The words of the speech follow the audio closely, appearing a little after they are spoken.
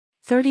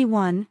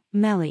31,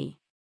 Melly.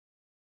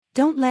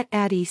 Don't let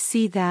Addie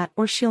see that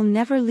or she'll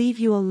never leave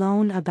you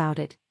alone about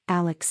it,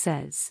 Alex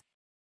says.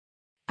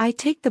 I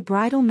take the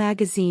bridal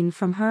magazine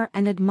from her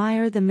and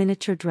admire the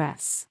miniature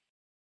dress.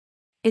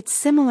 It's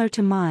similar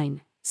to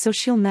mine, so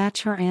she'll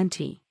match her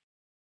auntie.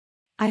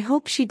 I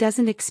hope she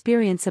doesn't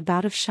experience a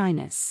bout of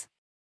shyness.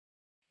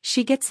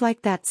 She gets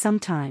like that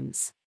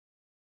sometimes.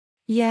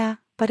 Yeah,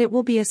 but it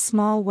will be a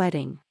small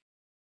wedding.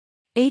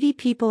 80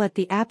 people at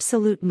the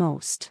absolute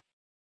most.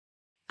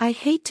 I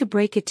hate to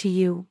break it to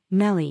you,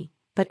 Melly,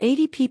 but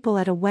 80 people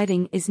at a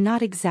wedding is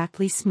not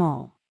exactly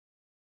small.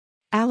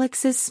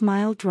 Alex's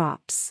smile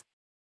drops.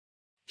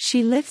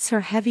 She lifts her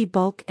heavy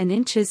bulk and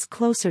inches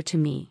closer to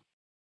me.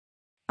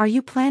 Are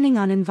you planning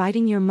on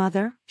inviting your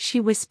mother? She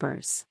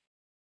whispers.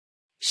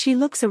 She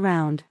looks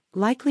around,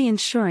 likely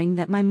ensuring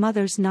that my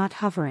mother's not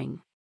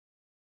hovering.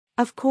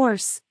 Of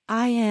course,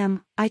 I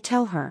am, I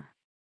tell her.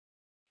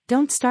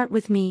 Don't start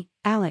with me,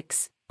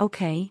 Alex,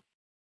 okay?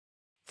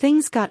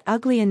 Things got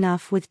ugly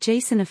enough with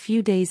Jason a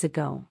few days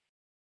ago.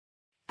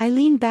 I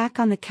lean back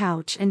on the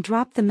couch and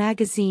drop the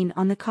magazine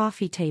on the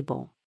coffee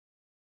table.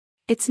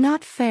 It's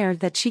not fair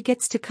that she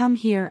gets to come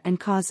here and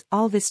cause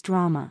all this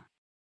drama.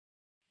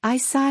 I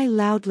sigh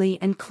loudly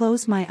and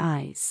close my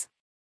eyes.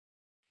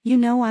 You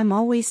know I'm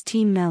always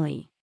Team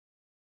Melly.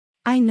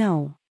 I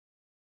know.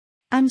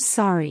 I'm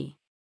sorry.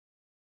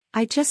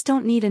 I just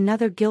don't need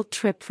another guilt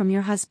trip from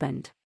your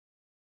husband.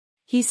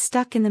 He's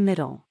stuck in the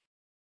middle.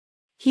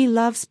 He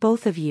loves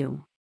both of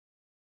you.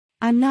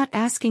 I'm not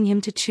asking him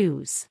to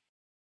choose.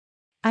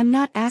 I'm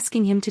not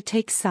asking him to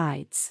take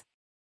sides.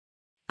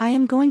 I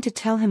am going to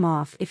tell him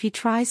off if he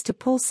tries to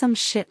pull some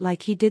shit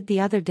like he did the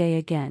other day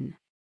again.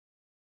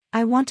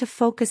 I want to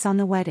focus on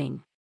the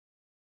wedding.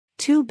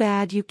 Too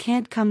bad you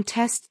can't come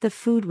test the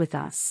food with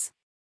us.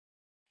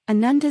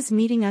 Ananda's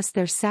meeting us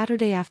there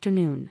Saturday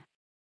afternoon.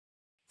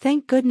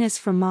 Thank goodness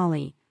for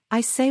Molly, I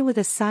say with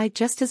a sigh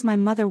just as my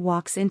mother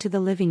walks into the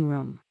living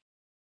room.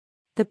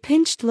 The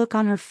pinched look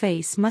on her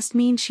face must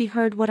mean she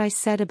heard what I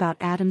said about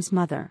Adam's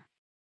mother.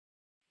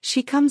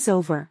 She comes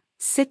over,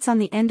 sits on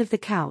the end of the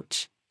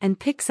couch, and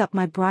picks up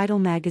my bridal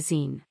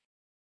magazine.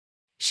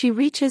 She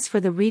reaches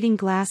for the reading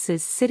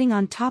glasses sitting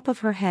on top of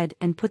her head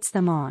and puts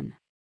them on.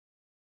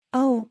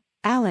 Oh,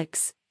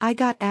 Alex, I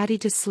got Addie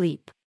to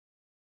sleep.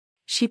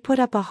 She put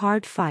up a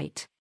hard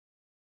fight.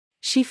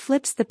 She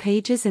flips the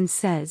pages and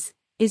says,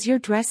 "Is your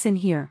dress in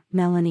here,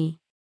 Melanie?"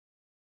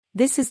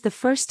 This is the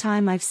first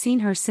time I've seen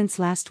her since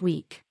last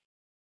week.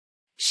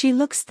 She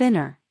looks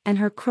thinner, and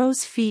her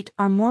crow's feet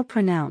are more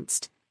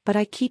pronounced, but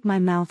I keep my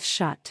mouth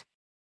shut.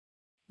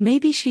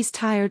 Maybe she's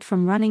tired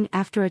from running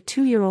after a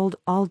 2-year-old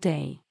all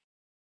day.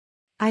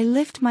 I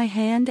lift my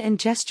hand and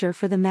gesture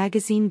for the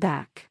magazine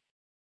back.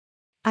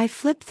 I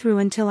flip through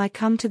until I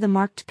come to the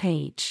marked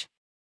page.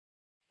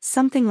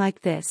 Something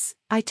like this,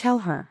 I tell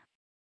her.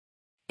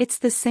 It's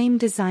the same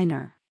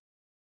designer.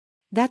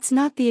 That's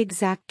not the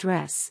exact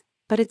dress,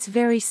 but it's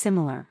very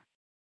similar.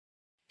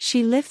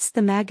 She lifts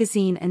the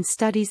magazine and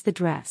studies the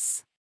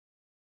dress.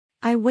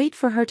 I wait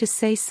for her to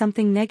say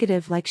something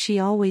negative like she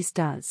always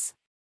does.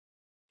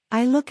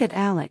 I look at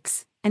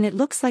Alex, and it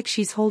looks like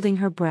she's holding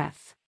her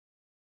breath.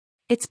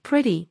 It's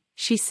pretty,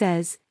 she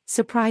says,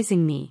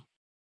 surprising me.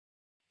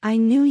 I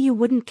knew you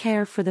wouldn't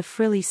care for the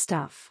frilly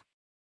stuff.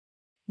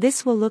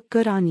 This will look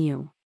good on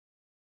you.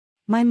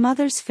 My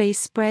mother's face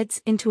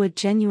spreads into a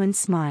genuine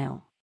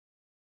smile.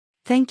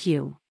 Thank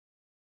you.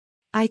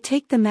 I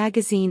take the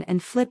magazine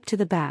and flip to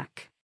the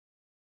back.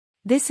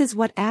 This is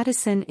what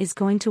Addison is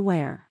going to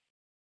wear.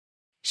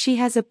 She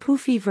has a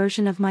poofy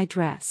version of my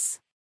dress.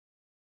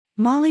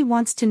 Molly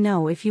wants to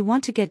know if you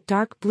want to get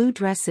dark blue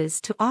dresses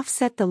to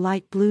offset the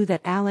light blue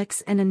that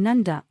Alex and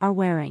Ananda are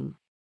wearing.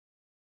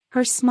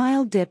 Her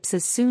smile dips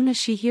as soon as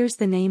she hears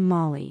the name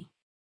Molly.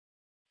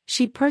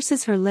 She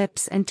purses her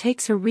lips and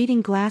takes her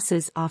reading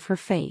glasses off her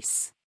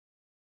face.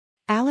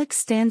 Alex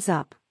stands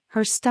up,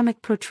 her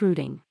stomach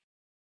protruding.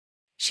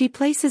 She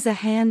places a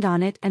hand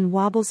on it and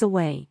wobbles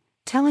away,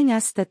 telling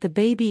us that the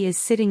baby is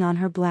sitting on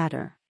her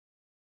bladder.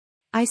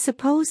 I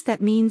suppose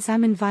that means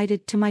I'm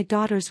invited to my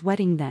daughter's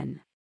wedding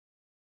then.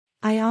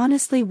 I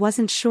honestly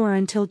wasn't sure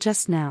until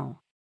just now.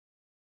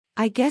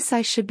 I guess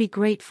I should be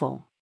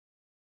grateful.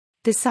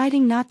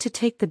 Deciding not to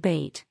take the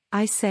bait,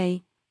 I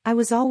say, I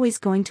was always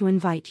going to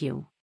invite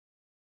you.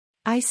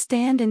 I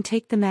stand and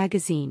take the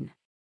magazine.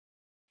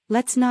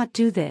 Let's not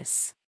do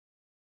this.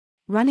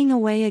 Running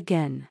away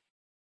again.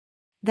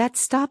 That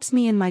stops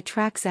me in my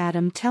tracks.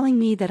 Adam telling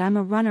me that I'm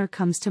a runner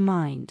comes to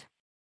mind.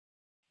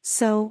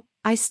 So,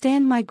 I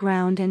stand my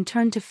ground and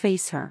turn to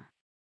face her.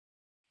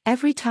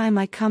 Every time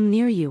I come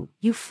near you,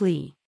 you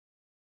flee.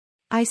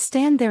 I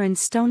stand there in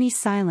stony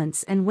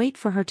silence and wait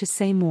for her to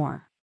say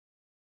more.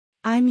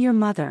 I'm your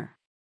mother.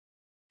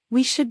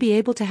 We should be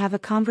able to have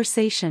a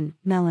conversation,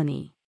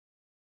 Melanie.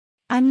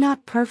 I'm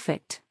not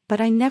perfect, but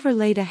I never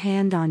laid a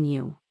hand on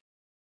you.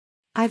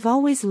 I've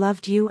always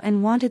loved you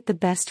and wanted the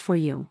best for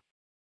you.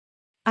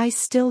 I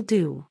still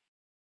do.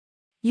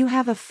 You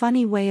have a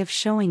funny way of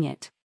showing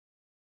it.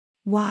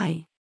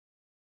 Why?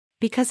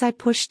 Because I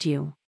pushed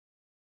you.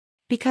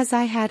 Because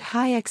I had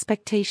high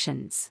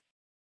expectations.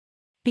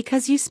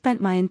 Because you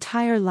spent my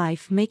entire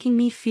life making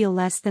me feel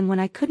less than when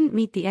I couldn't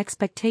meet the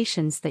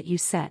expectations that you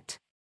set.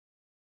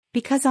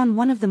 Because on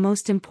one of the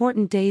most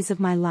important days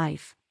of my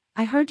life,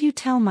 I heard you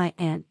tell my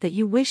aunt that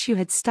you wish you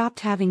had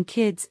stopped having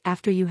kids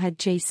after you had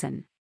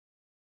Jason.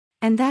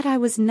 And that I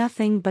was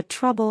nothing but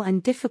trouble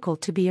and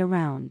difficult to be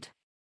around.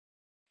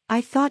 I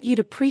thought you'd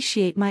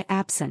appreciate my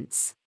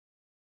absence.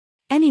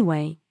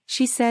 Anyway,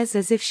 she says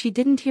as if she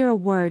didn't hear a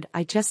word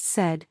I just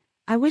said,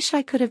 I wish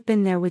I could have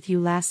been there with you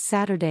last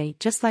Saturday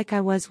just like I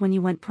was when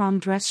you went prom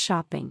dress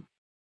shopping.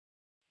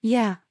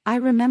 Yeah, I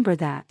remember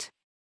that.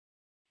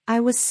 I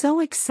was so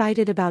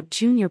excited about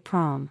junior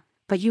prom,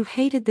 but you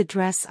hated the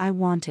dress I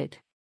wanted.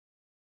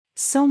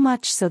 So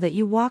much so that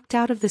you walked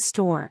out of the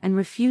store and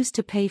refused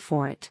to pay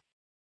for it.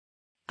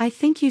 I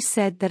think you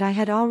said that I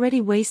had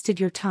already wasted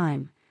your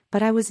time,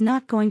 but I was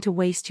not going to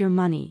waste your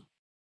money.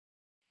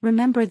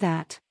 Remember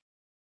that?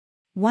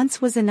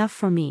 Once was enough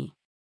for me.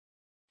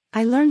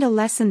 I learned a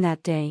lesson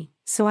that day,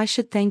 so I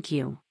should thank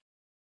you.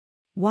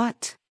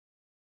 What?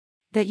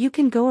 That you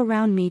can go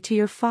around me to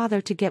your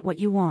father to get what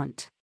you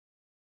want.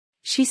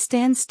 She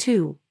stands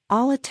too,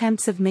 all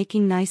attempts of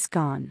making nice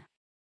gone.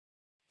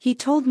 He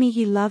told me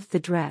he loved the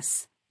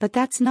dress, but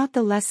that's not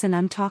the lesson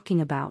I'm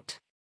talking about.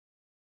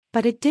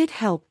 But it did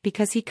help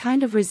because he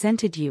kind of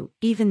resented you,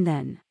 even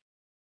then.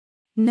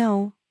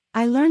 No,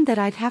 I learned that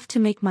I'd have to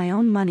make my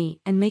own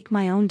money and make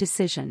my own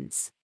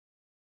decisions.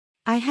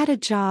 I had a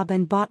job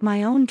and bought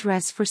my own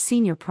dress for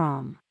senior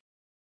prom.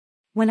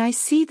 When I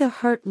see the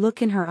hurt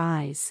look in her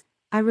eyes,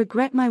 I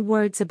regret my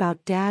words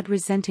about Dad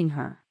resenting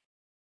her.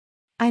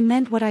 I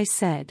meant what I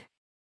said.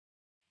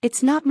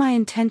 It's not my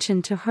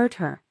intention to hurt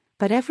her,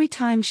 but every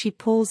time she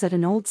pulls at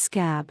an old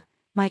scab,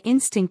 my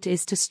instinct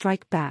is to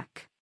strike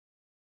back.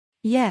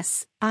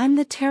 Yes, I'm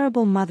the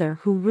terrible mother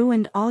who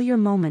ruined all your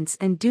moments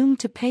and doomed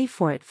to pay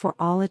for it for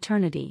all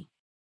eternity.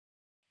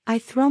 I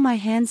throw my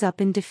hands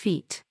up in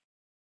defeat.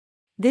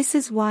 This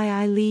is why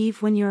I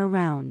leave when you're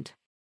around.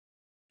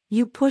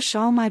 You push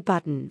all my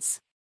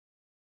buttons.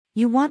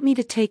 You want me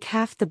to take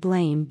half the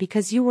blame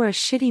because you were a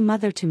shitty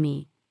mother to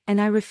me, and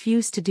I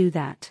refuse to do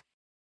that.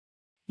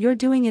 You're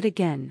doing it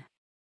again.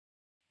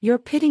 You're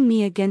pitting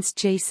me against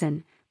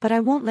Jason, but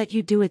I won't let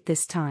you do it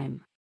this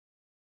time.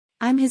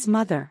 I'm his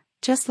mother,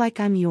 just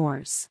like I'm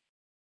yours.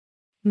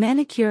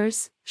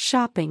 Manicures,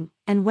 shopping,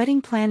 and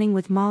wedding planning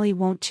with Molly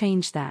won't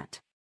change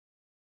that.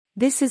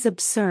 This is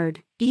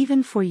absurd,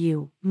 even for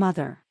you,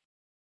 Mother.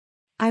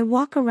 I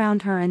walk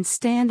around her and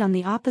stand on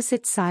the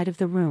opposite side of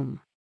the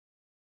room.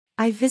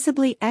 I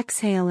visibly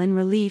exhale in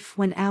relief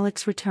when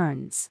Alex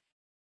returns.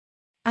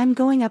 I'm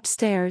going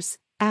upstairs,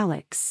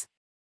 Alex.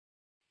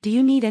 Do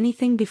you need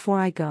anything before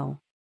I go?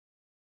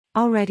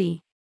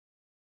 Already.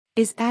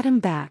 Is Adam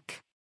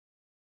back?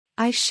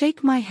 I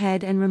shake my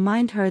head and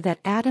remind her that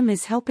Adam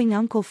is helping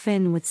Uncle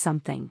Finn with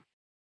something.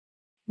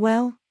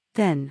 Well,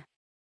 then.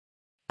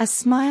 A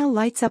smile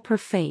lights up her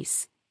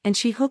face, and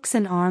she hooks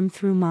an arm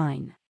through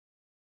mine.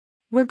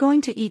 We're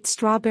going to eat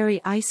strawberry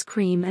ice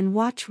cream and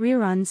watch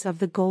reruns of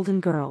The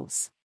Golden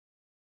Girls.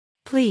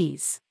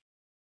 Please.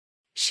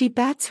 She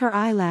bats her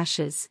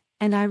eyelashes,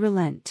 and I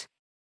relent.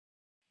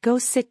 Go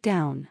sit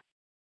down.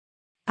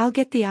 I'll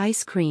get the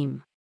ice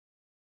cream.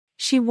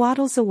 She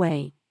waddles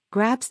away,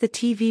 grabs the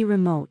TV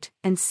remote,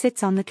 and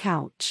sits on the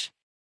couch.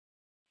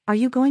 Are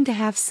you going to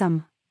have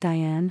some,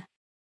 Diane?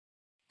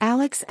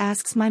 Alex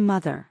asks my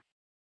mother.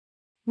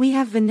 We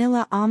have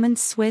vanilla almond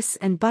Swiss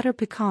and butter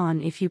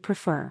pecan if you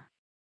prefer.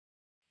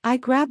 I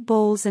grab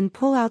bowls and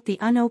pull out the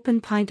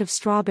unopened pint of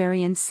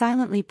strawberry and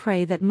silently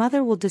pray that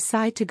Mother will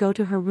decide to go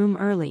to her room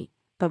early,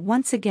 but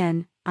once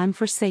again, I'm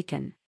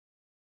forsaken.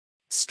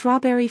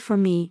 Strawberry for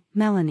me,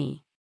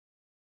 Melanie.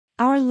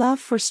 Our love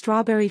for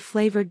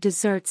strawberry-flavored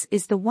desserts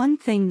is the one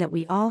thing that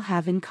we all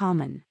have in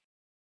common.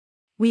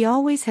 We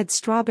always had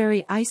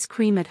strawberry ice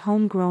cream at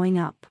home growing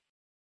up.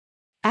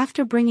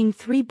 After bringing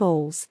 3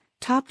 bowls,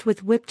 topped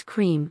with whipped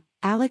cream,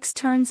 Alex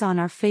turns on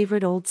our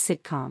favorite old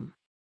sitcom.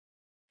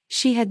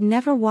 She had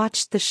never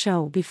watched the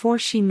show before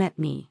she met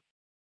me.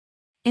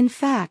 In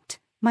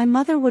fact, my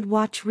mother would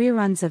watch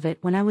reruns of it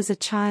when I was a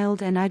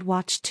child and I'd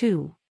watch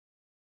too.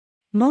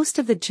 Most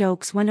of the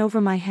jokes went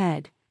over my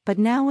head, but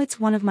now it's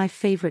one of my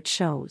favorite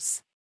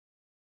shows.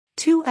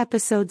 2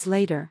 episodes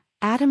later,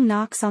 Adam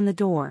knocks on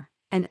the door,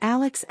 and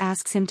Alex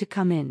asks him to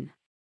come in.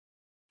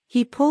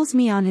 He pulls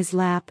me on his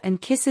lap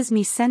and kisses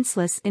me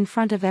senseless in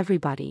front of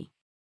everybody.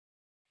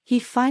 He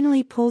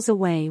finally pulls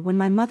away when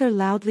my mother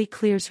loudly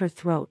clears her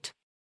throat.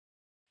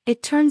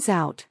 It turns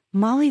out,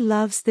 Molly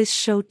loves this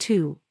show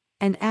too,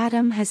 and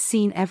Adam has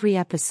seen every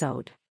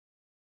episode.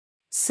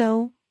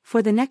 So,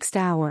 for the next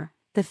hour,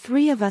 the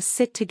 3 of us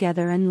sit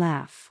together and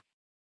laugh.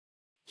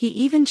 He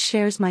even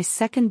shares my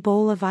second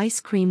bowl of ice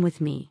cream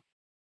with me.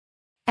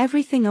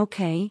 Everything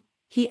okay?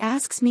 He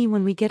asks me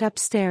when we get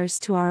upstairs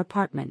to our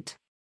apartment.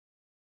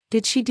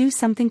 Did she do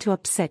something to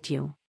upset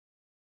you?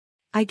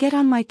 I get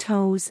on my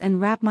toes and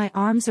wrap my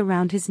arms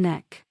around his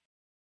neck.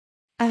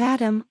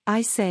 Adam,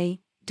 I say,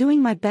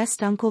 doing my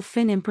best Uncle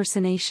Finn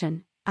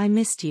impersonation, I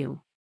missed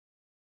you.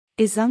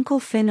 Is Uncle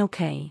Finn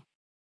okay?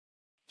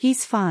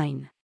 He's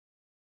fine.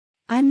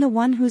 I'm the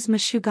one who's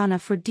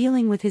mashugana for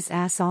dealing with his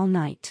ass all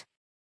night.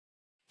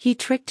 He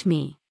tricked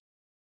me.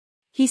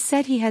 He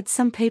said he had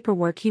some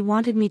paperwork he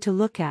wanted me to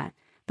look at,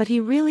 but he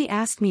really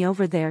asked me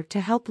over there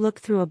to help look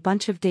through a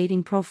bunch of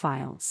dating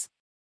profiles.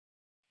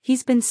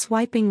 He's been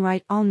swiping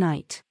right all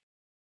night.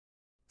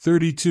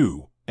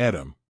 32.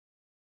 Adam.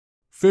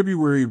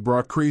 February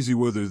brought crazy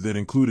weather that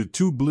included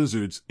 2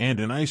 blizzards and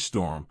an ice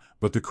storm,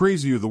 but the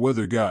crazier the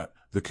weather got,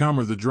 the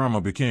calmer the drama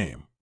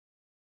became.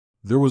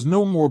 There was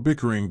no more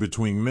bickering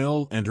between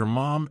Mel and her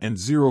mom and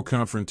 0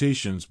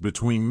 confrontations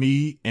between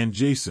me and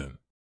Jason.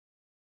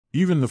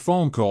 Even the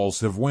phone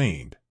calls have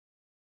waned.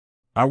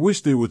 I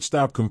wish they would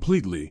stop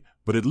completely,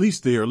 but at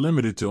least they are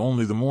limited to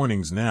only the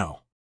mornings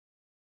now.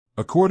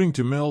 According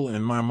to Mel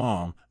and my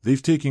mom,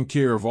 they've taken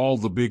care of all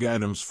the big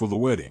items for the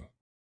wedding.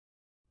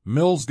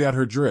 Mel's got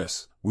her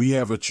dress, we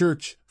have a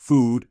church,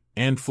 food,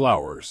 and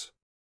flowers.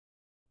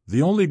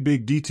 The only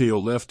big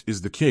detail left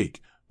is the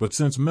cake, but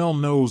since Mel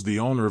knows the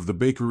owner of the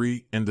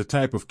bakery and the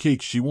type of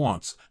cake she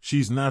wants,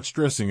 she's not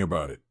stressing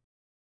about it.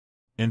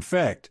 In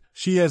fact,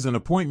 she has an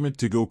appointment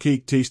to go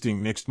cake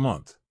tasting next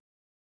month.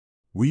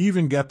 We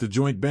even got the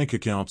joint bank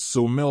accounts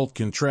so Mel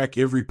can track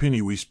every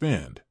penny we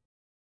spend.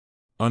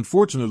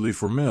 Unfortunately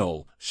for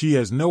Mel, she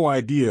has no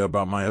idea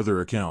about my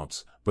other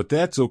accounts, but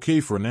that's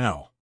okay for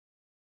now.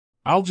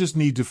 I'll just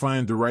need to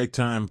find the right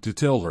time to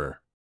tell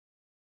her.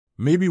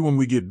 Maybe when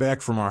we get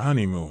back from our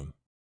honeymoon.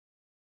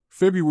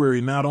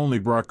 February not only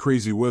brought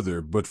crazy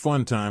weather but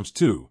fun times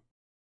too.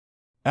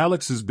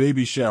 Alex's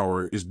baby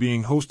shower is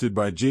being hosted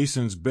by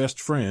Jason's best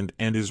friend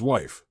and his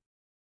wife.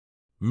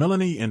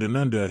 Melanie and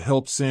Ananda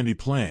helped Sandy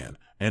plan,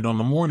 and on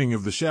the morning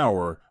of the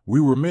shower, we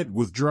were met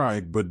with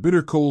dry but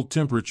bitter cold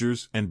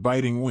temperatures and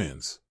biting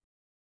winds.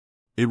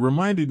 It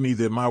reminded me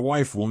that my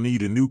wife will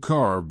need a new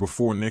car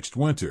before next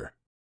winter.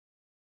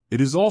 It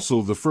is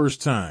also the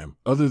first time,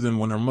 other than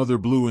when her mother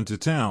blew into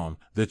town,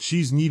 that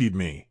she's needed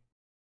me.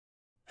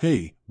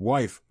 Hey,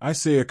 wife, I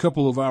say a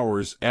couple of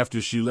hours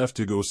after she left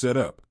to go set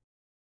up.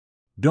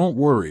 Don't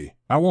worry,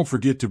 I won't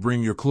forget to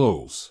bring your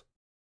clothes.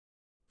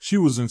 She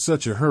was in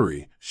such a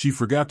hurry, she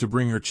forgot to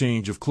bring her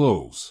change of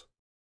clothes.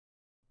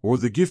 Or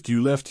the gift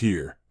you left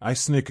here, I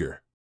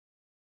snicker.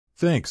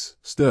 Thanks,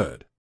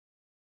 stud.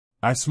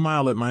 I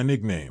smile at my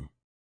nickname.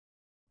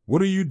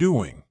 What are you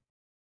doing?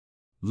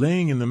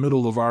 Laying in the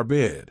middle of our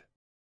bed.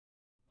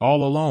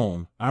 All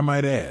alone, I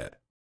might add.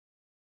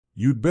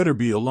 You'd better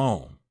be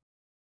alone.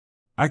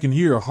 I can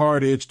hear a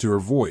hard edge to her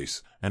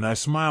voice, and I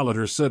smile at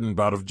her sudden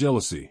bout of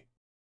jealousy.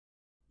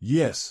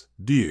 Yes,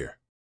 dear.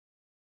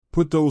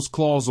 Put those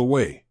claws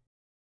away.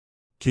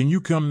 Can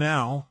you come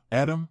now,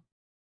 Adam?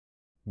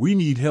 We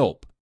need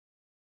help.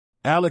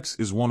 Alex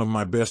is one of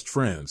my best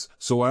friends,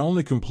 so I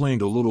only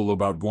complained a little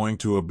about going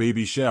to a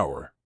baby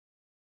shower.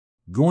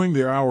 Going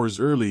there hours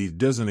early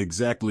doesn't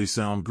exactly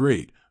sound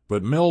great,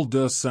 but Mel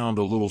does sound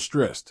a little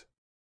stressed.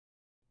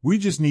 We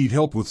just need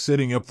help with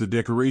setting up the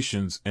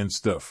decorations and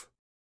stuff.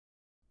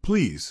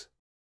 Please.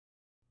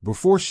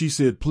 Before she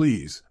said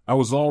please, I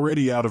was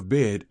already out of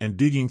bed and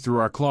digging through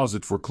our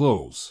closet for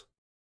clothes.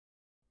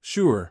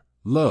 Sure,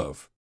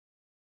 love.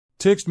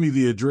 Text me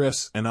the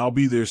address and I'll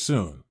be there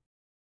soon.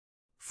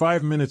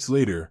 5 minutes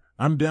later,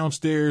 I'm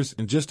downstairs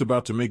and just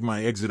about to make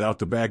my exit out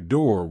the back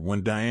door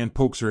when Diane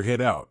pokes her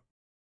head out.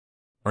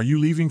 Are you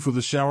leaving for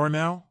the shower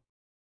now?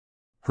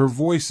 Her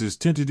voice is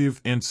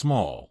tentative and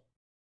small.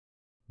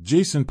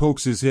 Jason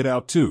pokes his head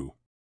out too.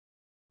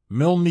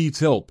 Mel needs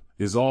help,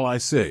 is all I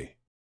say.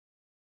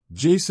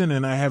 Jason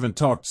and I haven't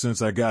talked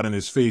since I got in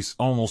his face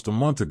almost a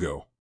month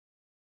ago.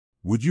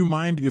 Would you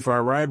mind if I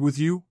ride with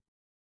you?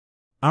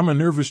 I'm a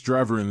nervous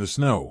driver in the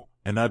snow,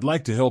 and I'd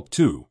like to help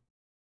too.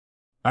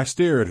 I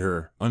stare at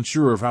her,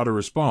 unsure of how to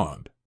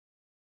respond.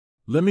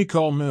 Let me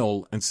call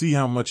Mel and see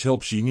how much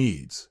help she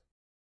needs.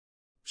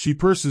 She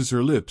purses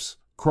her lips,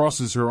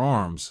 crosses her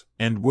arms,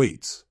 and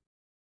waits.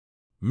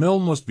 Mel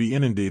must be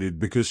inundated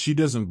because she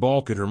doesn't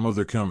balk at her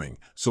mother coming,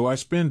 so I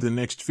spend the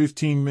next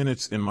 15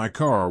 minutes in my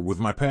car with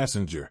my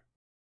passenger.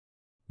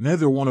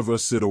 Neither one of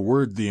us said a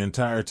word the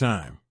entire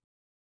time.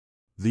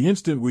 The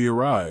instant we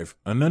arrive,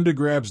 Ananda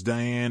grabs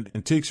Diane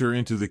and takes her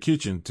into the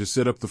kitchen to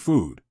set up the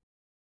food.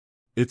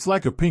 It's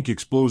like a pink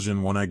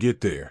explosion when I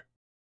get there.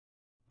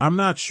 I'm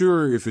not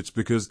sure if it's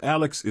because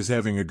Alex is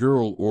having a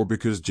girl or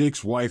because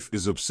Jake's wife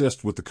is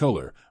obsessed with the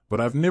color, but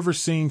I've never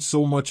seen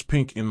so much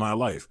pink in my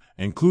life,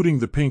 including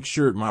the pink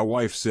shirt my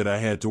wife said I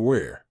had to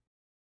wear.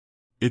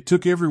 It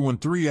took everyone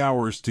 3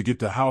 hours to get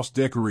the house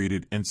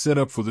decorated and set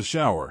up for the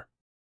shower.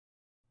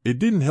 It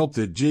didn't help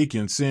that Jake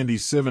and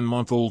Sandy's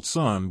 7-month-old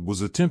son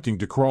was attempting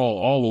to crawl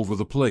all over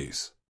the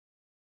place.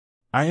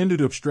 I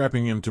ended up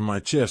strapping him to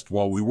my chest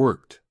while we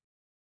worked.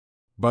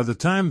 By the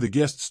time the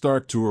guests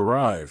start to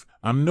arrive,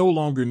 I'm no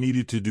longer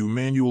needed to do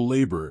manual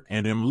labor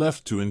and am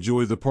left to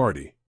enjoy the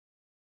party.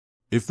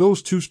 If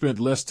those two spent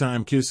less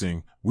time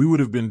kissing, we would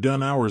have been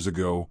done hours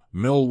ago,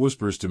 Mel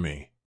whispers to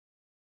me.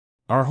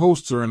 Our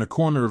hosts are in a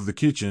corner of the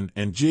kitchen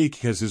and Jake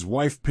has his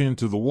wife pinned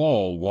to the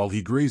wall while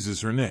he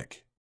grazes her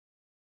neck.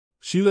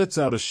 She lets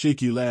out a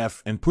shaky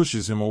laugh and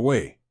pushes him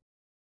away.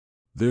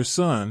 Their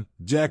son,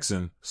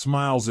 Jackson,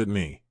 smiles at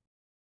me.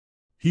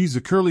 He's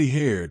a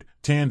curly-haired,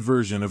 tanned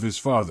version of his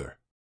father.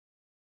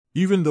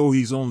 Even though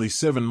he's only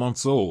 7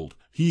 months old,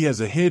 he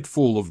has a head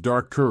full of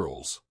dark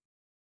curls.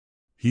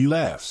 He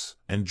laughs,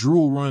 and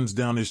drool runs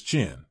down his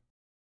chin.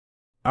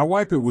 I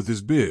wipe it with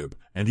his bib,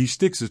 and he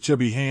sticks a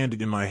chubby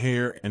hand in my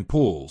hair and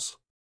pulls.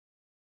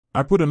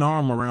 I put an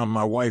arm around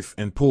my wife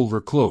and pull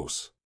her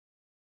close.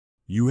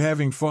 You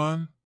having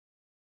fun?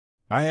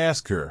 I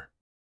ask her.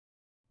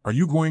 Are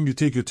you going to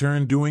take a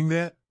turn doing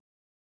that?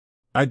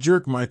 I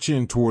jerk my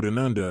chin toward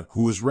Ananda,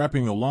 who is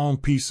wrapping a long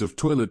piece of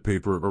toilet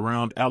paper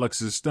around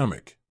Alex's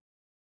stomach.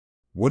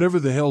 Whatever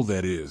the hell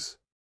that is.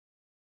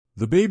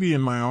 The baby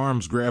in my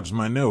arms grabs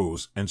my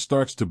nose and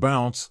starts to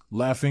bounce,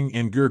 laughing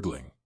and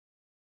gurgling.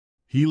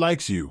 He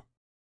likes you.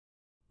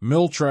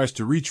 Mel tries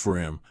to reach for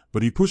him,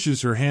 but he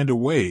pushes her hand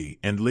away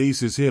and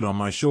lays his head on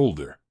my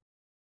shoulder.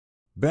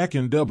 Back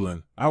in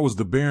Dublin, I was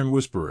the Baron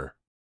Whisperer.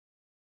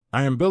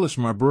 I embellish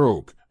my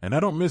brogue, and I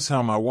don't miss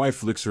how my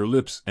wife licks her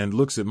lips and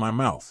looks at my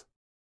mouth.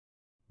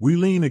 We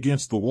lean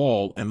against the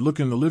wall and look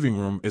in the living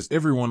room as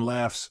everyone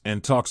laughs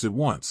and talks at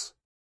once.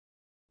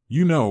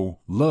 You know,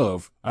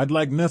 love, I'd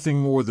like nothing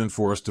more than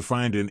for us to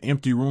find an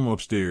empty room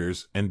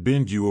upstairs and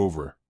bend you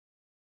over.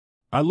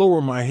 I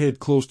lower my head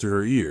close to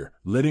her ear,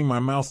 letting my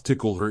mouth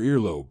tickle her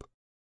earlobe.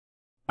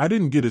 I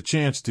didn't get a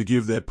chance to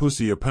give that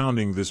pussy a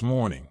pounding this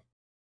morning.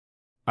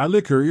 I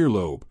lick her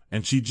earlobe,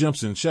 and she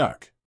jumps in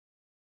shock.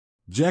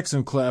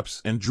 Jackson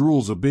claps and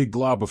drools a big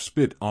glob of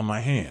spit on my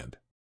hand.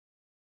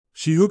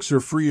 She hooks her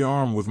free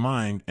arm with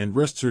mine and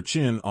rests her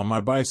chin on my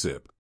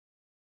bicep.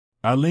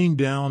 I lean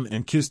down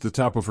and kiss the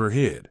top of her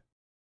head.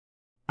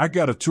 I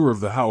got a tour of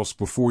the house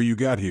before you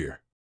got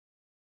here.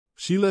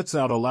 She lets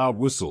out a loud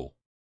whistle.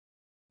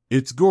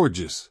 It's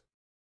gorgeous.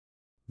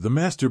 The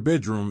master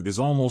bedroom is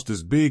almost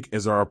as big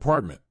as our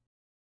apartment.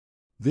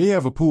 They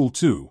have a pool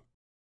too.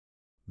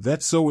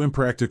 That's so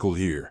impractical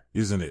here,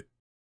 isn't it?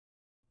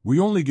 We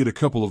only get a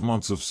couple of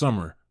months of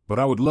summer, but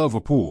I would love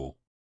a pool.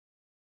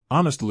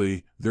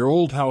 Honestly, their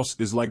old house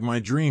is like my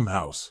dream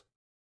house.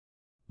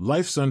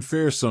 Life's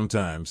unfair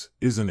sometimes,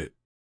 isn't it?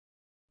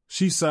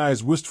 She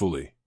sighs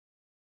wistfully.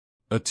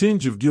 A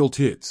tinge of guilt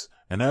hits,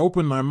 and I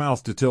open my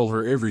mouth to tell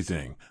her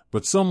everything,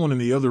 but someone in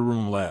the other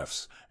room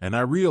laughs, and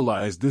I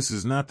realize this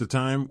is not the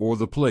time or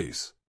the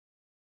place.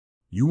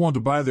 You want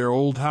to buy their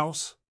old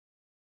house?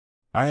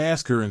 I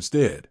ask her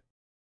instead.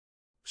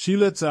 She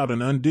lets out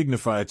an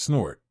undignified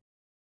snort.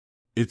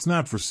 It's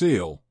not for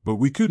sale, but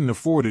we couldn't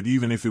afford it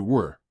even if it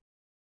were.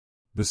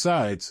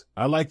 Besides,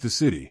 I like the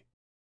city.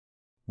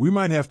 We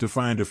might have to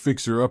find a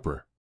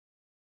fixer-upper.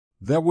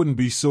 That wouldn't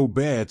be so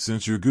bad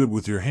since you're good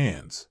with your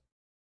hands.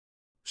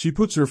 She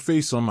puts her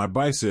face on my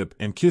bicep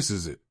and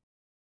kisses it.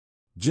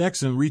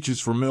 Jackson reaches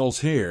for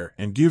Mel's hair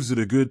and gives it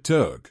a good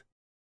tug.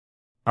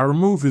 I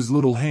remove his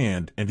little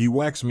hand and he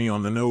whacks me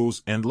on the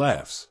nose and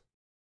laughs.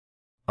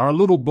 Our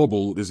little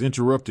bubble is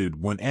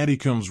interrupted when Addie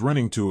comes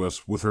running to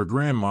us with her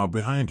grandma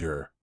behind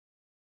her.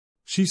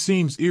 She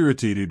seems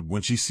irritated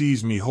when she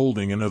sees me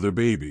holding another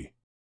baby.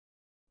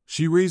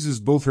 She raises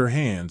both her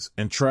hands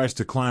and tries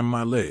to climb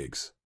my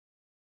legs.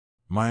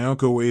 My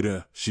Uncle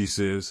Ada, she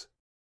says.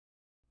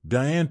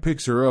 Diane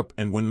picks her up,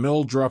 and when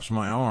Mel drops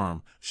my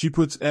arm, she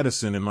puts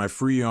Addison in my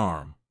free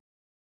arm.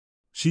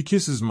 She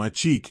kisses my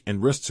cheek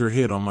and rests her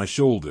head on my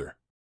shoulder.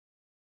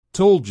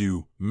 Told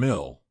you,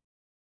 Mel.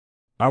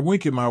 I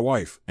wink at my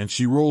wife, and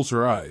she rolls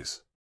her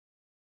eyes.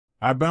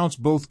 I bounce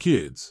both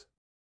kids.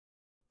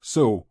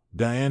 So,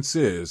 Diane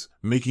says,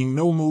 making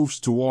no moves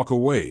to walk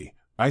away,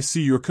 I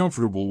see you're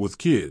comfortable with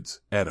kids,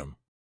 Adam.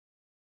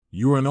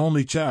 You're an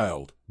only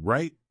child,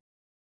 right?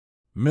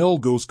 Mel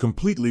goes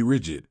completely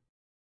rigid.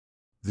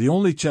 The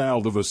only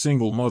child of a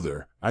single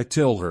mother, I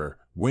tell her,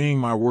 weighing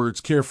my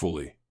words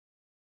carefully.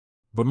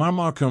 But my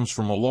ma comes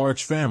from a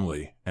large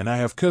family, and I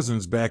have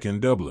cousins back in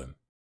Dublin.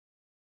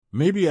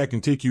 Maybe I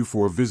can take you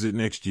for a visit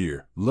next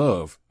year,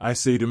 love, I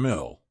say to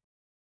Mel.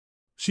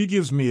 She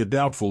gives me a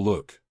doubtful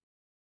look.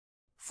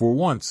 For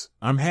once,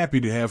 I'm happy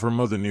to have her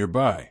mother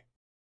nearby.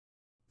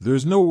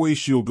 There's no way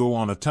she'll go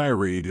on a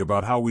tirade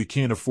about how we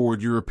can't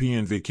afford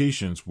European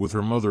vacations with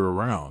her mother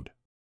around.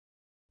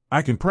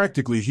 I can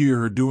practically hear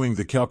her doing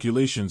the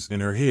calculations in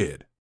her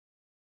head.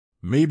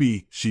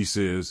 Maybe, she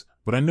says,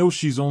 but I know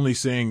she's only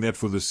saying that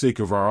for the sake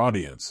of our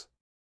audience.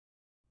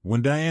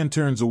 When Diane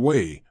turns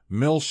away,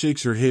 Mel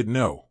shakes her head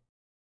no.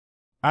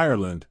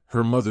 Ireland,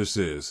 her mother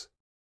says.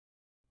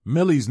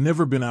 Mellie's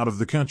never been out of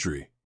the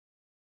country.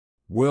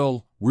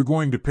 Well, we're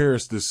going to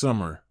Paris this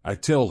summer, I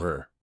tell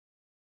her.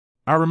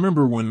 I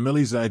remember when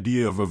Mellie's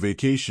idea of a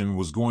vacation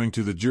was going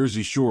to the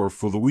Jersey Shore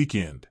for the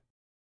weekend.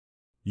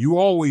 You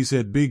always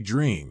had big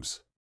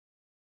dreams.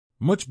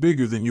 Much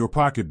bigger than your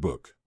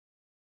pocketbook.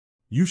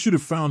 You should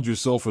have found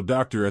yourself a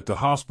doctor at the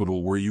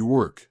hospital where you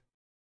work.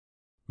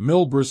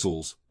 Mel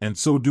bristles, and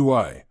so do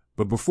I,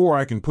 but before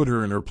I can put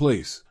her in her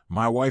place,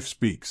 my wife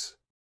speaks.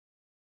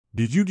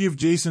 Did you give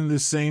Jason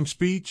this same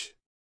speech?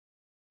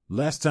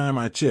 Last time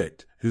I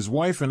checked, his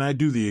wife and I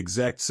do the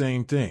exact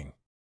same thing.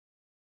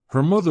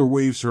 Her mother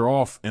waves her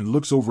off and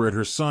looks over at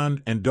her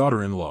son and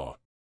daughter-in-law.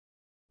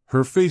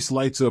 Her face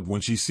lights up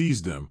when she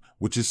sees them,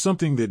 which is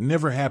something that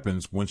never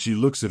happens when she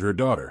looks at her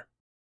daughter.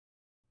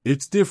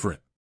 It's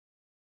different.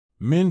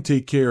 Men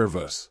take care of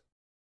us.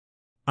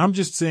 I'm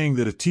just saying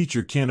that a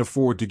teacher can't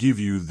afford to give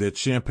you that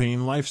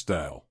champagne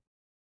lifestyle.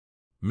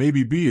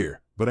 Maybe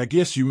beer, but I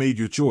guess you made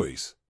your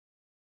choice.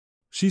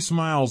 She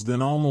smiles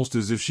then almost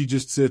as if she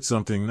just said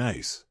something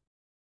nice.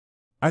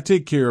 I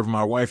take care of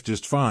my wife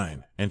just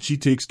fine, and she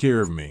takes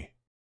care of me.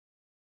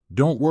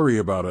 Don't worry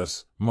about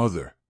us,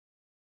 Mother.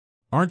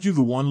 Aren't you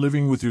the one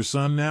living with your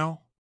son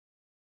now?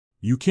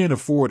 You can't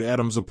afford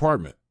Adam's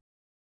apartment.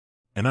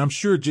 And I'm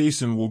sure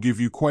Jason will give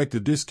you quite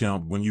the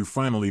discount when you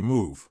finally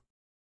move.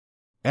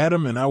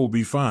 Adam and I will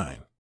be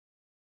fine.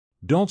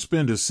 Don't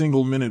spend a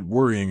single minute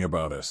worrying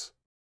about us.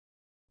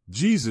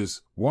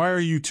 Jesus, why are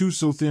you two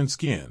so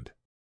thin-skinned?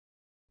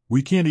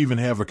 We can't even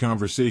have a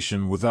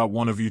conversation without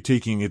one of you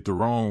taking it the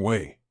wrong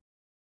way.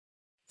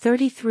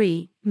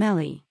 33.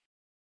 Melly.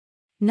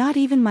 Not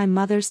even my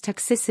mother's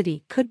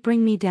toxicity could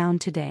bring me down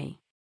today.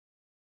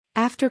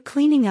 After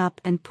cleaning up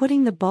and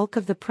putting the bulk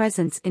of the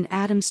presents in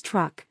Adam's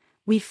truck,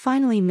 we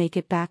finally make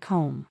it back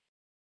home.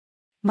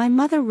 My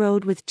mother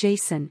rode with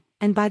Jason,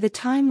 and by the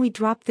time we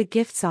drop the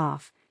gifts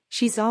off,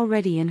 she's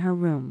already in her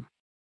room.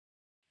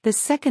 The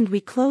second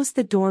we close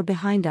the door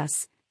behind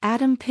us,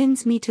 Adam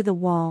pins me to the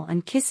wall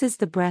and kisses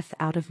the breath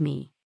out of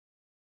me.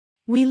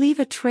 We leave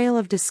a trail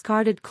of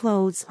discarded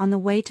clothes on the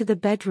way to the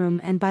bedroom,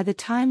 and by the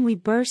time we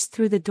burst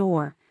through the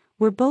door,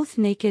 we're both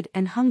naked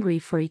and hungry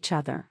for each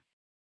other.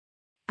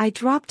 I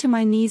drop to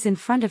my knees in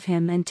front of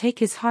him and take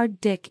his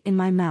hard dick in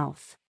my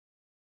mouth.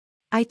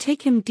 I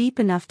take him deep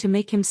enough to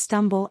make him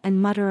stumble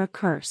and mutter a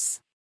curse.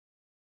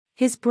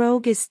 His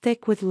brogue is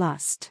thick with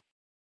lust.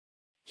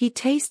 He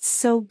tastes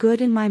so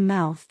good in my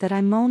mouth that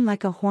I moan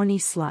like a horny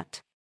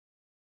slut.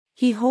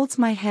 He holds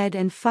my head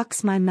and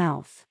fucks my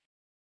mouth.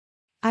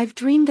 I've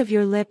dreamed of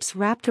your lips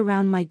wrapped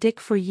around my dick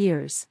for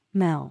years,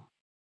 Mel.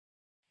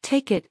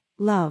 Take it,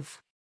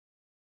 love.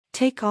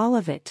 Take all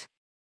of it.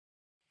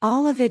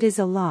 All of it is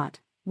a lot,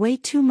 way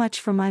too much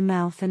for my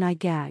mouth, and I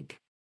gag.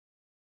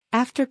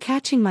 After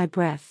catching my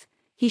breath,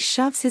 he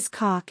shoves his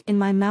cock in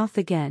my mouth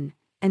again,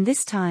 and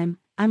this time,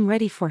 I'm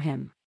ready for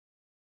him.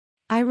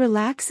 I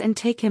relax and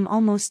take him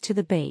almost to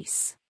the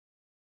base.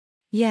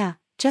 Yeah,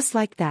 just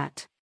like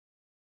that.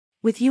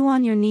 With you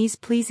on your knees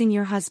pleasing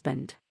your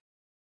husband.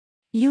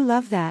 You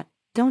love that,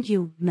 don't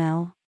you,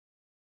 Mel?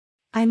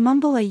 I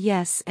mumble a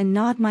yes and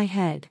nod my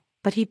head,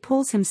 but he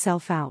pulls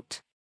himself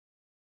out.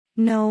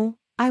 No,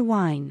 I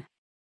whine.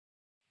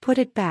 Put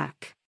it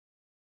back.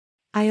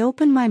 I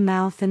open my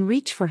mouth and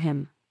reach for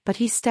him, but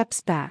he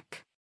steps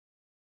back.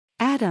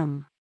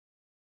 Adam.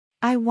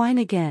 I whine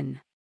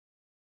again.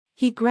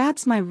 He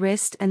grabs my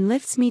wrist and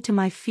lifts me to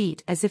my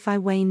feet as if I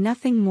weigh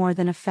nothing more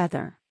than a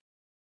feather.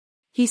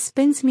 He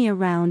spins me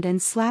around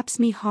and slaps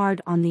me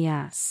hard on the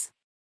ass.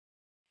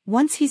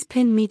 Once he's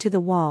pinned me to the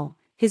wall,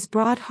 his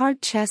broad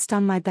hard chest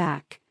on my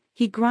back,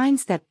 he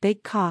grinds that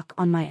big cock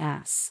on my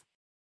ass.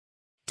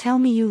 Tell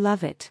me you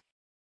love it.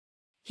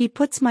 He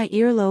puts my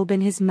earlobe in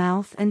his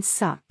mouth and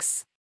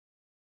sucks.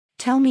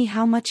 Tell me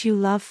how much you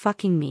love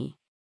fucking me.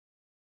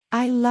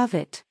 I love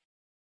it.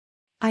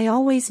 I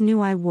always knew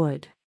I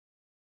would.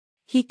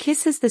 He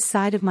kisses the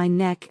side of my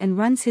neck and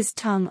runs his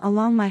tongue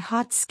along my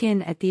hot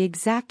skin at the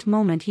exact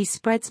moment he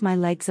spreads my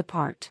legs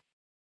apart.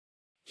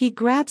 He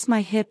grabs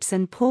my hips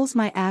and pulls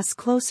my ass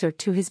closer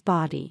to his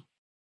body.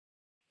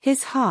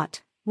 His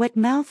hot, wet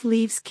mouth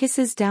leaves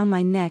kisses down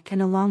my neck and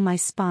along my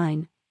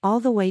spine, all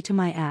the way to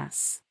my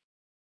ass.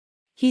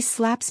 He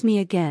slaps me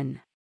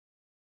again.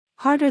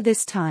 Harder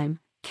this time,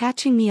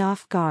 catching me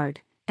off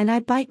guard, and I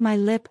bite my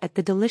lip at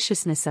the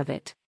deliciousness of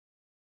it.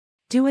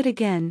 Do it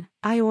again,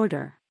 I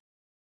order.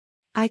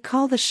 I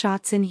call the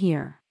shots in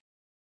here.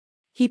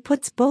 He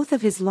puts both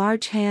of his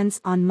large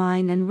hands on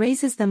mine and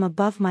raises them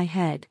above my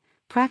head,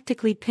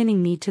 practically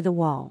pinning me to the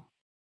wall.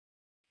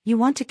 You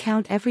want to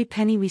count every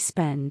penny we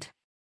spend?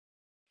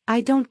 I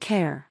don't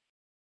care.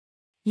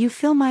 You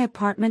fill my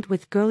apartment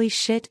with girly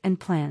shit and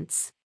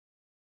plants.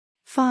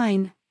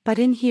 Fine, but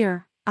in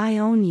here, I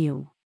own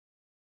you.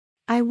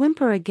 I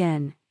whimper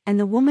again, and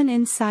the woman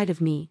inside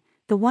of me,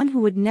 the one who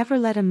would never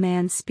let a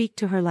man speak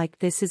to her like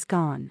this, is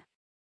gone.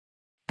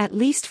 At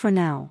least for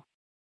now.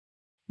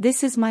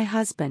 This is my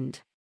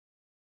husband.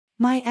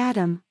 My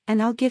Adam,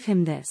 and I'll give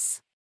him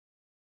this.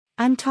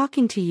 I'm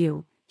talking to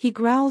you, he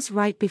growls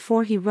right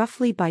before he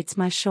roughly bites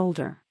my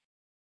shoulder.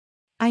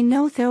 I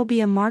know there'll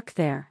be a mark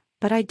there,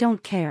 but I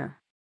don't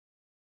care.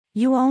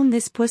 You own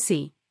this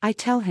pussy, I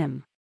tell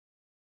him.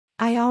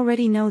 I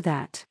already know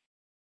that.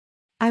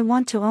 I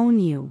want to own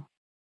you.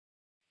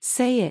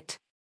 Say it.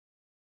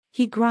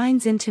 He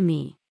grinds into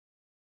me.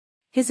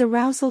 His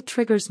arousal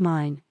triggers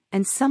mine,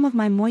 and some of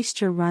my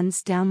moisture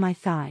runs down my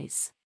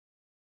thighs.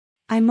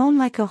 I moan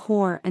like a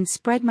whore and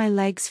spread my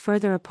legs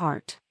further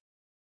apart.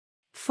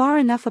 Far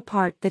enough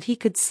apart that he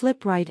could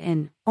slip right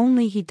in,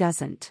 only he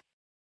doesn't.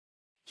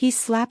 He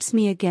slaps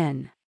me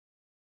again.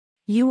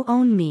 You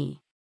own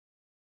me.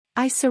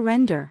 I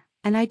surrender,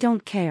 and I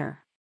don't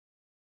care.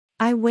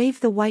 I wave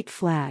the white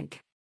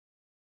flag.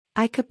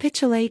 I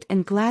capitulate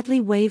and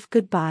gladly wave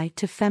goodbye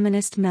to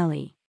feminist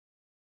Melly.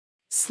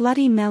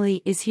 Slutty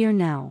Melly is here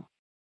now.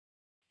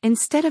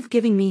 Instead of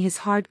giving me his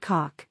hard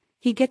cock,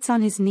 he gets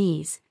on his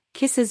knees,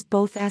 kisses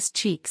both ass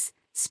cheeks,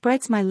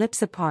 spreads my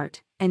lips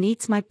apart, and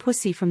eats my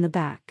pussy from the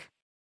back.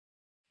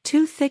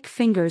 2 thick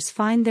fingers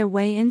find their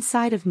way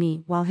inside of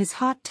me while his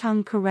hot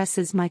tongue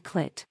caresses my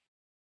clit.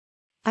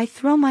 I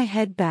throw my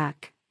head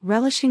back,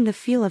 relishing the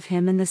feel of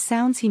him and the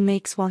sounds he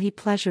makes while he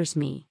pleasures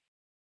me.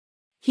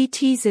 He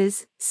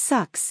teases,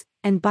 sucks,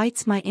 and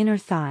bites my inner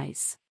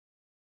thighs.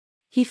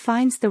 He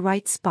finds the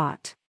right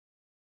spot.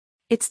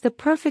 It's the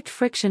perfect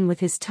friction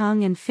with his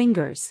tongue and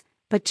fingers,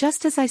 but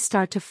just as I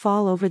start to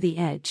fall over the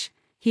edge,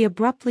 he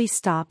abruptly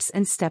stops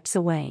and steps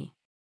away.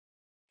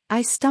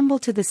 I stumble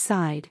to the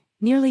side,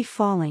 nearly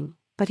falling,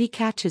 but he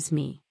catches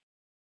me.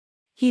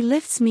 He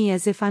lifts me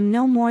as if I'm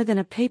no more than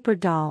a paper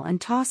doll and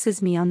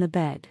tosses me on the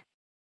bed.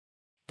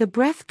 The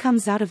breath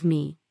comes out of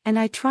me, and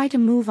I try to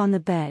move on the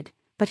bed,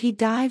 but he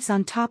dives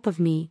on top of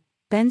me,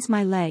 bends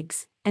my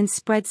legs, and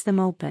spreads them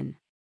open.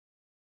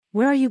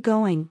 Where are you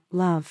going,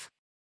 love?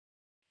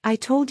 I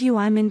told you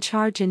I'm in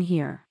charge in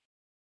here.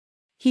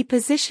 He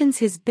positions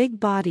his big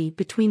body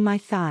between my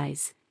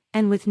thighs,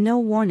 and with no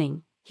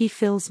warning, he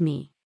fills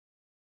me.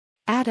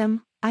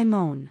 Adam, I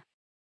moan.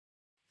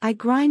 I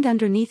grind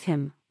underneath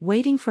him,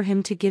 waiting for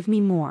him to give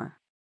me more.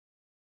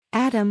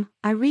 Adam,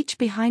 I reach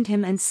behind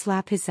him and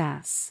slap his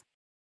ass.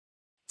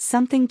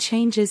 Something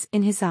changes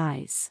in his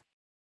eyes.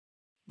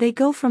 They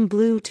go from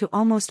blue to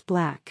almost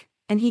black,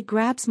 and he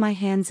grabs my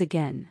hands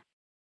again.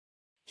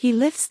 He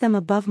lifts them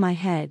above my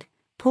head,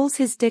 pulls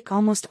his dick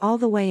almost all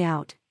the way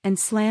out, and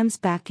slams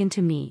back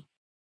into me.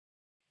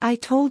 I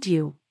told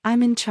you,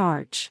 I'm in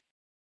charge.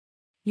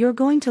 You're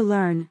going to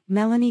learn,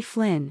 Melanie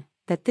Flynn,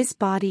 that this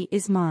body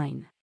is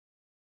mine.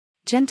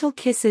 Gentle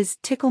kisses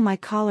tickle my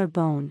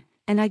collarbone,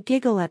 and I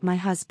giggle at my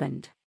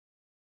husband.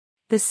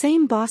 The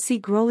same bossy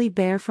growly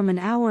bear from an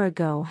hour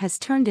ago has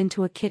turned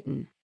into a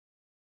kitten.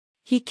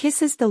 He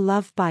kisses the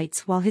love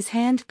bites while his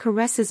hand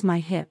caresses my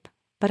hip,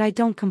 but I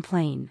don't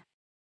complain.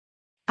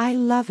 I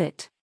love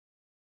it.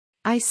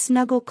 I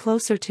snuggle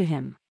closer to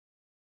him.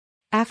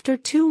 After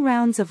 2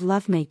 rounds of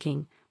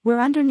lovemaking, we're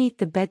underneath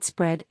the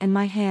bedspread and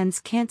my hands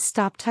can't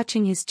stop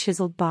touching his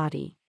chiseled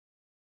body.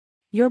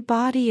 Your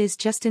body is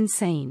just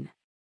insane.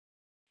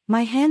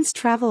 My hands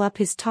travel up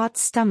his taut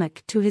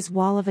stomach to his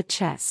wall of a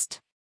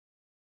chest.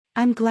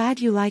 I'm glad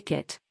you like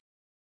it.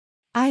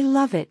 I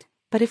love it,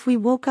 but if we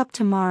woke up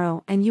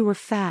tomorrow and you were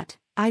fat,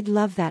 I'd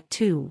love that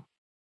too.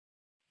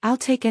 I'll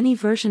take any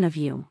version of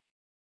you.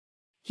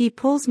 He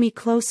pulls me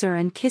closer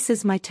and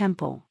kisses my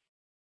temple.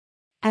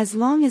 As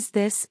long as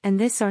this and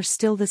this are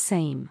still the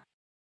same.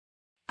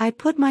 I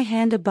put my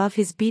hand above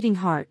his beating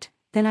heart,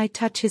 then I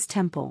touch his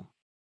temple.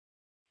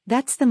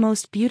 That's the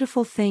most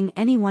beautiful thing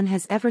anyone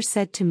has ever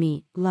said to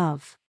me,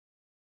 love.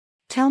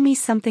 Tell me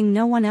something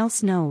no one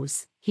else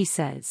knows, he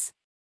says.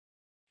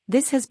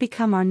 This has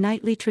become our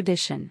nightly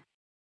tradition.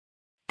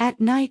 At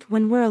night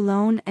when we're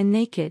alone and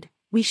naked,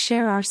 we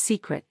share our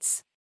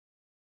secrets.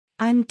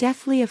 I'm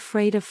deathly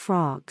afraid of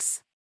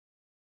frogs.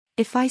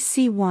 If I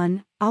see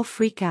one, I'll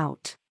freak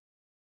out.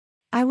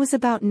 I was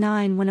about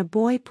 9 when a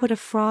boy put a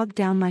frog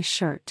down my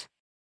shirt.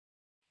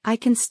 I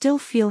can still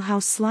feel how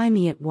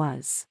slimy it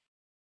was.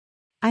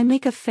 I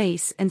make a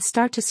face and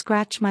start to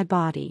scratch my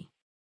body.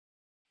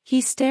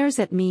 He stares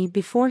at me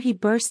before he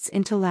bursts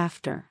into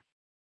laughter.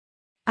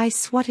 I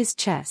swat his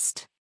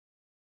chest.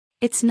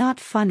 It's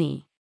not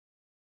funny.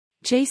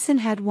 Jason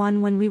had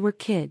one when we were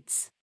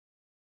kids.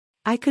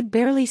 I could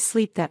barely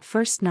sleep that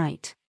first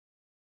night.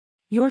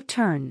 Your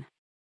turn.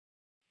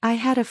 I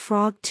had a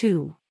frog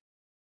too.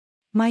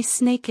 My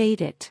snake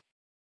ate it.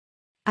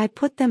 I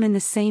put them in the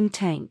same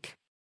tank.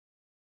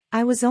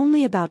 I was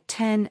only about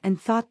 10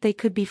 and thought they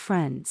could be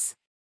friends.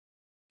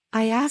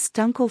 I asked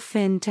Uncle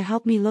Finn to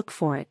help me look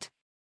for it.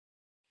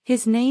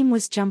 His name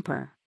was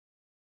Jumper.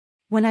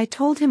 When I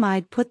told him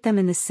I'd put them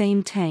in the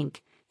same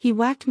tank, he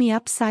whacked me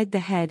upside the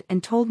head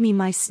and told me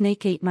my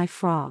snake ate my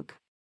frog.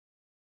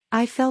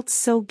 I felt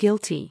so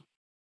guilty.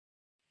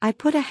 I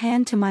put a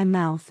hand to my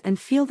mouth and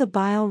feel the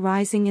bile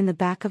rising in the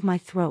back of my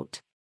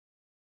throat.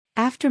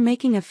 After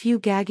making a few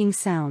gagging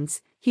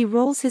sounds, he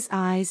rolls his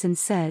eyes and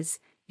says,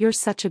 "You're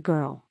such a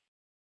girl.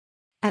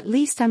 At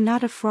least I'm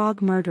not a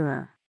frog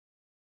murderer.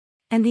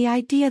 And the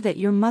idea that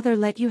your mother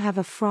let you have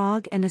a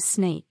frog and a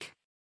snake.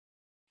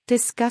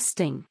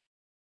 Disgusting.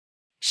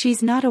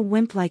 She's not a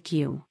wimp like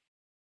you.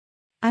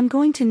 I'm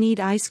going to need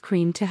ice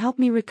cream to help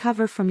me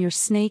recover from your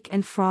snake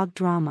and frog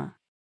drama."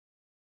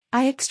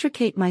 I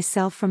extricate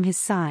myself from his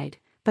side,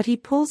 but he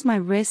pulls my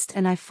wrist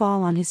and I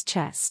fall on his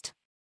chest.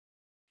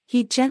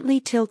 He gently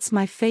tilts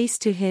my face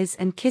to his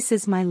and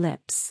kisses my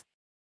lips.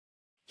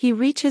 He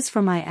reaches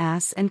for my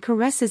ass and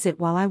caresses it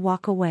while I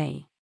walk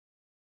away.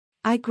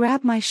 I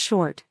grab my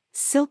short,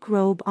 silk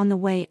robe on the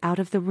way out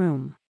of the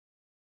room.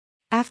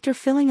 After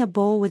filling a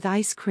bowl with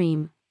ice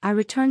cream, I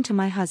return to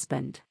my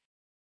husband.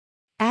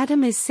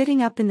 Adam is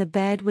sitting up in the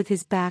bed with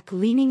his back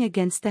leaning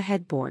against the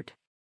headboard.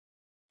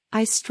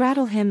 I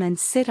straddle him and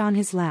sit on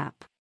his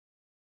lap.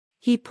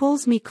 He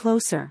pulls me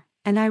closer,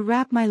 and I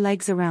wrap my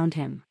legs around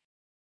him.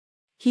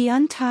 He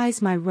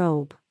unties my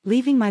robe,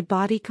 leaving my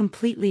body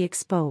completely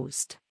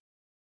exposed.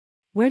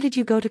 Where did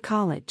you go to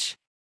college?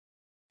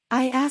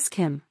 I ask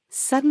him,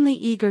 suddenly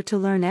eager to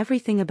learn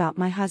everything about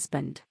my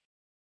husband.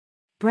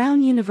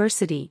 Brown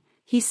University,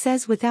 he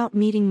says without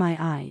meeting my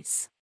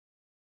eyes.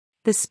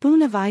 The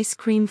spoon of ice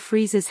cream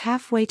freezes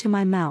halfway to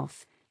my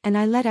mouth, and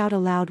I let out a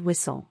loud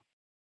whistle.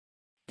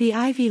 The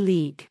Ivy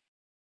League.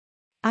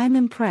 I'm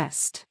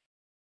impressed.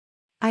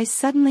 I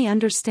suddenly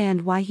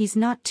understand why he's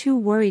not too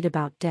worried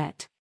about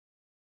debt.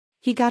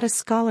 He got a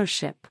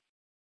scholarship.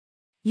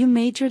 You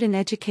majored in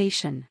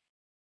education.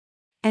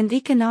 And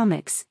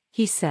economics,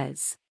 he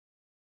says.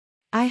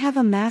 I have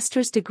a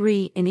master's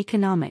degree in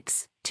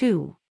economics,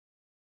 too.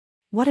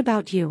 What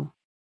about you?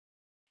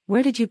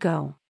 Where did you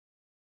go?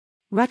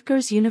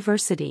 Rutgers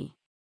University.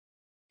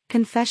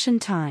 Confession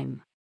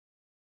time.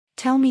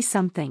 Tell me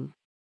something.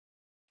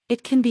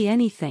 It can be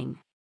anything.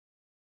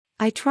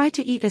 I try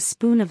to eat a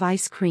spoon of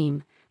ice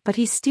cream, but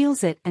he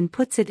steals it and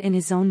puts it in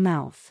his own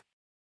mouth.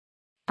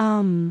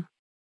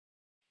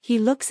 He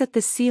looks at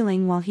the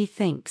ceiling while he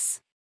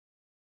thinks.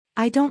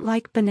 I don't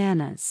like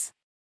bananas.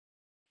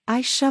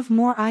 I shove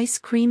more ice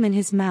cream in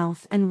his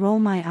mouth and roll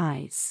my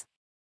eyes.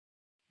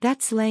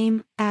 That's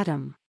lame,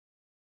 Adam.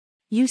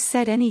 You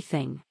said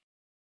anything.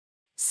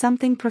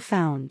 Something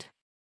profound.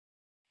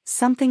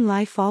 Something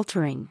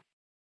life-altering.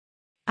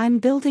 I'm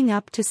building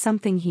up to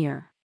something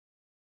here.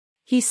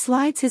 He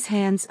slides his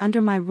hands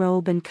under my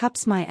robe and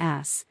cups my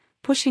ass,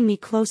 pushing me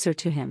closer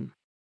to him.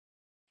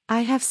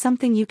 I have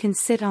something you can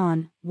sit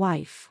on,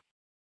 wife.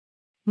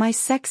 My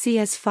sexy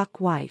as fuck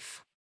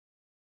wife.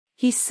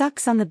 He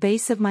sucks on the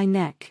base of my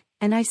neck,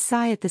 and I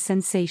sigh at the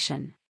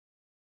sensation.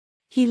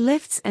 He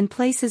lifts and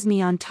places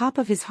me on top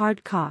of his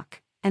hard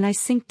cock, and I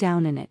sink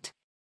down in it.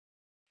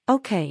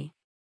 Okay.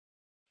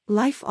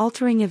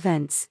 Life-altering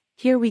events,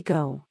 here we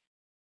go.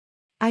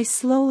 I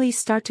slowly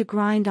start to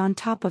grind on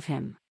top of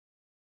him.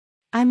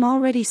 I'm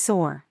already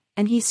sore,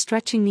 and he's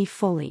stretching me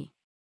fully.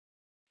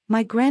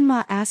 My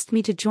grandma asked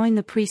me to join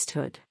the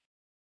priesthood.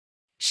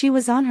 She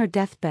was on her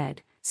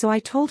deathbed, so I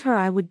told her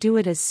I would do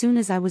it as soon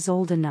as I was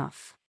old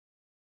enough.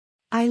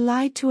 I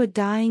lied to a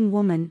dying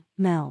woman,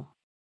 Mel.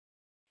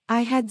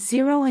 I had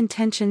zero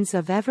intentions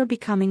of ever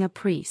becoming a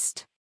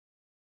priest.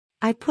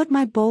 I put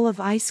my bowl of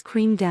ice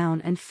cream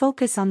down and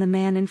focus on the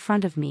man in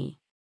front of me.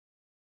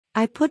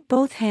 I put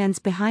both hands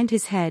behind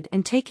his head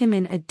and take him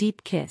in a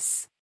deep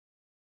kiss.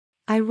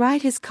 I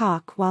ride his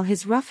cock while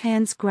his rough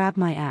hands grab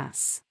my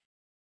ass.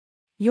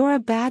 You're a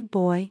bad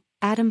boy,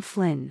 Adam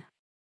Flynn.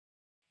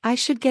 I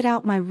should get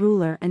out my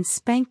ruler and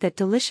spank that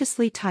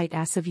deliciously tight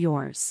ass of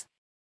yours.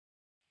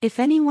 If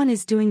anyone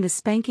is doing the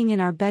spanking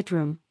in our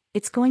bedroom,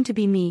 it's going to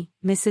be me,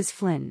 Mrs.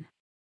 Flynn.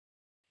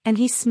 And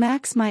he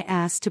smacks my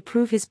ass to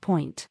prove his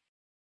point.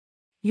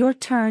 Your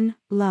turn,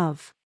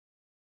 love.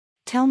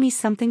 Tell me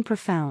something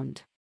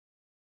profound.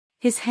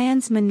 His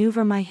hands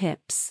maneuver my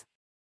hips.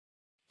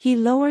 He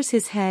lowers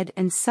his head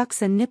and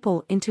sucks a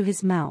nipple into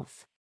his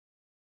mouth.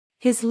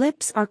 His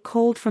lips are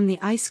cold from the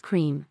ice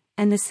cream,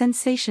 and the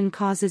sensation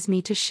causes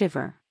me to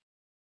shiver.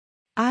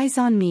 Eyes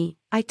on me,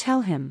 I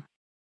tell him.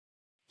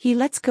 He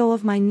lets go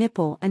of my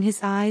nipple and his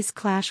eyes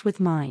clash with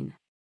mine.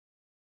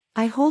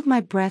 I hold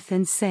my breath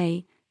and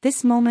say,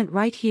 this moment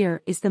right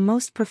here is the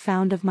most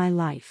profound of my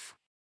life.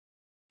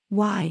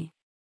 Why?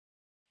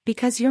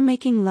 Because you're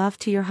making love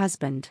to your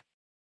husband.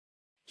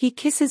 He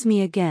kisses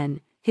me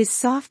again, his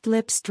soft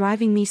lips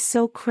driving me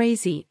so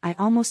crazy I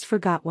almost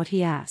forgot what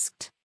he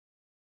asked.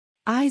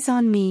 Eyes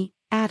on me,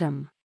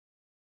 Adam.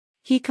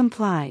 He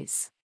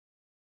complies.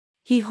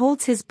 He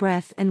holds his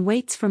breath and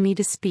waits for me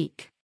to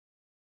speak.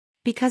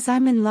 Because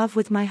I'm in love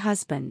with my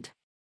husband.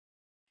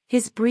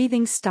 His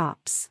breathing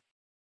stops.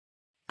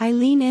 I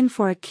lean in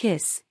for a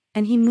kiss,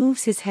 and he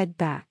moves his head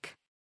back.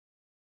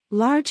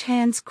 Large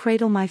hands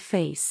cradle my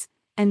face,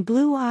 and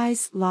blue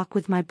eyes lock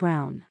with my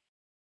brown.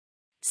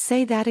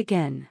 Say that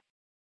again.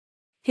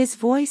 His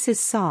voice is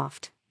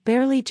soft,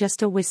 barely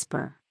just a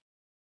whisper.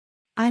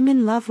 I'm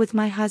in love with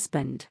my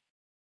husband.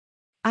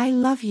 I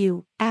love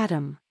you,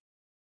 Adam.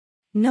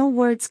 No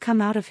words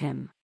come out of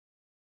him.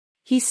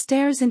 He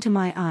stares into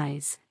my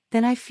eyes,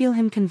 then I feel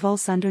him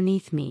convulse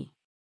underneath me.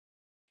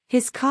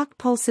 His cock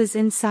pulses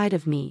inside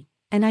of me,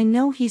 and I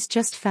know he's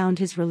just found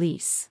his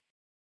release.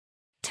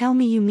 Tell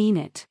me you mean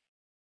it.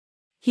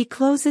 He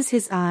closes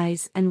his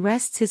eyes and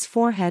rests his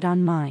forehead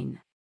on mine.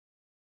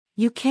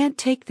 You can't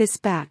take this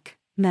back,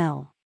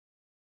 Mel.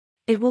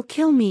 It will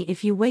kill me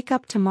if you wake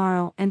up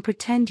tomorrow and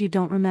pretend you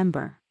don't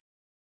remember.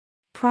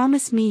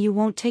 Promise me you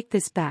won't take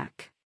this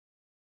back.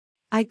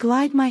 I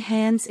glide my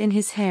hands in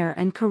his hair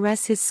and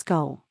caress his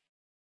skull.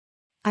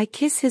 I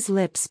kiss his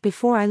lips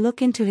before I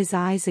look into his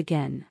eyes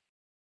again.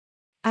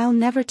 I'll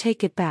never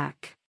take it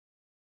back.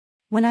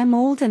 When I'm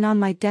old and on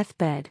my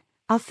deathbed,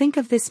 I'll think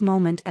of this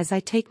moment as I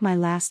take my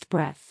last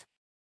breath.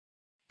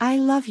 I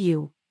love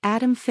you,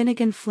 Adam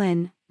Finnegan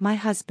Flynn, my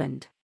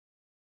husband.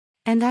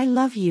 And I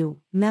love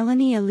you,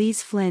 Melanie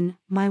Elise Flynn,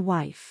 my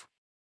wife.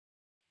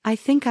 I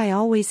think I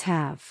always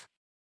have.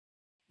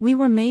 We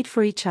were made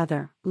for each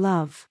other,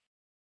 love.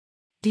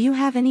 Do you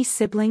have any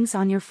siblings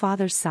on your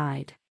father's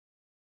side?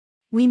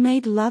 We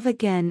made love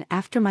again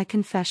after my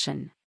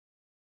confession.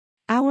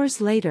 Hours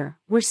later,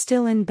 we're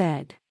still in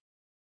bed.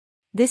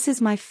 This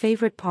is my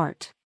favorite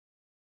part.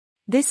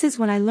 This is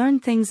when I learn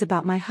things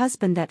about my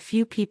husband that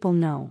few people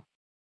know.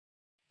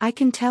 I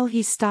can tell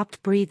he's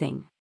stopped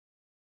breathing.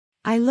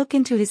 I look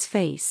into his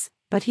face,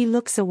 but he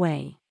looks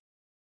away.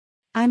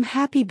 I'm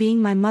happy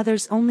being my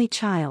mother's only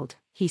child,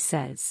 he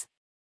says.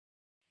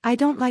 I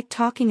don't like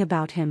talking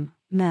about him,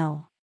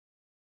 Mel.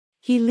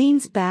 He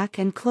leans back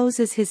and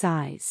closes his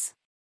eyes.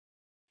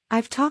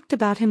 I've talked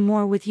about him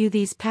more with you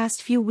these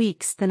past few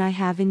weeks than I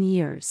have in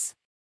years.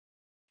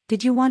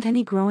 Did you want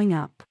any growing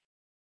up?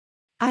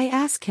 I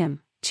ask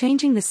him,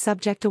 changing the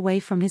subject away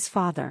from his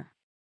father.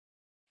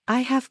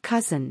 I have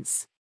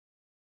cousins.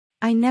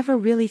 I never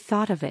really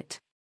thought of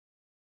it.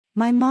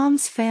 My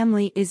mom's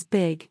family is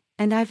big,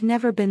 and I've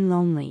never been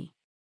lonely.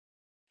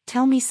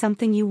 Tell me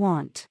something you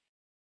want.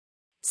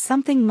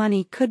 Something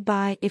money could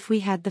buy if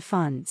we had the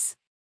funds.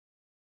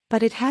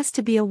 But it has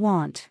to be a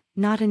want,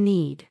 not a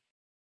need.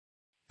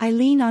 I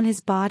lean on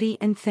his body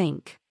and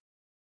think.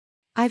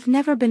 I've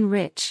never been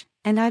rich,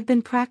 and I've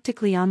been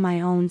practically on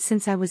my own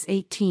since I was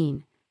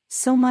 18,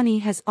 so money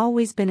has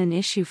always been an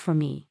issue for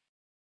me.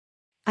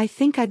 I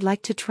think I'd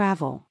like to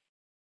travel.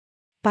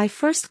 Buy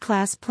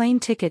first-class plane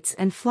tickets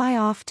and fly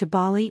off to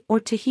Bali or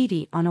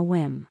Tahiti on a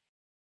whim.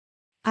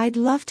 I'd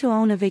love to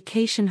own a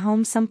vacation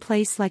home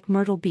someplace like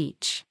Myrtle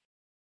Beach.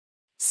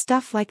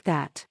 Stuff like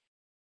that.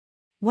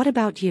 What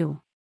about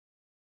you?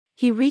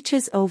 He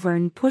reaches over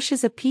and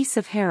pushes a piece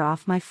of hair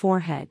off my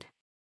forehead.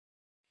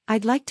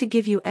 I'd like to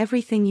give you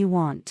everything you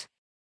want.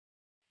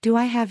 Do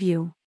I have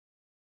you?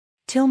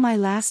 Till my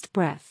last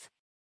breath.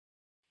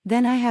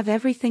 Then I have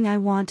everything I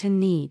want and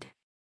need.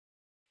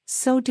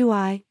 So do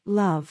I,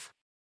 love.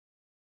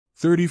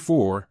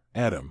 34,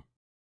 Adam.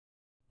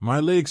 My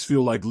legs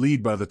feel like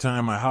lead by the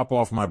time I hop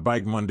off my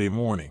bike Monday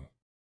morning.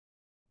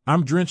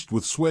 I'm drenched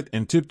with sweat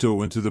and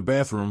tiptoe into the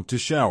bathroom to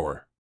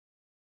shower.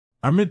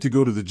 I meant to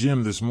go to the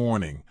gym this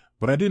morning,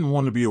 but I didn't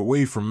want to be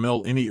away from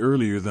Mel any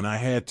earlier than I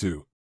had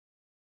to.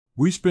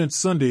 We spent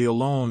Sunday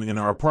alone in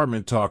our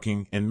apartment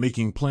talking and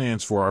making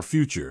plans for our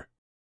future.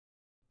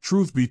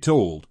 Truth be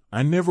told,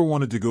 I never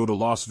wanted to go to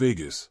Las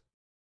Vegas.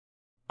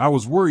 I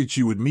was worried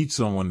she would meet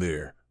someone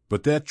there,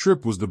 but that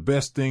trip was the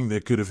best thing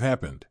that could have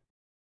happened.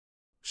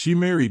 She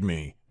married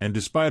me, and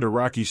despite a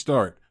rocky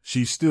start,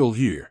 she's still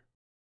here.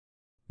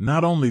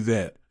 Not only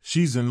that,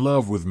 she's in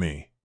love with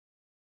me.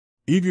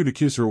 Eager to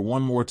kiss her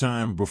one more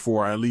time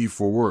before I leave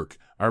for work,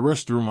 I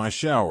rush through my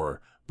shower,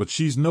 but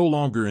she's no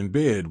longer in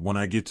bed when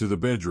I get to the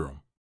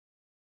bedroom.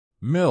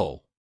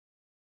 Mel.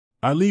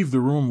 I leave the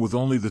room with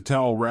only the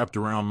towel wrapped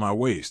around my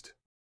waist.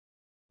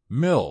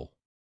 Mel.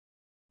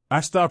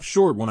 I stop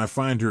short when I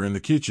find her in the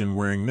kitchen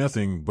wearing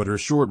nothing but her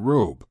short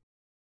robe.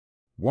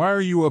 Why are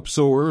you up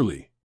so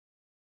early?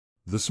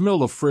 The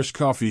smell of fresh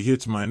coffee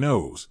hits my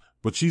nose,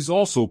 but she's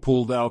also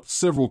pulled out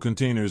several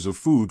containers of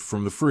food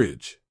from the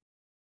fridge.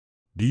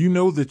 Do you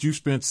know that you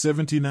spent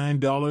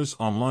 $79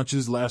 on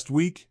lunches last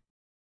week?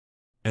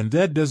 And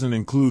that doesn't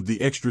include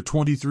the extra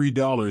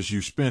 $23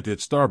 you spent at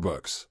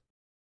Starbucks.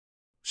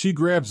 She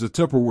grabs a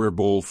Tupperware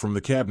bowl from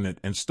the cabinet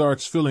and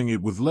starts filling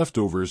it with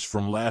leftovers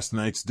from last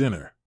night's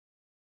dinner.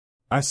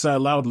 I sigh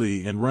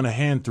loudly and run a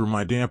hand through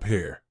my damp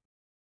hair.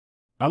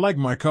 I like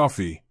my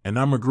coffee, and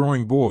I'm a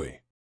growing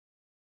boy.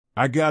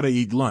 I gotta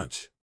eat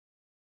lunch.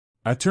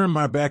 I turn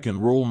my back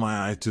and roll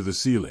my eye to the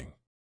ceiling.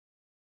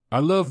 I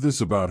love this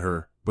about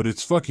her, but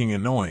it's fucking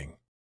annoying.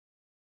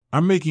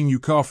 I'm making you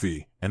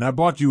coffee, and I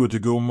bought you a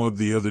to-go mug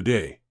the other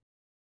day.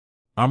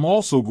 I'm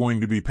also going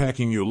to be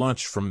packing your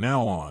lunch from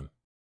now on.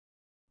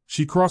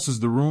 She crosses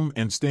the room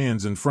and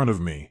stands in front of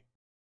me.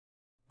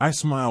 I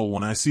smile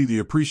when I see the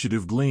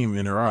appreciative gleam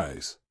in her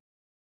eyes.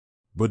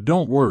 But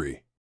don't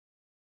worry.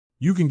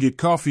 You can get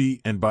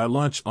coffee and buy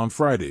lunch on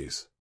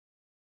Fridays.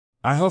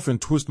 I huff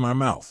and twist my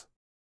mouth.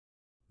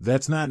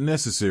 That's not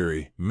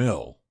necessary,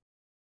 Mel.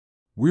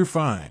 We're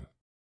fine.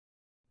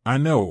 I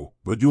know,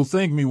 but you'll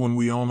thank me when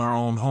we own our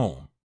own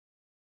home.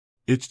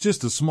 It's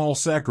just a small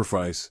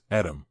sacrifice,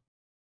 Adam.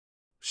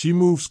 She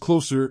moves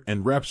closer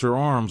and wraps her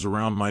arms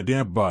around my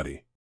damp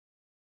body.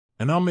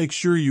 And I'll make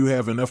sure you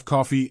have enough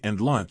coffee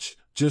and lunch,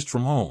 just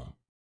from home.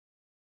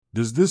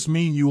 Does this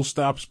mean you'll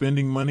stop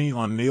spending money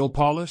on nail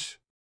polish?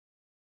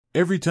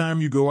 Every time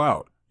you go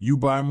out, you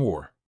buy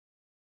more.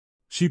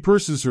 She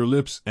purses her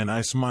lips and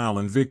I smile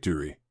in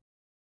victory.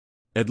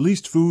 At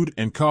least food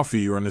and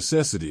coffee are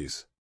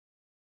necessities.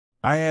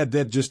 I add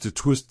that just to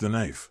twist the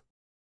knife.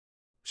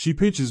 She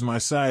pinches my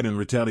side in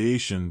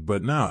retaliation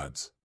but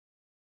nods.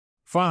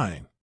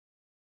 Fine.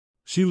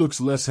 She looks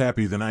less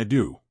happy than I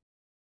do.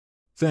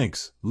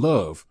 Thanks,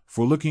 love,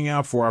 for looking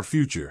out for our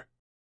future.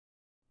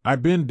 I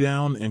bend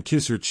down and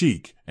kiss her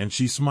cheek, and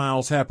she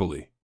smiles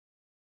happily.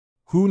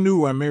 Who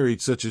knew I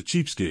married such a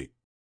cheapskate?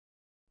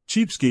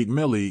 Cheapskate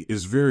Melly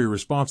is very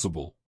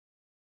responsible.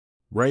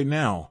 Right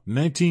now,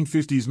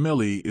 1950s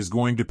Melly is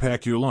going to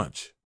pack your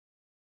lunch.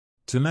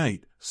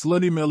 Tonight,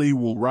 Slutty Melly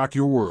will rock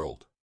your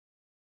world.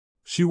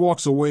 She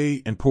walks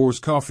away and pours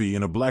coffee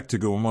in a black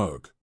to-go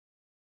mug.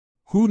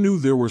 Who knew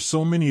there were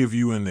so many of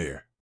you in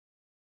there?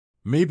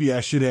 Maybe I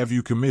should have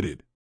you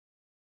committed.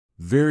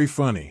 Very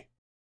funny.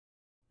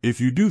 If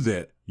you do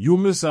that, you'll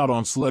miss out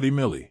on Slutty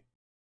Melly.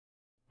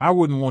 I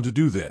wouldn't want to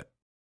do that.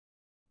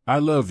 I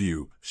love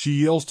you,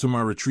 she yells to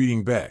my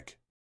retreating back.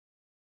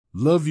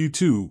 Love you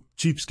too,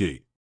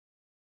 cheapskate.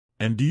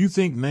 And do you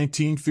think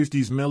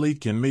 1950s Melly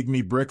can make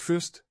me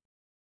breakfast?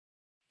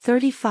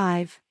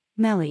 35,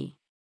 Melly.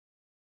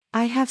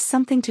 I have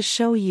something to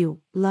show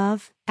you,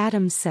 love,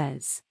 Adam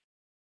says.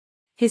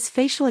 His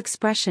facial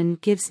expression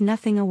gives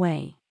nothing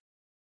away.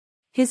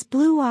 His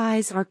blue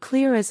eyes are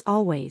clear as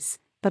always,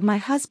 but my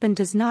husband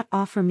does not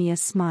offer me a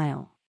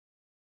smile.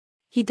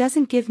 He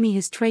doesn't give me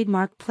his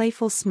trademark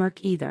playful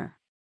smirk either.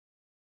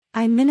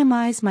 I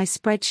minimize my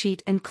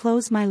spreadsheet and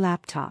close my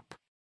laptop.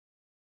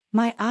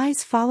 My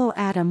eyes follow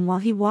Adam while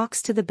he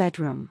walks to the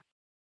bedroom.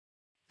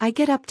 I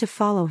get up to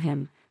follow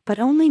him, but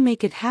only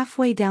make it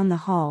halfway down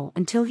the hall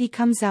until he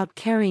comes out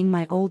carrying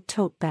my old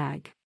tote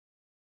bag.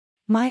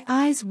 My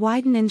eyes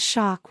widen in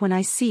shock when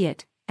I see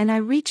it, and I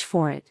reach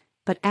for it,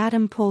 but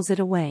Adam pulls it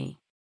away.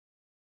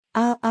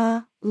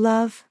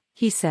 Love,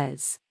 he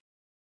says.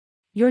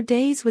 Your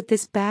days with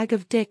this bag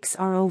of dicks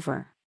are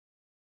over.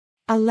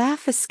 A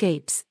laugh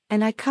escapes,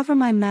 and I cover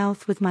my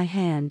mouth with my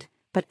hand,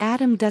 but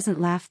Adam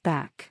doesn't laugh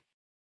back.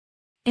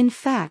 In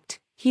fact,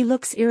 he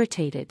looks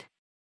irritated.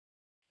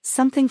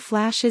 Something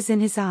flashes in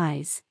his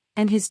eyes,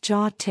 and his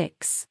jaw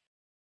ticks.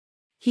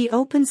 He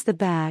opens the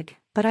bag,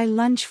 but I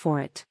lunge for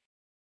it.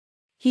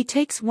 He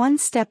takes one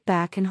step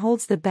back and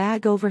holds the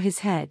bag over his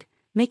head,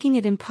 making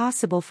it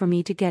impossible for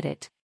me to get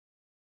it.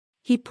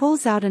 He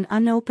pulls out an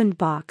unopened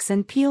box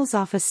and peels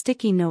off a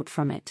sticky note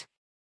from it.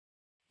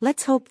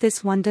 Let's hope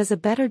this one does a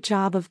better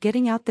job of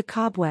getting out the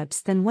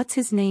cobwebs than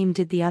what's-his-name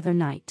did the other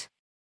night.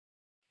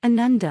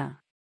 Ananda.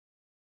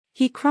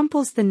 He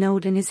crumples the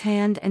note in his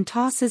hand and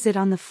tosses it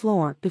on the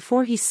floor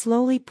before he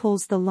slowly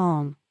pulls the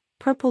long,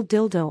 purple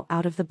dildo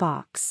out of the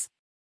box.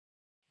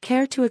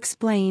 Care to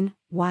explain,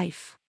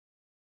 wife?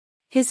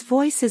 His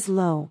voice is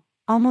low,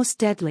 almost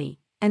deadly,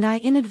 and I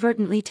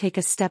inadvertently take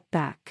a step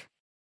back.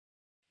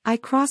 I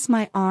cross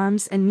my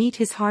arms and meet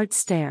his hard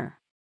stare.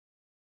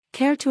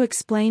 Care to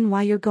explain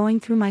why you're going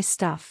through my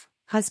stuff,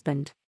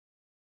 husband?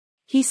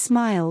 He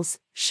smiles,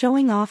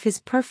 showing off his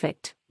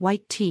perfect,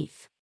 white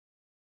teeth.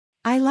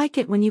 I like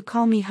it when you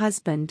call me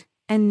husband,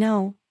 and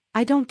no,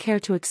 I don't care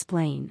to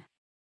explain.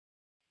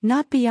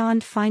 Not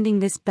beyond finding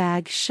this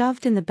bag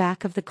shoved in the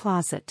back of the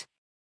closet.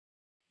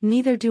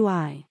 Neither do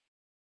I.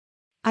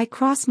 I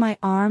cross my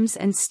arms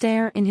and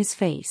stare in his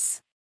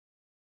face.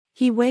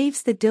 He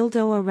waves the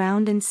dildo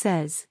around and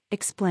says,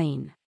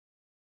 explain.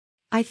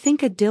 I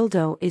think a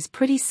dildo is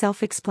pretty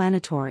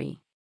self-explanatory.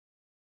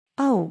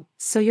 Oh,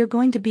 so you're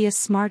going to be a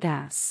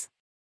smartass.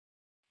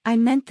 I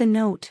meant the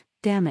note,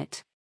 damn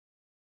it.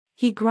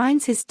 He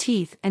grinds his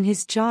teeth and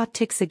his jaw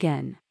ticks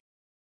again.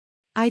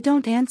 I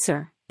don't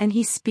answer, and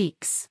he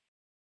speaks.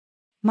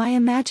 My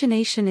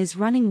imagination is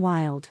running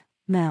wild,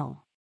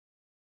 Mel.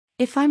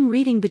 If I'm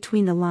reading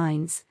between the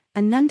lines,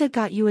 Ananda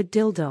got you a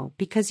dildo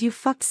because you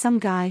fucked some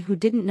guy who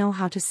didn't know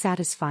how to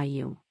satisfy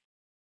you.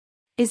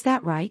 Is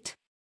that right?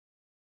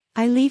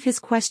 I leave his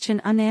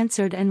question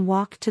unanswered and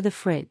walk to the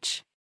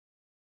fridge.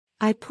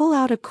 I pull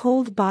out a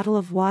cold bottle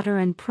of water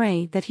and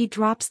pray that he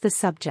drops the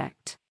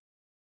subject.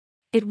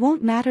 It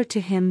won't matter to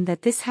him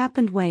that this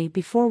happened way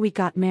before we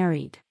got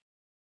married.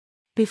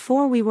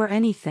 Before we were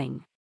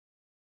anything.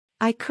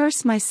 I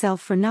curse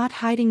myself for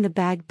not hiding the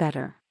bag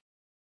better.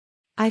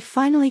 I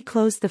finally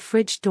close the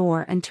fridge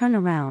door and turn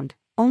around,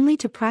 only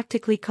to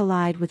practically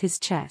collide with his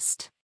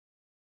chest.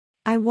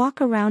 I walk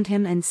around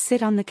him and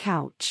sit on the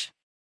couch.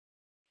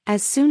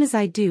 As soon as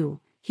I do,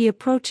 he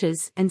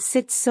approaches and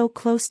sits so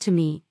close to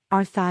me,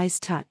 our thighs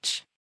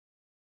touch.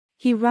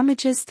 He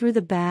rummages through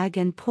the bag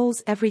and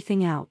pulls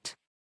everything out.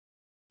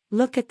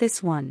 Look at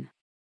this one.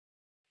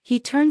 He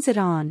turns it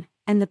on,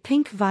 and the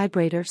pink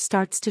vibrator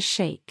starts to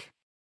shake.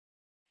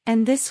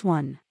 And this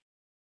one.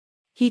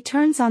 He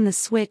turns on the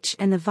switch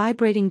and the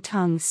vibrating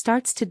tongue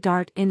starts to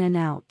dart in and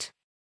out.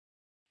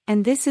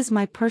 And this is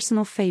my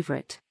personal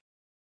favorite.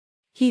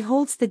 He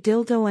holds the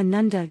dildo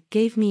Ananda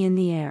gave me in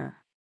the air.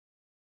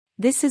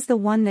 This is the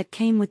one that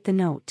came with the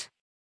note.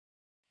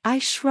 I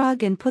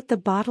shrug and put the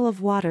bottle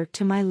of water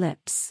to my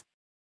lips.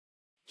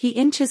 He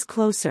inches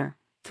closer,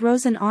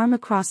 throws an arm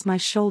across my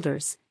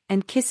shoulders,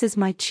 and kisses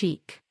my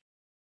cheek.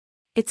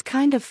 It's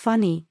kind of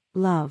funny,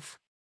 love.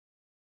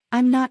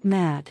 I'm not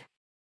mad.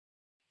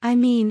 I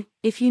mean,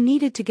 if you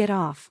needed to get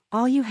off,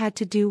 all you had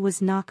to do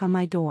was knock on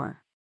my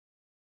door.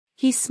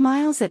 He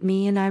smiles at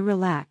me and I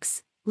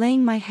relax,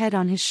 laying my head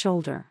on his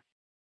shoulder.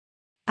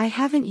 I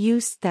haven't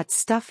used that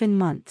stuff in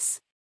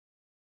months.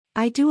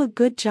 I do a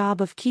good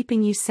job of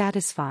keeping you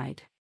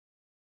satisfied.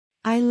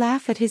 I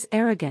laugh at his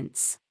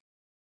arrogance.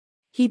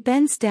 He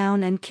bends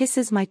down and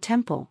kisses my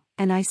temple,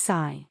 and I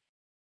sigh.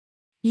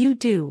 You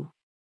do.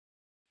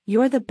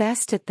 You're the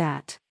best at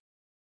that.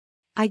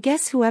 I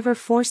guess whoever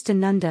forced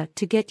Ananda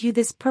to get you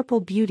this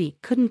purple beauty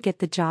couldn't get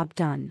the job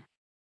done.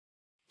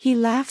 He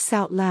laughs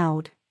out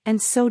loud,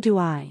 and so do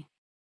I.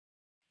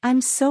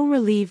 I'm so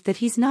relieved that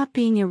he's not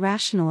being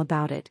irrational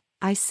about it,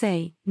 I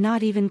say,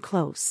 not even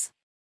close.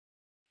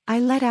 I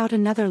let out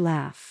another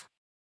laugh.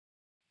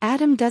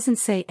 Adam doesn't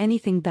say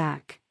anything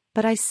back,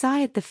 but I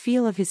sigh at the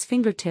feel of his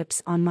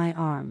fingertips on my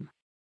arm.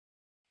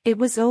 It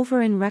was over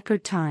in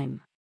record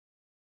time.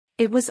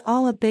 It was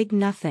all a big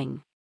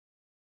nothing.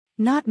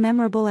 Not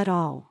memorable at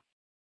all.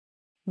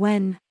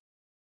 When?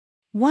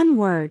 One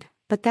word,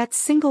 but that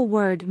single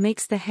word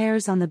makes the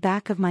hairs on the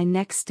back of my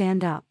neck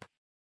stand up.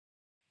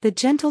 The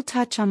gentle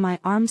touch on my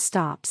arm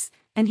stops,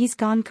 and he's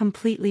gone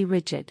completely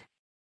rigid.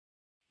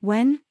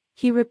 When?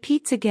 He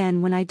repeats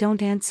again when I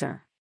don't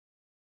answer.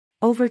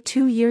 Over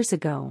 2 years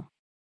ago.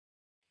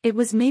 It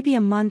was maybe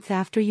a month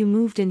after you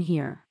moved in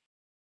here.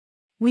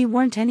 We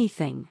weren't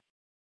anything.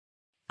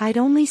 I'd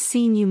only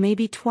seen you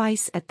maybe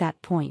twice at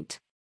that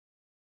point.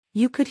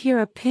 You could hear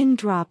a pin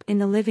drop in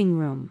the living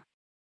room.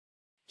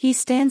 He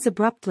stands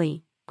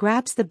abruptly,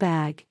 grabs the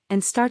bag,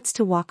 and starts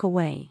to walk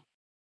away.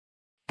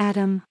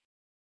 Adam.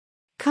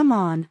 Come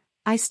on,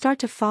 I start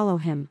to follow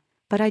him,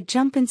 but I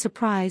jump in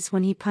surprise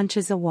when he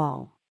punches a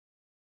wall.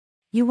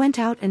 You went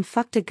out and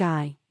fucked a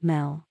guy,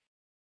 Mel.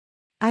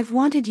 I've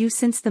wanted you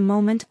since the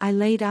moment I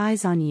laid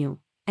eyes on you,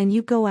 and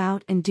you go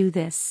out and do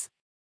this.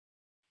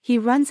 He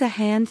runs a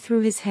hand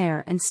through his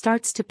hair and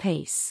starts to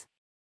pace.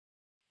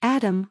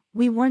 Adam,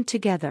 we weren't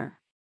together.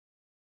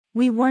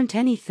 We weren't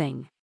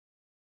anything.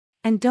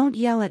 And don't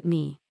yell at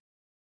me.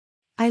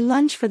 I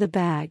lunge for the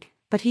bag,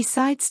 but he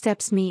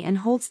sidesteps me and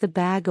holds the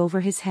bag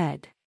over his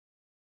head.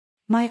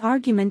 My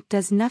argument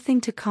does nothing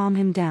to calm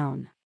him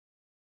down.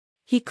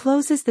 He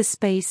closes the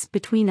space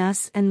between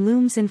us and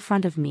looms in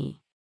front of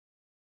me.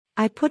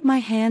 I put my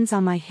hands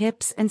on my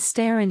hips and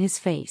stare in his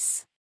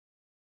face.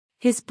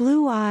 His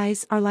blue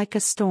eyes are like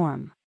a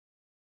storm.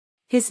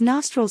 His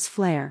nostrils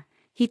flare,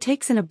 he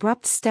takes an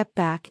abrupt step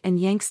back and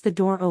yanks the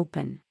door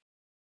open.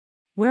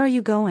 Where are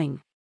you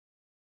going?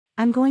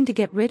 I'm going to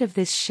get rid of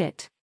this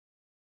shit.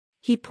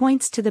 He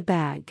points to the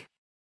bag.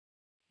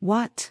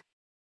 What?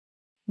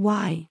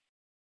 Why?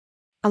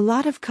 A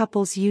lot of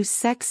couples use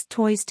sex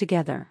toys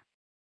together.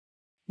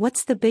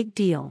 What's the big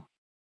deal?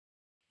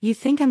 You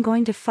think I'm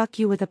going to fuck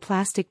you with a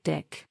plastic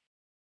dick?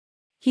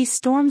 He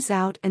storms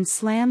out and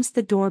slams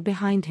the door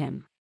behind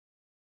him.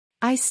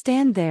 I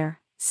stand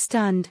there,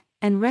 stunned,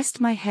 and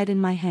rest my head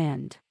in my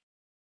hand.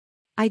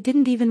 I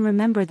didn't even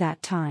remember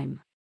that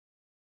time.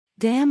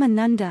 Damn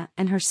Ananda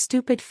and her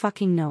stupid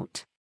fucking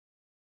note.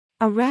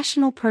 A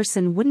rational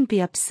person wouldn't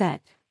be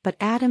upset, but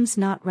Adam's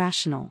not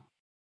rational.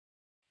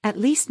 At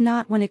least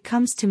not when it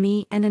comes to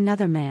me and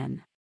another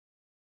man.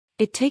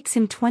 It takes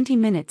him 20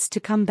 minutes to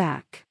come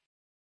back.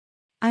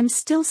 I'm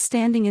still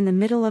standing in the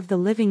middle of the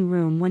living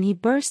room when he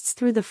bursts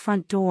through the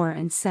front door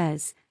and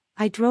says,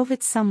 I drove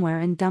it somewhere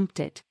and dumped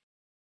it.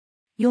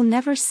 You'll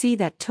never see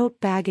that tote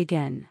bag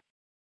again.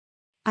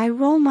 I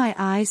roll my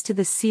eyes to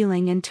the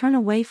ceiling and turn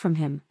away from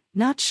him,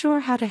 not sure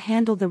how to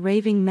handle the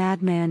raving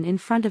madman in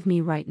front of me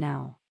right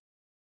now.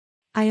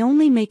 I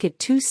only make it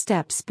 2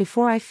 steps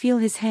before I feel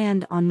his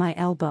hand on my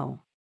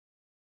elbow.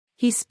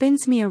 He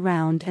spins me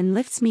around and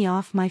lifts me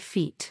off my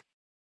feet.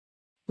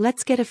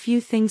 Let's get a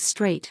few things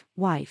straight,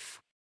 wife.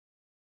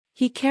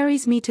 He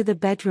carries me to the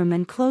bedroom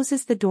and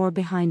closes the door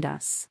behind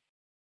us.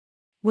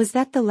 Was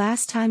that the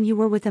last time you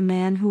were with a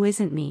man who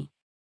isn't me?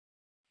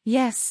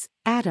 Yes,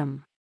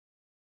 Adam.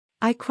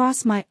 I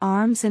cross my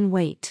arms and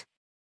wait.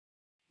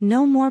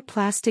 No more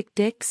plastic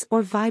dicks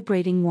or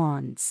vibrating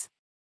wands.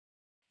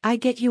 I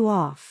get you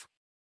off.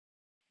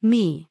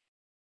 Me.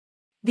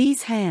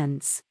 These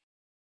hands.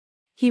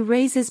 He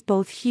raises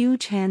both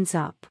huge hands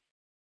up.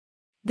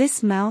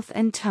 This mouth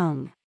and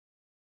tongue.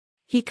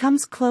 He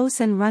comes close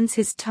and runs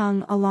his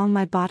tongue along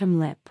my bottom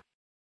lip.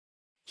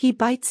 He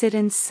bites it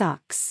and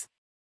sucks.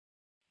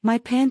 My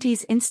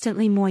panties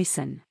instantly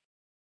moisten.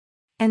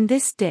 And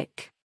this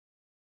dick.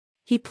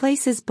 He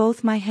places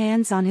both my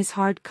hands on his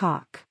hard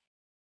cock.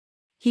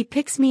 He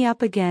picks me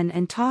up again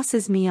and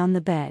tosses me on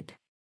the bed.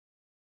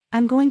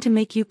 I'm going to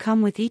make you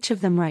come with each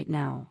of them right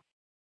now.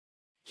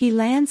 He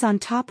lands on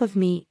top of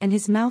me and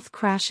his mouth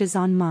crashes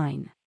on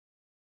mine.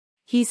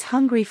 He's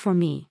hungry for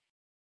me.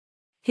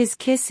 His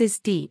kiss is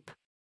deep.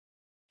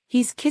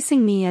 He's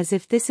kissing me as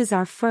if this is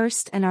our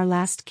first and our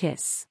last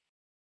kiss.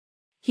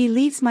 He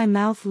leaves my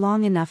mouth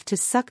long enough to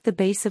suck the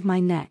base of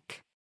my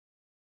neck.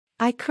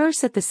 I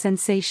curse at the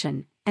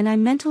sensation, and I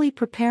mentally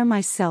prepare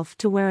myself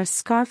to wear a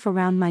scarf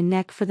around my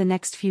neck for the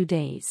next few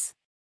days.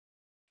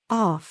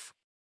 Off.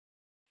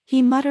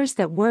 He mutters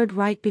that word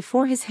right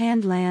before his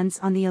hand lands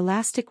on the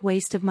elastic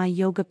waist of my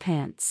yoga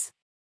pants.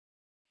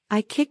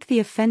 I kick the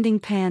offending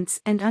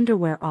pants and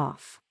underwear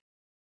off.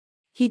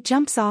 He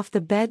jumps off the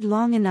bed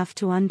long enough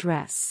to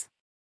undress.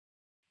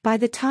 By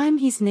the time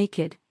he's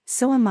naked,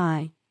 so am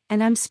I,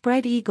 and I'm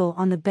spread eagle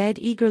on the bed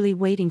eagerly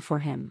waiting for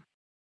him.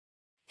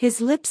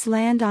 His lips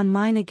land on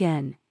mine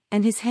again,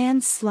 and his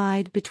hands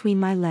slide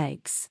between my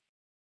legs.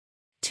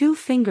 2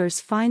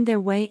 fingers find their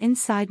way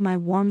inside my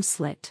warm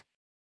slit.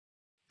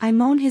 I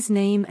moan his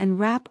name and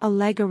wrap a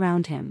leg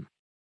around him.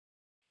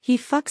 He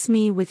fucks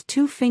me with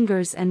 2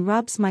 fingers and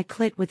rubs my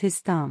clit with his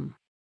thumb.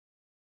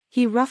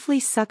 He roughly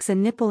sucks a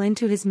nipple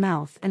into his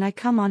mouth and I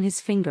come on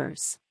his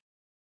fingers.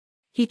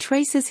 He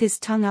traces his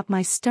tongue up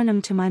my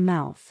sternum to my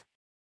mouth.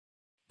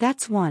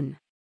 That's 1.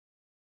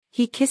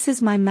 He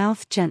kisses my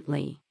mouth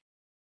gently.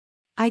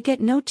 I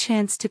get no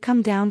chance to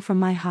come down from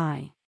my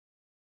high.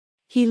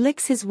 He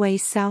licks his way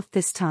south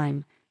this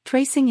time,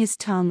 tracing his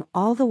tongue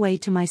all the way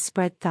to my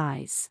spread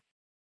thighs.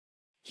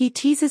 He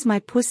teases my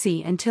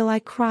pussy until I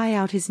cry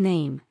out his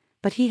name,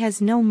 but he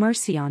has no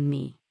mercy on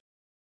me.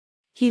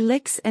 He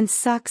licks and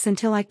sucks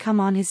until I come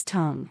on his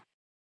tongue.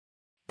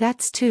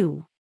 That's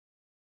 2.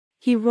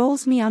 He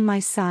rolls me on my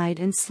side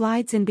and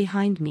slides in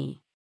behind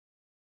me.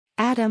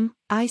 Adam,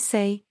 I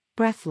say,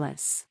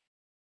 breathless.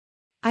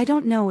 I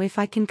don't know if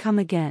I can come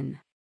again.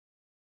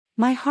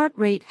 My heart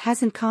rate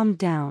hasn't calmed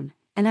down,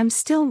 and I'm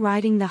still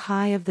riding the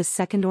high of the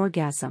second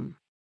orgasm.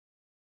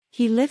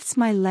 He lifts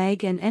my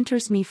leg and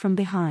enters me from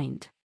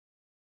behind.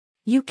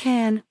 You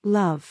can,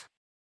 love.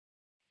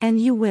 And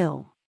you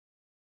will.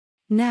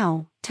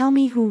 Now, tell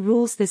me who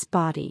rules this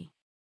body.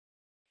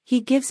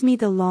 He gives me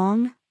the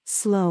long,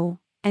 slow,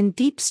 and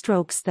deep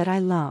strokes that I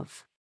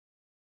love.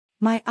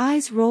 My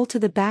eyes roll to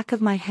the back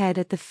of my head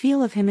at the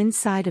feel of him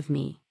inside of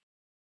me.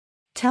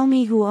 Tell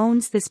me who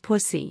owns this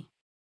pussy.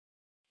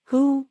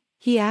 Who?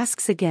 He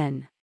asks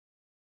again.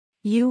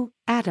 You,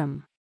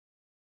 Adam.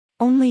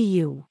 Only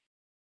you.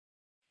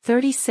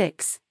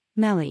 36,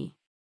 Melly.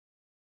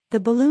 The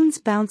balloons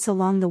bounce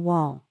along the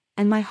wall,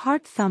 and my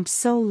heart thumps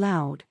so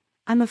loud,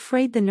 I'm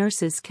afraid the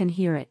nurses can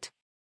hear it.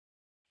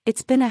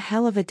 It's been a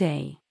hell of a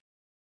day.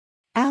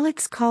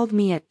 Alex called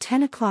me at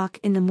 10 o'clock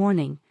in the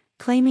morning,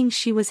 claiming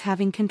she was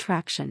having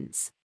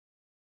contractions.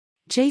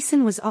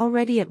 Jason was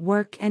already at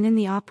work and in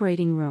the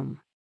operating room.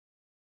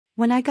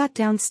 When I got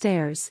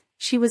downstairs,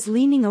 she was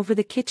leaning over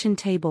the kitchen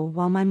table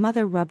while my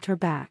mother rubbed her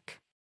back.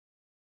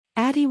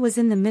 Addie was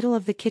in the middle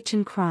of the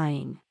kitchen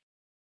crying.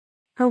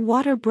 Her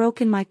water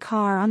broke in my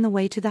car on the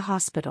way to the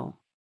hospital.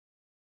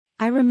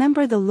 I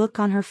remember the look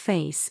on her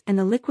face and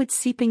the liquid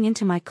seeping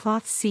into my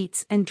cloth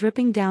seats and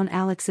dripping down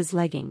Alex's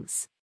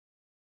leggings.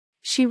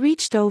 She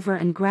reached over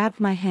and grabbed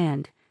my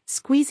hand,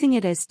 squeezing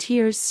it as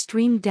tears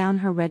streamed down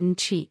her reddened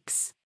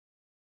cheeks.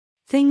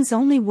 Things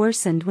only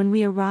worsened when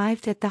we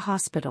arrived at the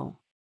hospital.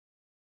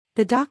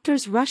 The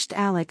doctors rushed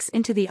Alex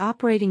into the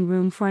operating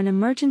room for an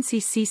emergency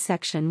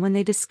C-section when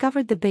they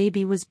discovered the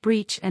baby was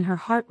breech and her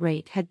heart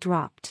rate had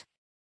dropped.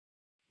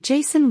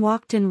 Jason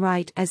walked in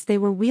right as they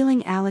were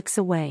wheeling Alex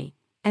away,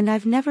 and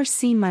I've never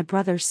seen my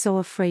brother so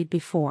afraid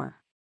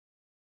before.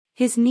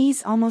 His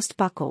knees almost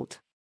buckled.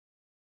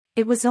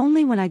 It was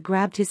only when I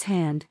grabbed his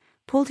hand,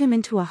 pulled him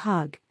into a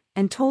hug,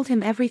 and told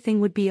him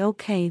everything would be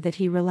okay that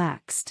he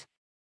relaxed.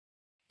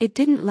 It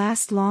didn't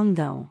last long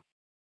though.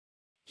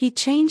 He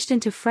changed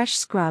into fresh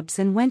scrubs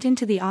and went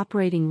into the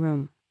operating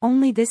room,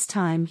 only this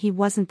time he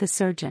wasn't the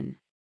surgeon.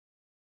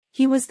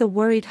 He was the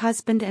worried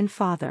husband and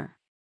father.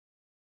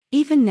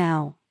 Even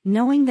now,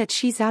 knowing that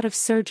she's out of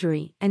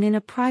surgery and in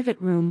a private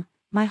room,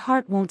 my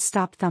heart won't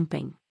stop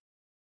thumping.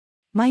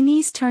 My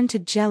knees turn to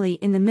jelly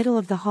in the middle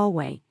of the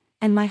hallway,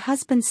 and my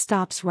husband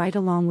stops right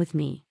along with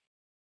me.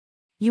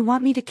 You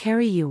want me to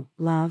carry you,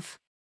 love?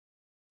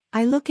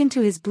 I look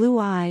into his blue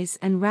eyes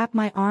and wrap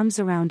my arms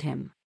around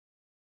him.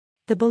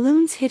 The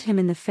balloons hit him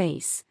in the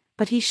face,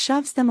 but he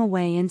shoves them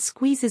away and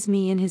squeezes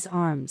me in his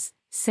arms,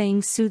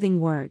 saying soothing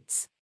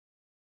words.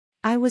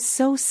 I was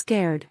so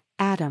scared,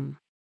 Adam.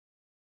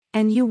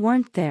 And you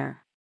weren't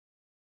there.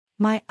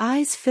 My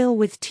eyes fill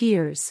with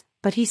tears,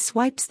 but he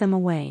swipes them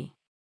away.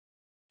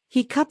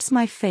 He cups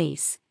my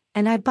face,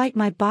 and I bite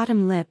my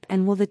bottom lip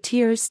and will the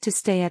tears to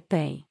stay at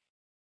bay.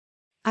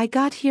 I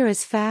got here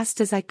as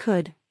fast as I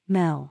could,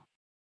 Mel.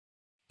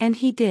 And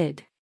he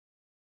did.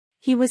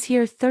 He was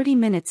here 30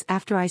 minutes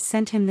after I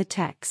sent him the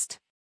text.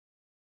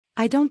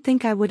 I don't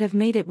think I would have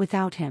made it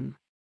without him.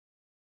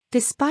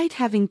 Despite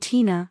having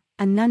Tina,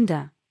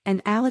 Ananda,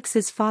 and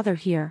Alex's father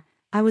here,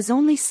 I was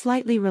only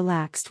slightly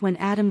relaxed when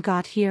Adam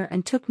got here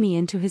and took me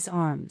into his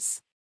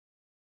arms.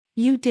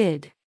 You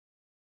did.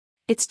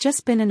 It's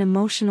just been an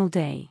emotional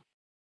day.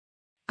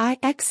 I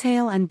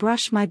exhale and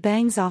brush my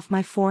bangs off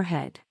my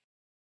forehead.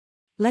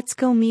 Let's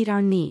go meet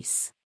our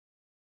niece.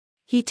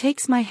 He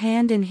takes my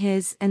hand in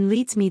his and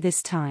leads me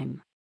this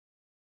time.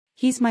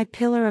 He's my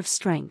pillar of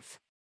strength.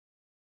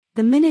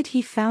 The minute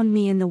he found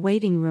me in the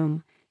waiting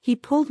room, he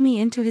pulled me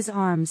into his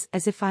arms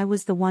as if I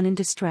was the one in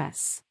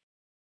distress.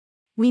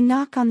 We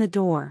knock on the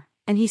door,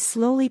 and he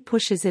slowly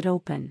pushes it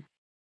open.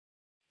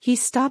 He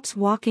stops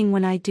walking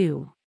when I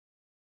do.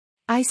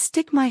 I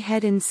stick my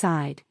head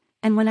inside,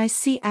 and when I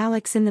see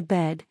Alex in the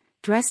bed,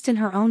 dressed in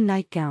her own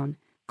nightgown,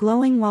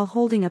 glowing while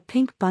holding a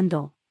pink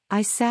bundle,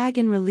 I sag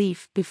in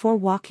relief before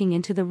walking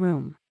into the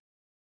room.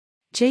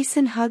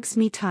 Jason hugs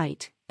me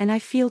tight, and I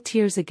feel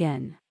tears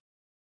again.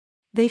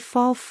 They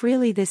fall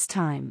freely this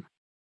time.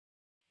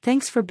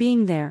 Thanks for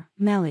being there,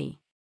 Melly.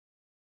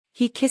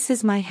 He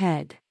kisses my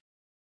head.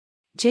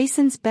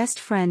 Jason's best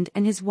friend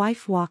and his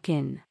wife walk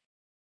in.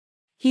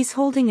 He's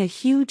holding a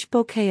huge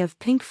bouquet of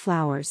pink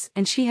flowers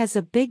and she has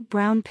a big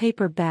brown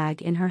paper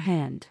bag in her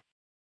hand.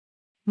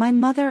 My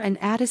mother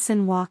and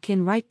Addison walk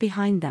in right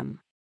behind them.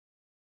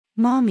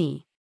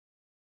 "Mommy!"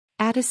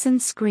 Addison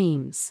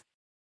screams.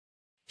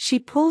 She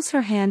pulls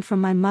her hand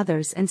from my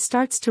mother's and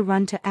starts to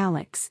run to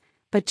Alex,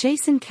 but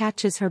Jason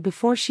catches her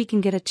before she can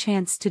get a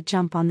chance to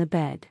jump on the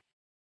bed.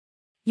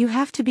 "You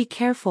have to be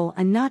careful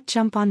and not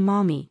jump on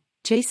Mommy,"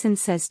 Jason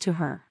says to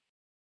her.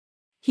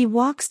 He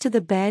walks to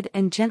the bed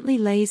and gently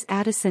lays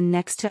Addison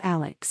next to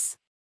Alex.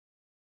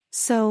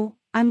 "So,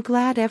 I'm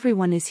glad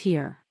everyone is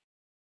here.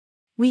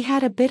 We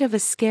had a bit of a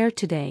scare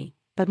today,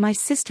 but my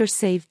sister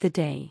saved the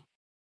day."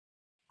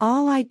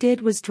 "All I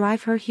did was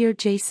drive her here,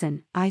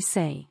 Jason," I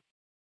say.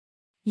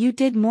 "You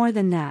did more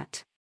than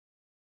that.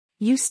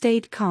 You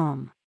stayed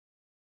calm.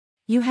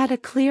 You had a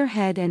clear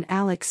head and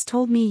Alex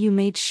told me you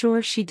made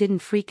sure she didn't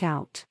freak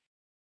out."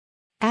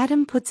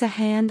 Adam puts a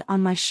hand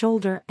on my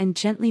shoulder and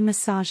gently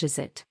massages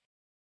it.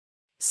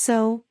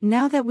 "So,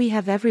 now that we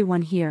have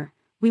everyone here,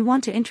 we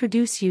want to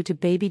introduce you to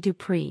baby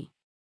Dupree.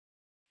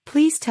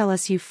 Please tell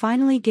us you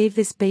finally gave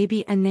this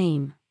baby a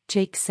name,"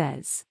 Jake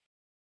says.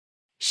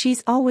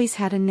 "She's always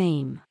had a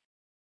name.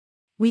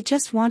 We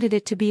just wanted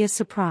it to be a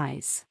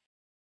surprise."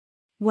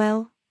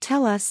 "Well,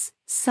 tell us,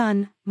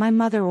 son," my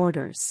mother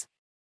orders.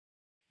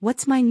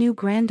 "What's my new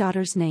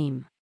granddaughter's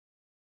name?"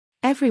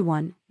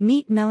 "Everyone,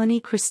 meet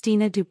Melanie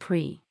Christina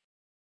Dupree."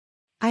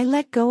 I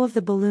let go of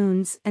the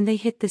balloons and they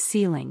hit the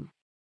ceiling.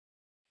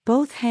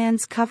 Both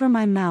hands cover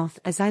my mouth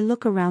as I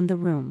look around the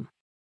room.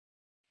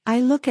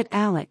 I look at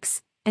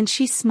Alex, and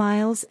she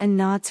smiles and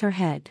nods her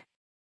head.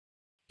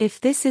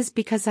 "If this is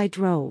because I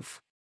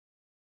drove.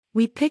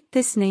 We picked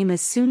this name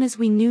as soon as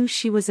we knew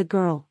she was a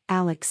girl,"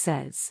 Alex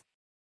says.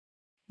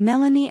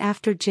 "Melanie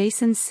after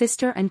Jason's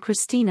sister and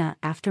Christina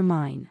after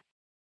mine."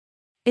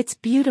 "It's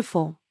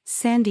beautiful,"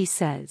 Sandy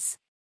says.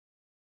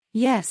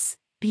 "Yes,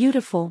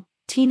 beautiful,"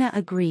 Tina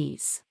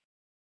agrees.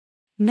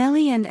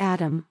 "Melly and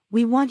Adam,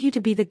 we want you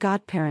to be the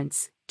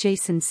godparents,"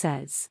 Jason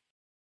says.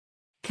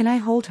 "Can I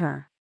hold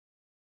her?"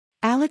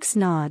 Alex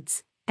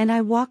nods, and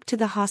I walk to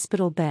the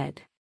hospital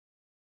bed.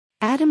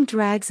 Adam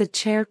drags a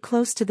chair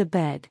close to the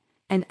bed,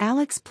 and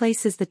Alex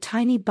places the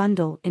tiny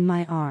bundle in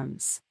my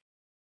arms.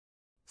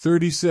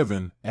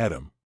 37,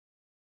 Adam.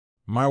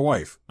 My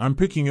wife, I'm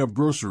picking up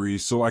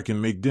groceries so I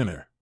can make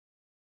dinner.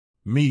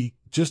 Me,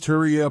 just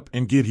hurry up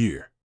and get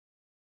here.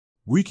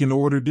 We can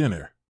order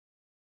dinner.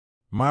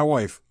 My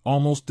wife,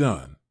 almost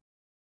done.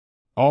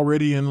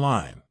 Already in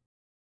line.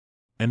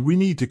 And we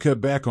need to cut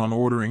back on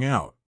ordering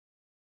out.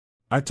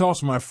 I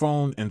toss my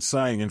phone and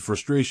sigh in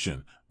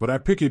frustration, but I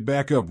pick it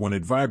back up when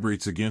it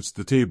vibrates against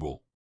the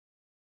table.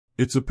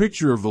 It's a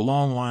picture of the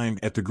long line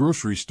at the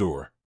grocery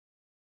store.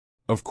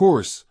 Of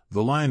course,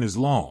 the line is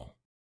long.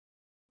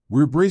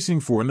 We're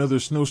bracing for another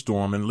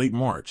snowstorm in late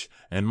March,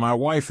 and my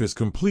wife has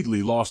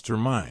completely lost her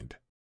mind.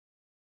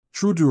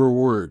 True to her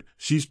word,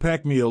 she's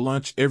packed me a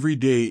lunch every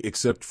day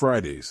except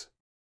Fridays.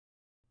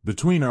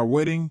 Between our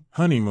wedding,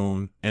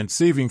 honeymoon, and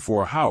saving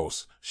for a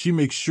house, she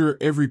makes sure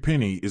every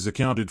penny is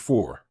accounted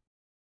for.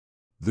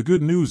 The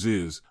good news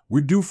is,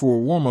 we're due for a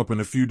warm-up in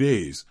a few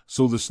days,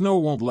 so the snow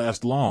won't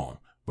last long,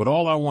 but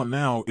all I want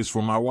now is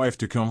for my wife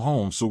to come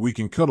home so we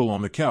can cuddle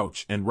on the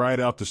couch and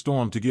ride out the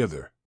storm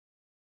together.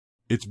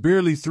 It's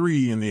barely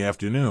 3 in the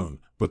afternoon,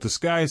 but the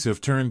skies have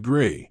turned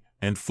gray,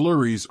 and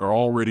flurries are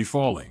already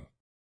falling.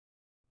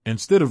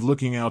 Instead of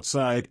looking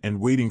outside and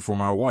waiting for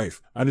my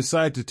wife, I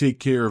decide to take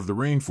care of the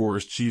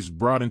rainforest she's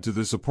brought into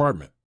this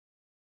apartment.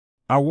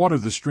 I water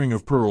the string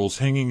of pearls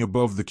hanging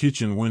above the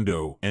kitchen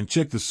window and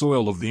check the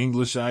soil of the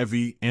English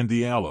ivy and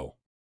the aloe.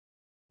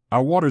 I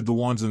watered the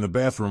ones in the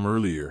bathroom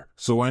earlier,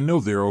 so I know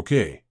they're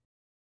okay.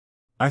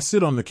 I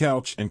sit on the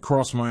couch and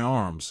cross my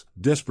arms,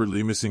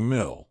 desperately missing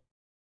Mel.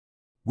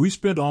 We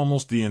spent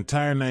almost the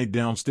entire night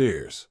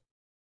downstairs.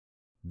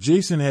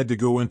 Jason had to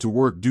go into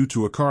work due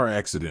to a car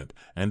accident,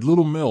 and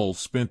little Mel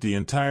spent the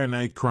entire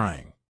night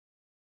crying.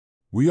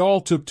 We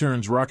all took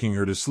turns rocking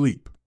her to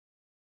sleep.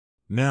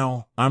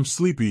 Now, I'm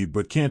sleepy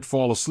but can't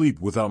fall asleep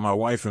without my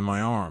wife in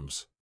my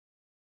arms.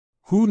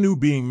 Who knew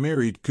being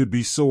married could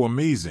be so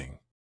amazing?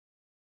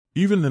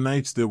 Even the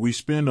nights that we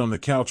spend on the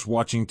couch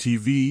watching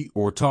TV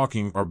or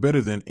talking are better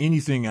than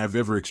anything I've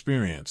ever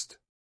experienced.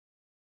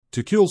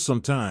 To kill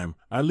some time,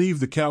 I leave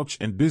the couch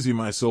and busy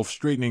myself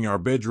straightening our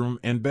bedroom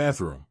and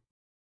bathroom.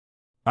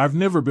 I've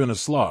never been a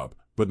slob,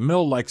 but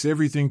Mel likes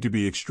everything to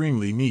be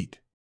extremely neat.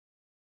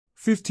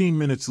 15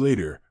 minutes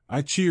later,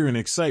 I cheer in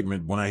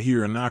excitement when I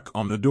hear a knock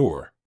on the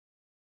door.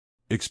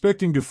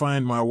 Expecting to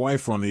find my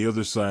wife on the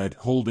other side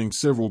holding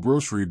several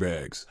grocery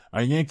bags,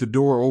 I yank the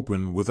door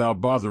open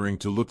without bothering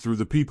to look through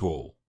the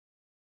peephole.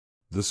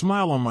 The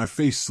smile on my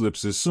face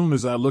slips as soon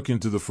as I look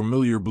into the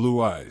familiar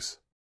blue eyes.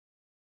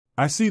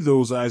 I see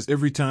those eyes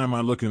every time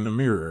I look in the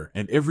mirror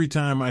and every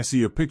time I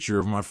see a picture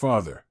of my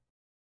father.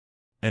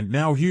 And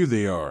now here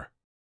they are.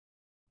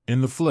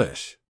 In the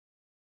flesh.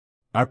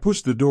 I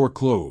push the door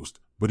closed,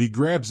 but he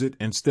grabs it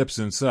and steps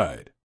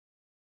inside.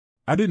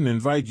 I didn't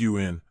invite you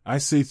in, I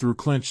say through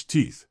clenched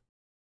teeth.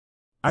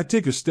 I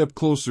take a step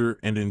closer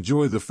and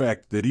enjoy the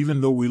fact that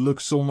even though we look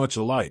so much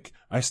alike,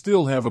 I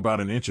still have about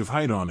an inch of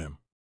height on him.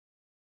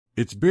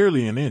 It's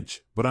barely an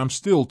inch, but I'm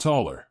still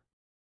taller.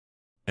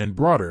 And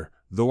broader,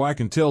 though I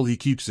can tell he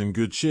keeps in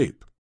good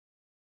shape.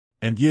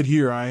 And yet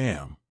here I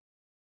am.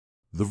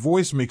 The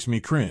voice makes me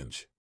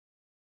cringe.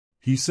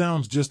 He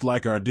sounds just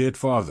like our dead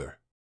father.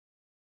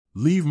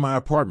 Leave my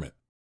apartment.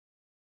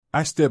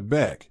 I step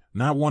back,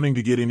 not wanting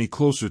to get any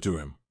closer to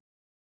him.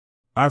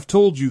 I've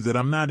told you that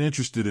I'm not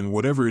interested in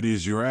whatever it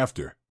is you're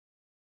after.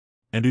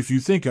 And if you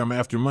think I'm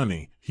after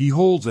money, he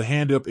holds a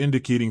hand up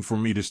indicating for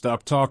me to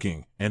stop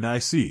talking, and I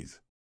seethe.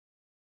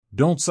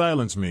 Don't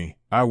silence me,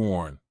 I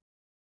warn.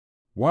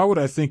 Why would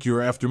I think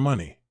you're after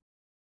money?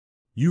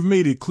 You've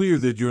made it clear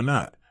that you're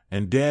not,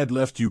 and Dad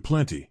left you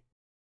plenty.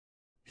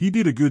 He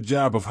did a good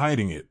job of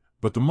hiding it,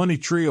 but the money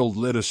trail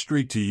led us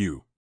straight to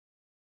you.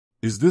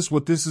 Is this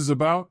what this is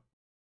about?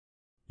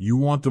 You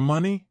want the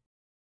money?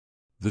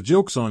 The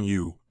joke's on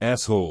you,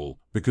 asshole,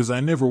 because I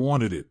never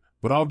wanted it,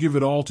 but I'll give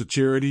it all to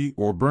charity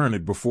or burn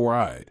it before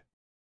I'd.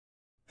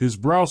 His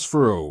brows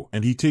furrow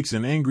and he takes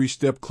an angry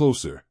step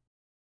closer.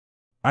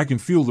 I can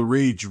feel the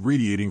rage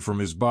radiating from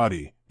his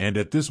body, and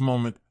at this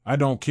moment, I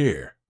don't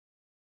care.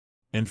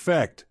 In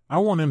fact, I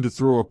want him to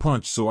throw a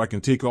punch so I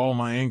can take all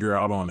my anger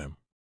out on him.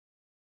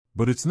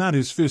 But it's not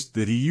his fist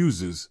that he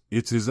uses,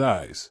 it's his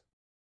eyes.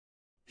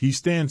 He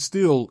stands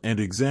still and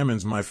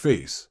examines my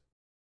face.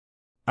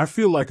 I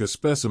feel like a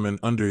specimen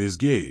under his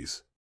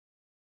gaze.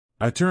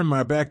 I turn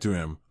my back to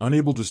him,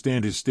 unable to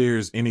stand his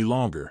stares any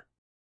longer.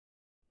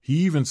 He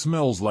even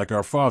smells like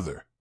our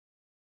father.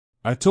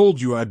 I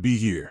told you I'd be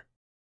here.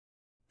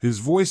 His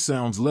voice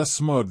sounds less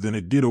smug than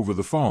it did over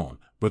the phone,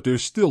 but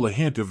there's still a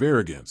hint of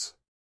arrogance.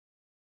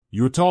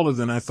 You're taller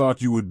than I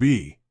thought you would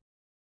be.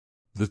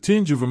 The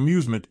tinge of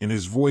amusement in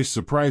his voice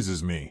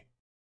surprises me.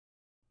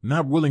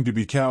 Not willing to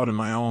be cowed in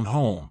my own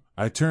home,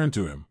 I turn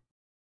to him.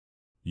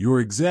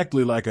 You're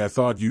exactly like I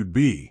thought you'd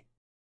be.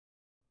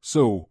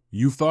 So,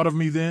 you've thought of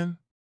me then?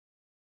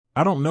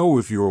 I don't know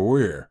if you're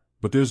aware,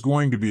 but there's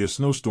going to be a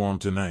snowstorm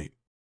tonight.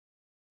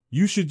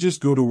 You should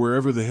just go to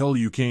wherever the hell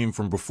you came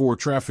from before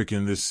traffic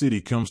in this city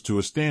comes to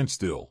a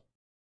standstill.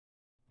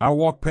 I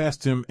walk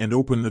past him and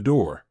open the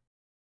door.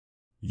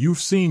 You've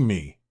seen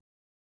me.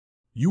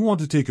 You want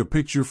to take a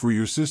picture for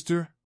your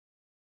sister?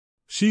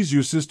 She's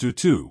your sister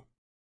too.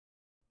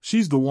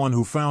 She's the one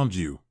who found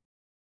you.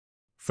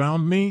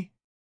 Found me?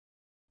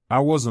 I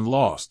wasn't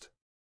lost.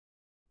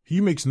 He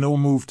makes no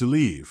move to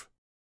leave.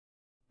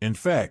 In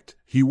fact,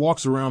 he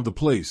walks around the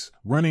place,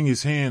 running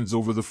his hands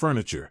over the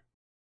furniture.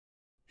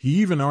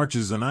 He even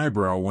arches an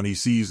eyebrow when he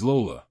sees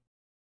Lola.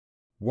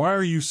 Why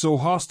are you so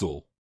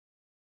hostile?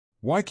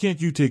 Why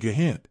can't you take a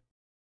hint?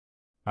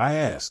 I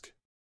ask.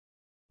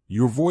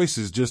 Your voice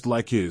is just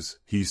like his,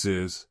 he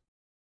says.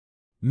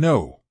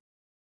 No.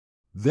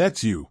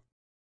 That's you.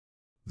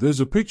 There's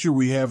a picture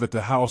we have at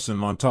the house in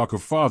Montauk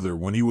of father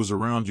when he was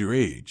around your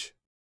age.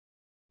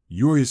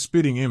 You're his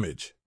spitting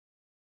image.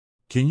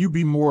 Can you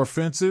be more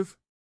offensive?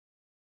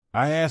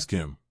 I ask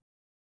him.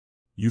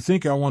 You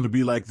think I want to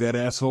be like that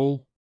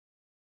asshole?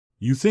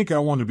 You think I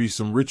want to be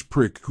some rich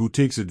prick who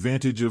takes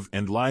advantage of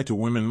and lie to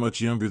women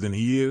much younger than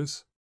he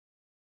is?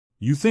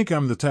 You think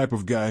I'm the type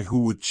of guy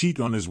who would cheat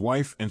on his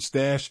wife and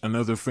stash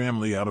another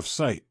family out of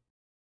sight?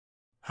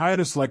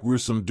 Hide us like we're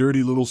some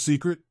dirty little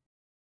secret?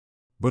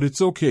 But it's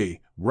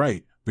okay,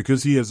 right,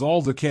 because he has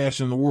all the cash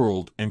in the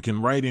world and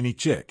can write any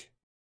check.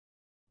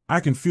 I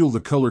can feel the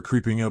color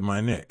creeping up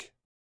my neck.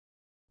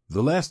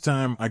 The last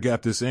time I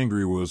got this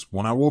angry was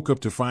when I woke up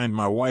to find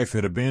my wife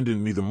had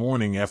abandoned me the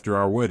morning after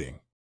our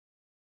wedding.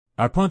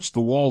 I punched the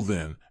wall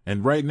then,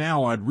 and right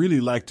now I'd really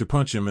like to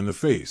punch him in the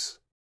face.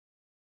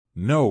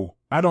 No,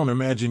 I don't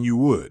imagine you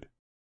would.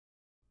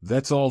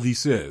 That's all he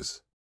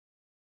says.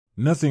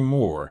 Nothing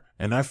more,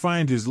 and I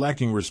find his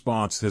lacking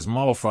response has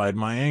mollified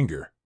my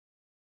anger.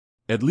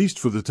 At least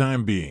for the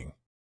time being.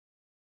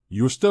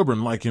 You're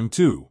stubborn like him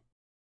too.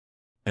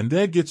 And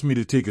that gets me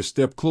to take a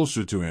step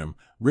closer to him,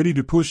 ready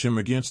to push him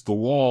against the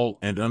wall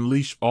and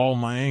unleash all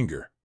my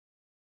anger.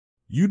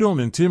 You don't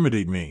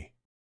intimidate me.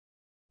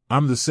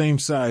 I'm the same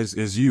size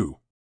as you.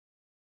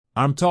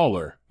 I'm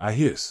taller, I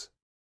hiss.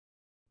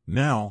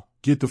 Now,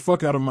 get the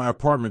fuck out of my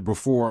apartment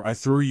before I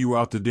throw you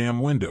out the damn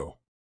window.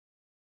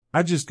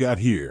 I just got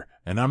here,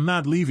 and I'm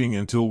not leaving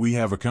until we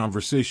have a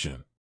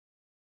conversation.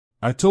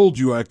 I told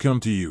you I'd come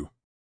to you.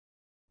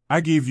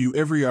 I gave you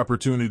every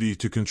opportunity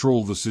to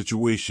control the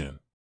situation.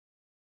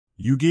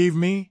 You gave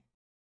me?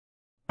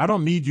 I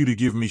don't need you to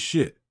give me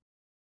shit.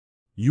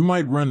 You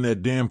might run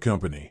that damn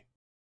company.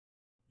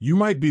 You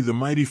might be the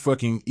mighty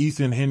fucking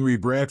Ethan Henry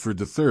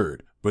Bradford III,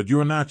 but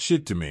you're not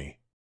shit to me.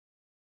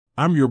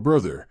 I'm your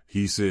brother,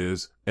 he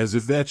says, as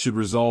if that should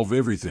resolve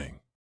everything.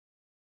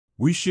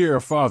 We share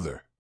a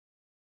father.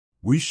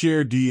 We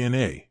share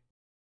DNA.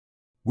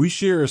 We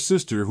share a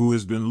sister who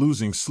has been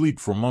losing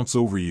sleep for months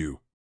over you.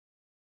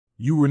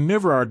 You were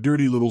never our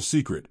dirty little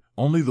secret,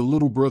 only the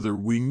little brother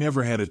we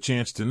never had a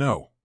chance to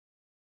know.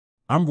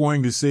 I'm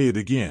going to say it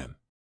again.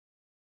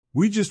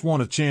 We just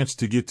want a chance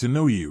to get to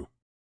know you.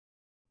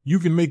 You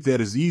can make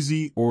that as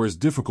easy or as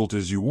difficult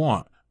as you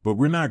want, but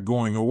we're not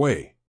going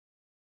away.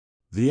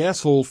 The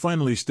asshole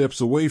finally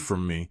steps away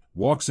from me,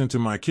 walks into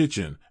my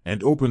kitchen,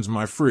 and opens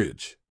my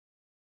fridge.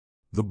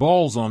 The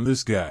balls on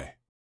this guy.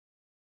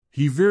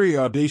 He very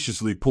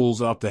audaciously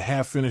pulls out the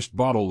half-finished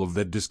bottle of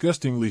that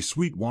disgustingly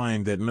sweet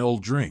wine that Mel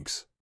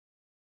drinks.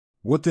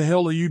 What the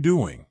hell are you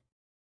doing?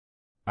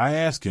 I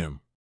ask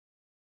him.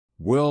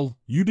 Well,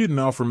 you didn't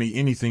offer me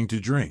anything to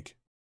drink.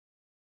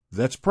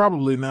 That's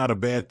probably not a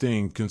bad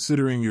thing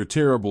considering your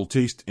terrible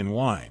taste in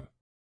wine.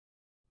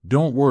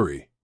 Don't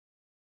worry.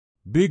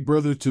 Big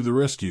brother to the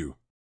rescue.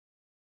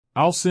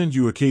 I'll send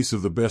you a case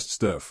of the best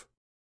stuff.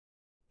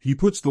 He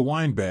puts the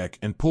wine back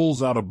and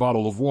pulls out a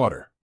bottle of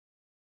water.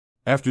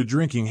 After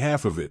drinking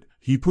half of it,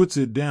 he puts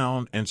it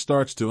down and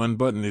starts to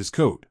unbutton his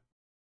coat.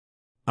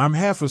 I'm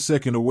half a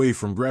second away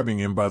from grabbing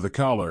him by the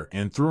collar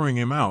and throwing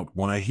him out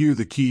when I hear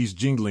the keys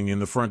jingling in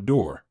the front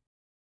door.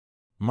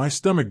 My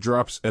stomach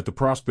drops at the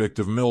prospect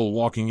of Mel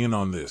walking in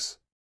on this.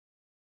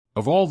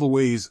 Of all the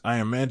ways I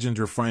imagined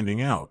her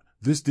finding out,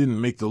 this didn't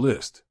make the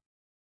list.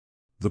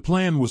 The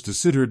plan was to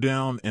sit her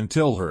down and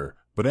tell her,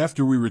 but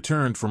after we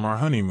returned from our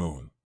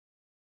honeymoon.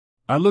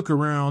 I look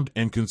around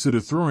and consider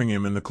throwing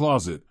him in the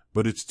closet,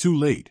 but it's too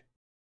late.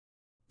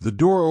 The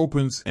door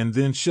opens and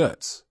then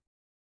shuts.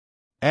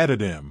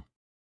 Added.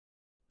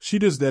 She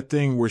does that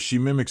thing where she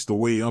mimics the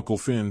way Uncle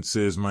Finn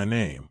says my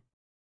name.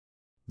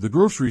 The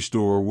grocery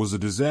store was a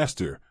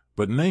disaster,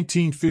 but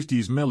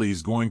 1950s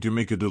Mellie's going to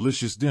make a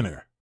delicious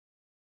dinner.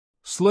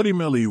 Slutty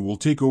Mellie will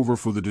take over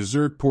for the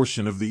dessert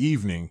portion of the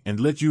evening and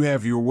let you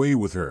have your way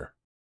with her.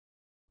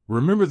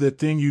 Remember that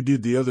thing you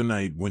did the other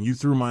night when you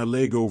threw my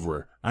leg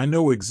over? I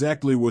know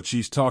exactly what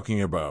she's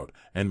talking about,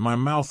 and my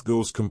mouth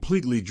goes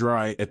completely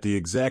dry at the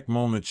exact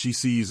moment she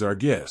sees our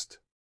guest.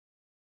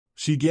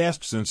 She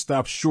gasps and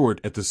stops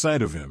short at the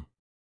sight of him.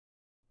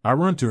 I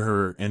run to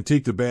her and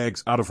take the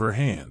bags out of her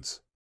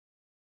hands.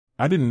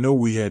 I didn't know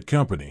we had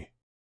company.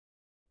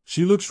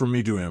 She looks from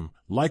me to him,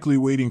 likely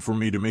waiting for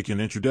me to make an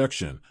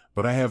introduction,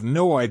 but I have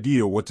no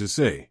idea what to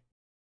say.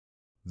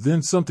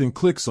 Then something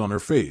clicks on her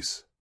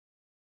face.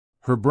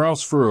 Her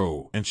brows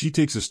furrow, and she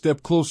takes a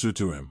step closer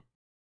to him.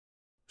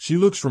 She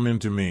looks from him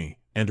to me,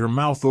 and her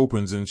mouth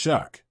opens in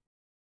shock.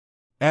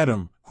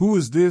 Adam, who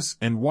is this,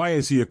 and why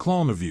is he a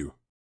clone of you?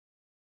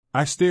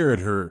 I stare at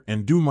her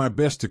and do my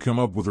best to come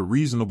up with a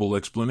reasonable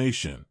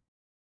explanation.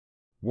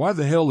 Why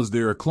the hell is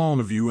there a clone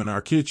of you in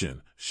our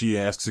kitchen? She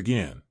asks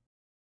again.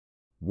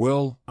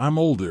 Well, I'm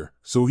older,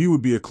 so he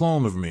would be a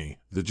clone of me,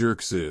 the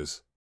jerk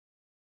says.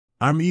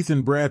 I'm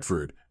Ethan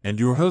Bradford, and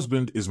your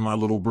husband is my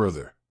little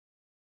brother.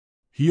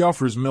 He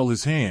offers Mel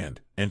his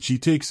hand, and she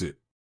takes it.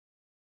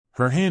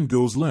 Her hand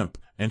goes limp,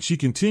 and she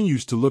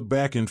continues to look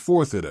back and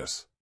forth at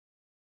us.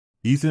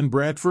 Ethan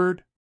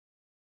Bradford?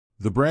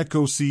 The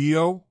Bradco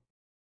CEO?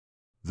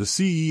 The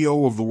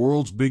CEO of the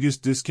world's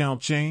biggest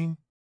discount chain?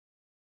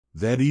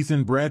 That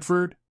Ethan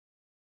Bradford?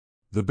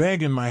 The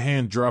bag in my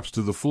hand drops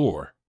to the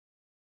floor.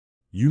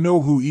 You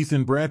know who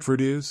Ethan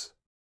Bradford is?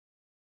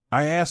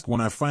 I ask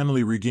when I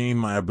finally regain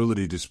my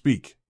ability to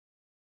speak.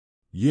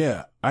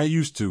 Yeah, I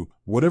used to.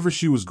 Whatever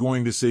she was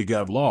going to say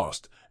got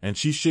lost, and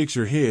she shakes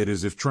her head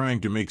as if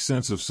trying to make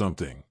sense of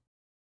something.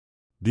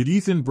 Did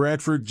Ethan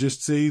Bradford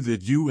just say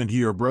that you and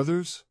he are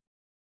brothers?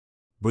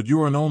 But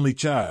you're an only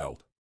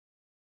child.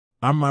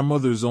 I'm my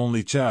mother's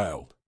only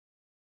child.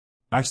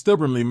 I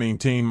stubbornly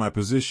maintain my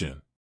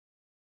position.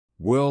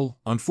 Well,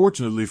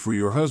 unfortunately for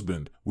your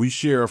husband, we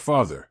share a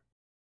father.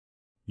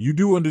 You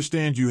do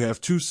understand you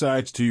have two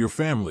sides to your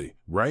family,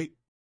 right?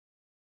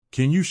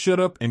 Can you shut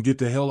up and get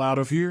the hell out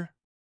of here?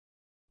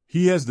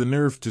 He has the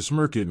nerve to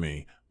smirk at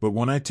me, but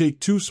when I take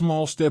 2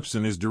 small steps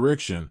in his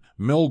direction,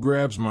 Mel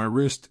grabs my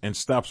wrist and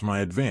stops my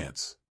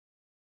advance.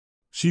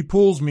 She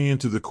pulls me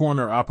into the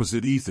corner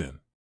opposite Ethan.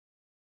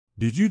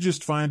 Did you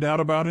just find out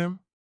about him?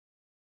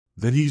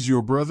 That he's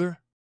your brother?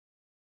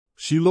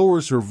 She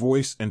lowers her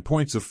voice and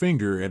points a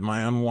finger at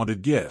my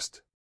unwanted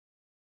guest.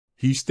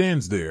 He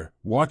stands there,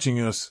 watching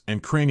us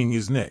and craning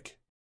his neck.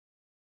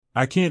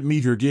 I can't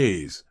meet her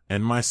gaze,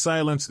 and my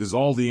silence is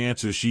all the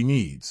answer she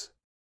needs.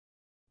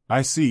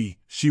 I see,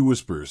 she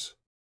whispers.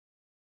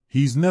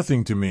 He's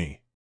nothing to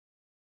me.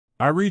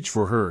 I reach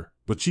for her,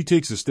 but she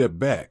takes a step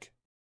back.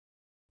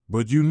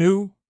 But you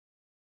knew?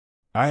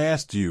 I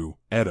asked you,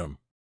 Adam.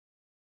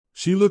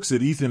 She looks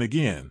at Ethan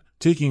again,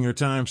 taking her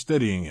time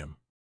studying him.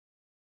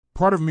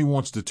 Part of me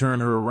wants to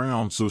turn her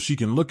around so she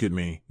can look at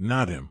me,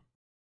 not him.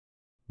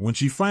 When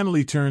she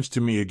finally turns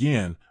to me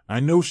again, I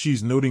know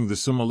she's noting the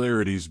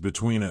similarities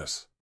between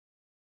us.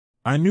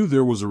 I knew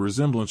there was a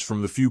resemblance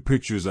from the few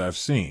pictures I've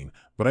seen,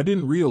 but I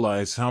didn't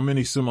realize how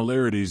many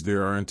similarities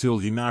there are until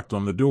he knocked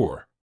on the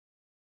door.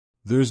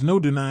 There's no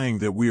denying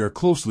that we are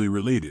closely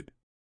related.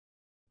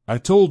 I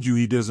told you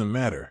he doesn't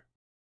matter.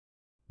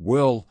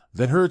 Well,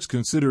 that hurts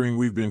considering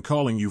we've been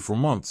calling you for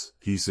months,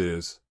 he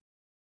says.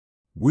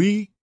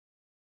 We?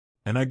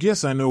 And I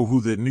guess I know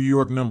who that New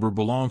York number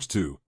belongs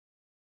to.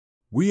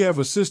 We have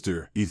a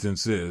sister, Ethan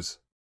says.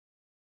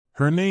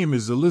 Her name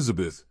is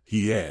Elizabeth,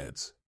 he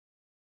adds.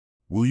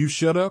 Will you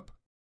shut up?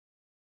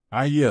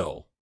 I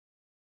yell.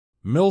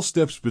 Mel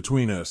steps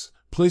between us,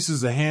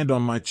 places a hand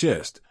on my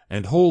chest,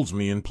 and holds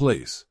me in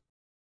place.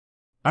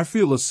 I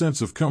feel a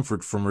sense of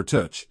comfort from her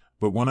touch,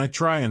 but when I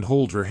try and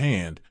hold her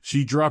hand,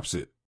 she drops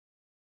it.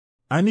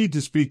 I need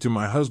to speak to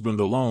my husband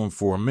alone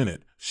for a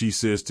minute, she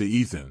says to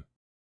Ethan.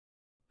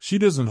 She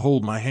doesn't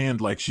hold my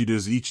hand like she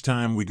does each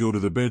time we go to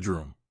the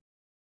bedroom.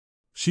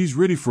 She's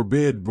ready for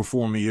bed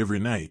before me every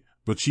night,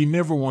 but she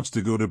never wants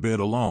to go to bed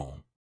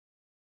alone.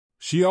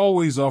 She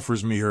always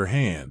offers me her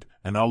hand,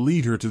 and I'll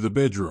lead her to the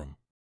bedroom.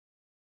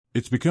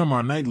 It's become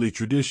our nightly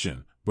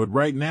tradition, but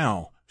right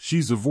now,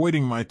 she's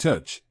avoiding my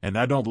touch, and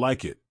I don't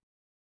like it.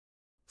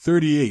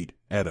 38,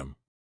 Adam.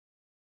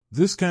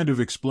 This kind of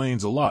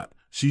explains a lot,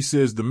 she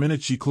says the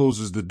minute she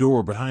closes the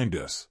door behind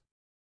us.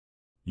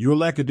 Your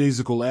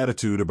lackadaisical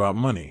attitude about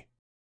money.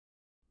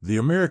 The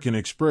American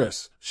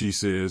Express, she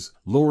says,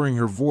 lowering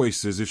her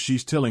voice as if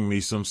she's telling me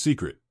some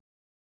secret.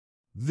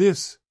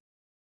 This.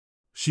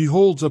 She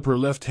holds up her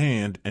left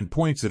hand and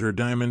points at her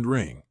diamond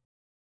ring.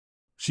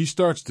 She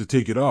starts to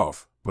take it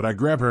off, but I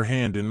grab her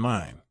hand in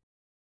mine.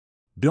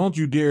 Don't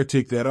you dare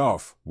take that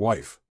off,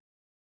 wife.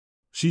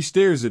 She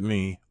stares at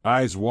me,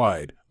 eyes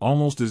wide,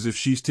 almost as if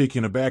she's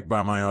taken aback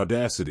by my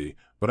audacity,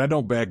 but I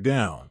don't back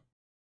down.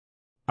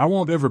 I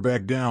won't ever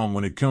back down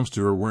when it comes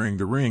to her wearing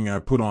the ring I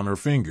put on her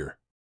finger.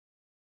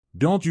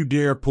 Don't you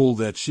dare pull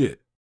that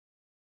shit.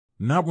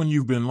 Not when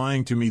you've been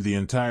lying to me the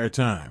entire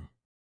time.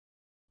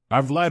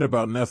 I've lied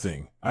about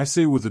nothing, I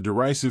say with a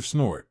derisive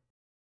snort.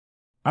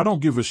 I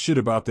don't give a shit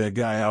about that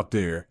guy out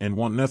there and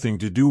want nothing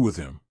to do with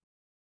him.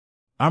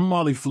 I'm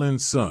Molly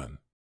Flynn's son.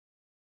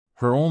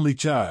 Her only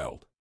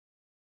child.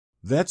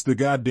 That's the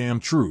goddamn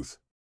truth.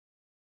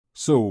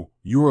 So,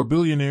 you're a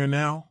billionaire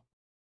now?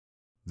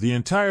 The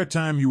entire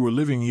time you were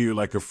living here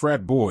like a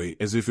frat boy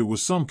as if it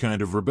was some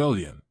kind of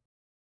rebellion.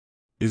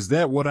 Is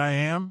that what I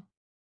am?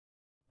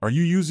 Are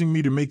you using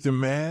me to make them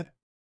mad?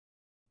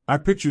 I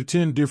picture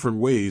 10 different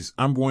ways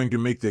I'm going to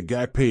make that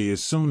guy pay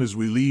as soon as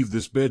we leave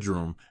this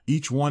bedroom,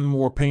 each one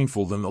more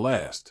painful than the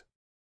last.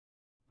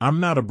 I'm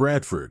not a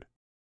Bradford.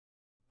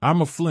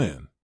 I'm a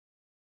Flynn.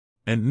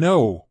 And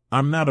no,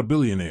 I'm not a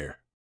billionaire.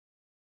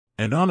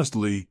 And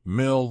honestly,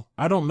 Mel,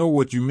 I don't know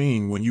what you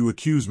mean when you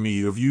accuse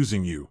me of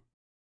using you.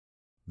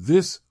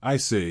 This, I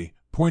say,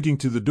 pointing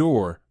to the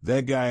door,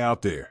 that guy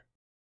out there.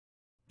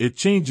 It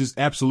changes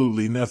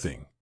absolutely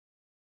nothing.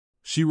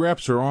 She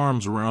wraps her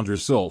arms around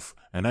herself,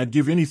 and I'd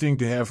give anything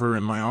to have her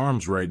in my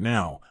arms right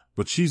now,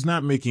 but she's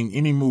not making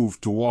any move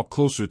to walk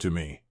closer to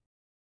me.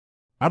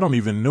 I don't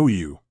even know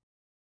you.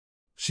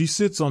 She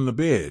sits on the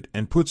bed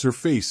and puts her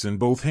face in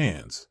both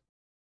hands.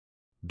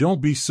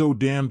 Don't be so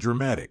damn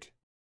dramatic.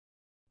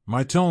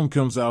 My tone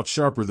comes out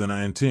sharper than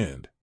I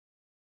intend.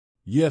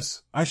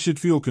 Yes, I should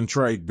feel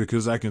contrite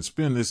because I can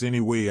spin this any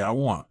way I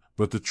want,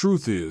 but the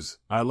truth is,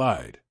 I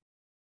lied.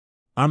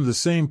 I'm the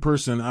same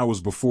person I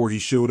was before he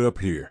showed up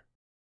here.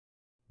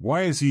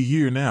 Why is he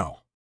here now?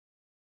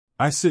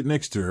 I sit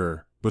next to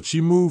her, but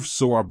she moves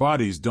so our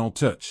bodies don't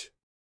touch.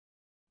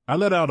 I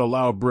let out a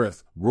loud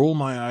breath, roll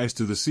my eyes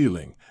to the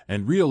ceiling,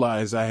 and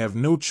realize I have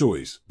no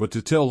choice but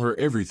to tell her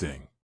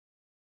everything.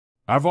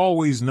 I've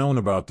always known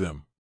about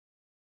them.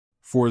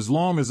 For as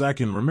long as I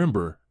can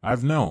remember,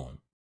 I've known.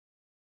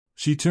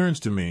 She turns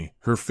to me,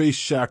 her face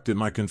shocked at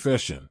my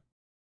confession.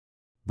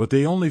 But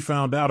they only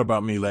found out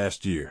about me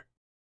last year.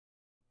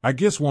 I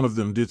guess one of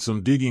them did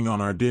some digging on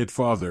our dead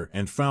father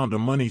and found a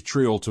money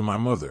trail to my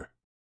mother.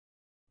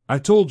 I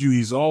told you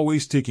he's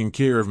always taken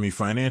care of me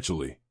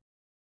financially.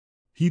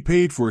 He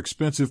paid for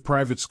expensive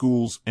private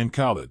schools and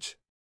college.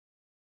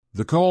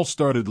 The call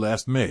started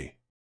last May.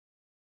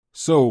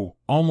 So,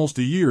 almost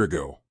a year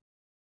ago.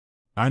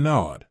 I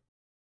nod.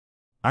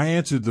 I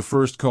answered the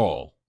first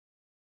call.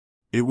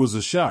 It was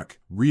a shock,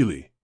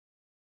 really.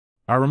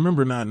 I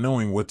remember not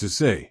knowing what to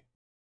say.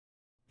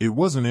 It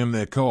wasn't him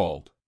that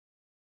called.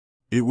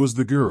 It was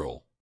the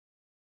girl.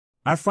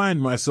 I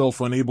find myself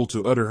unable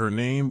to utter her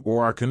name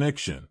or our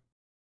connection.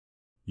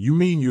 You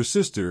mean your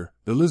sister,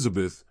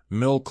 Elizabeth,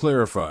 Mel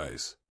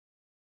clarifies.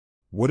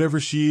 Whatever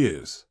she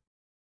is.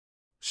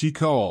 She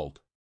called.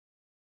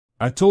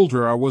 I told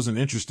her I wasn't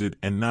interested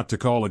and not to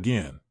call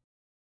again.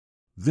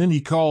 Then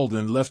he called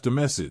and left a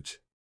message.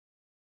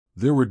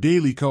 There were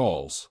daily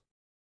calls.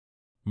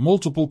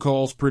 Multiple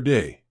calls per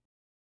day.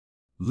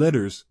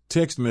 Letters,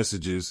 text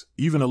messages,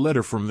 even a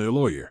letter from their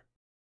lawyer.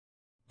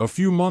 A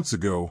few months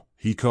ago,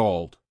 he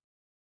called.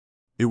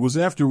 It was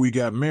after we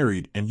got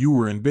married and you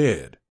were in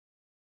bed.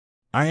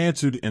 I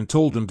answered and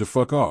told him to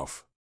fuck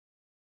off.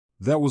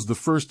 That was the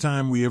first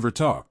time we ever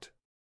talked.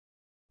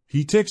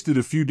 He texted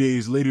a few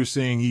days later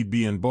saying he'd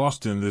be in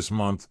Boston this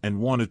month and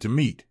wanted to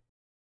meet.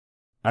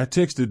 I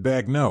texted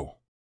back no.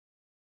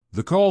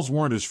 The calls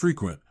weren't as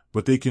frequent,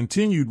 but they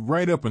continued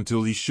right up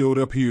until he showed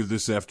up here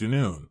this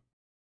afternoon.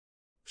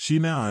 She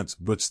nods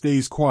but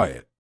stays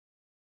quiet.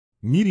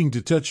 Needing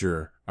to touch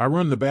her, I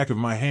run the back of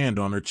my hand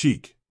on her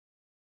cheek.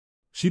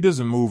 She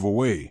doesn't move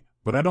away,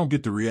 but I don't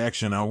get the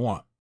reaction I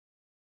want.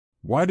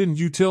 Why didn't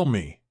you tell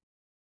me?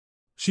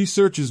 She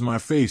searches my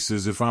face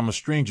as if I'm a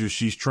stranger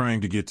she's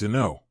trying to get to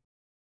know.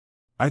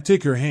 I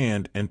take her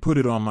hand and put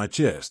it on my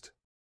chest.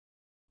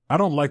 I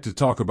don't like to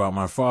talk about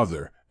my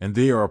father, and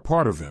they are a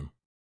part of him.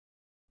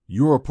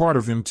 You're a part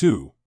of him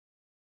too.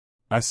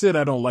 I said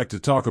I don't like to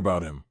talk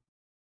about him.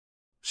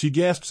 She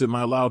gasps at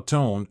my loud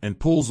tone and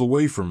pulls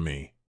away from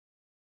me.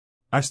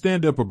 I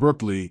stand up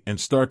abruptly and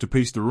start to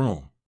pace the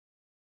room.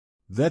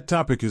 That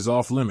topic is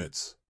off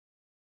limits.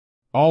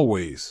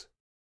 Always.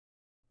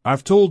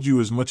 I've told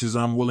you as much as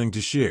I'm willing to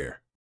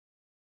share.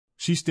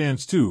 She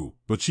stands too,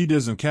 but she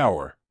doesn't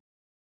cower.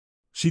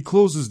 She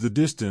closes the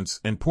distance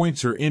and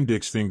points her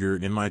index finger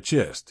in my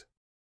chest.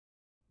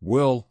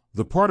 Well,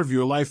 the part of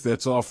your life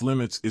that's off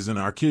limits is in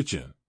our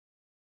kitchen.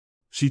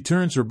 She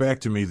turns her back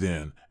to me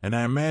then, and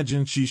I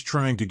imagine she's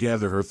trying to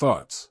gather her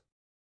thoughts.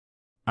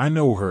 I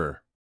know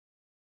her.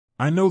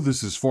 I know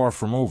this is far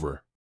from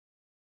over.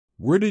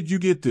 Where did you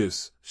get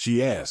this?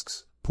 She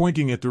asks,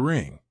 pointing at the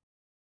ring.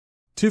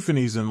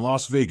 Tiffany's in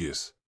Las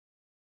Vegas.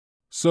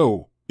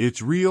 So,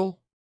 it's real?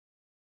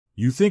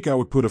 You think I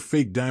would put a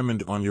fake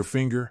diamond on your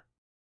finger?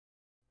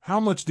 How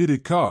much did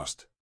it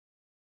cost?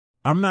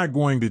 I'm not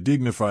going to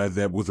dignify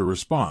that with a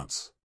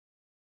response.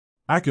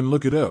 I can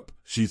look it up,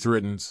 she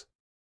threatens.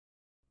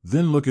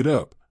 Then look it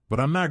up, but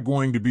I'm not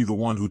going to be the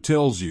one who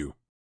tells you.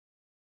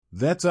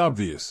 That's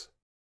obvious.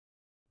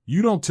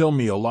 You don't tell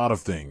me a lot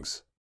of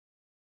things.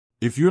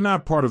 If you're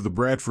not part of the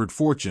Bradford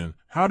fortune,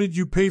 how did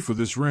you pay for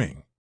this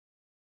ring?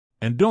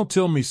 And don't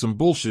tell me some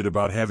bullshit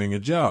about having a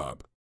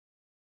job.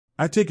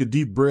 I take a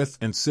deep breath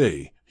and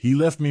say, he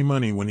left me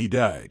money when he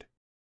died.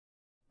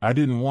 I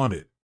didn't want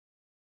it.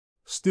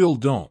 Still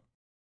don't.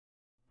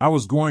 I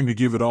was going to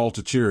give it all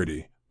to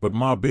charity, but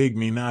Ma begged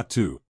me not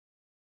to.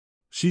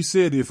 She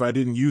said if I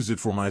didn't use it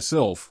for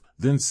myself,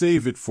 then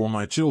save it for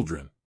my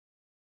children.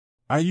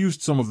 I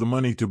used some of the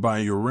money to buy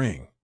your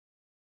ring.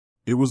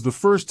 It was the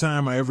first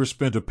time I ever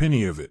spent a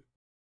penny of it.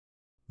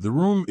 The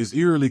room is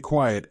eerily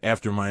quiet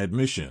after my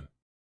admission.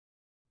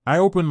 I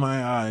open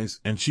my eyes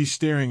and she's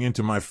staring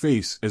into my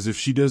face as if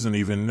she doesn't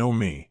even know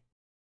me.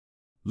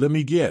 Let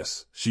me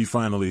guess, she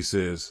finally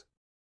says.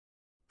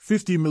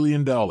 $50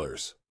 million.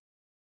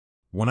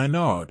 When I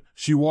nod,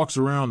 she walks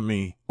around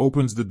me,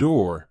 opens the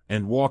door,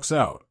 and walks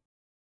out.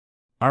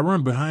 I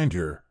run behind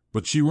her,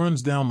 but she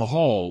runs down the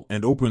hall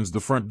and opens the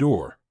front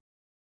door.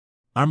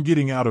 I'm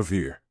getting out of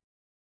here.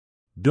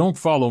 Don't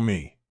follow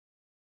me.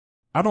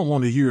 I don't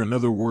want to hear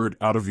another word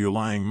out of your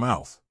lying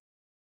mouth.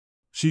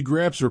 She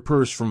grabs her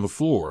purse from the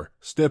floor,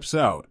 steps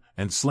out,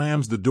 and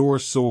slams the door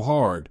so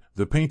hard,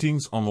 the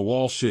paintings on the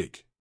wall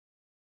shake.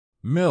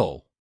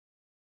 Mel.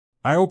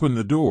 I open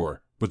the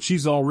door, but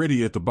she's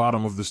already at the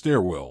bottom of the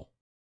stairwell.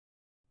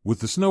 With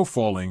the snow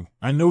falling,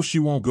 I know she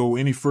won't go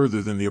any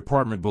further than the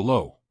apartment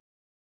below.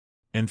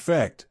 In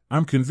fact,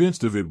 I'm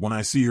convinced of it when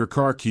I see her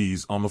car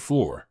keys on the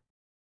floor.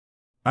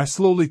 I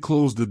slowly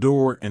close the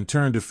door and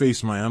turn to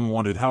face my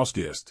unwanted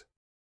houseguest.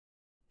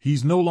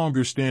 He's no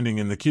longer standing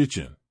in the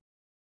kitchen.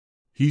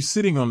 He's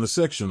sitting on the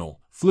sectional,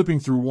 flipping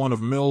through one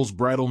of Mel's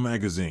bridal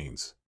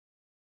magazines.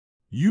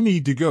 You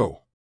need to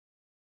go.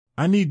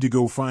 I need to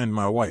go find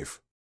my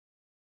wife.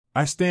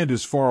 I stand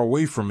as far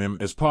away from him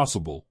as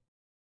possible.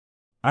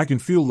 I can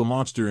feel the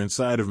monster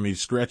inside of me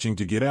scratching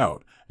to get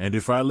out, and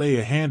if I lay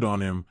a hand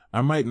on him,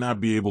 I might not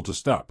be able to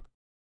stop.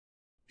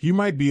 He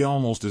might be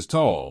almost as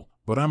tall,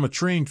 but I'm a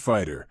trained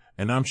fighter,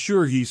 and I'm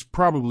sure he's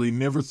probably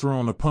never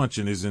thrown a punch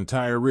in his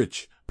entire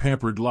rich,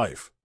 pampered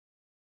life.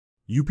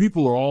 You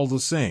people are all the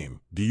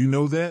same, do you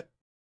know that?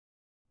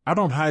 I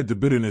don't hide the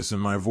bitterness in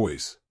my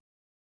voice.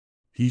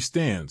 He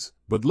stands,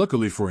 but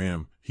luckily for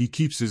him, he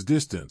keeps his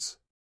distance.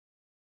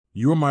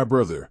 You're my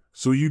brother,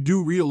 so you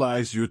do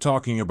realize you're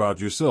talking about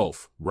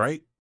yourself,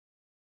 right?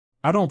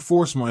 I don't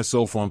force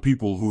myself on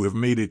people who have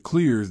made it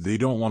clear they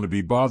don't want to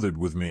be bothered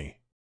with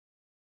me.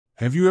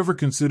 Have you ever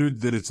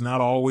considered that it's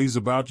not always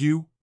about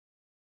you?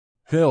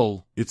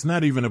 Hell, it's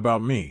not even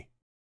about me.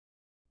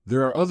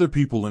 There are other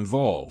people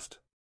involved.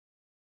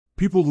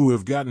 People who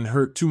have gotten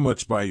hurt too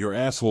much by your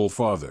asshole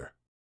father.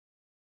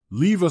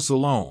 Leave us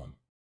alone.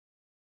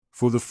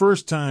 For the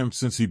first time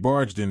since he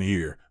barged in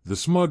here, the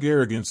smug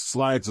arrogance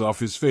slides off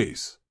his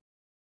face.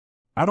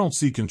 I don't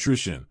see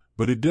contrition,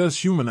 but it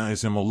does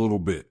humanize him a little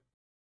bit.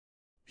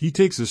 He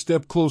takes a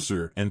step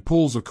closer and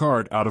pulls a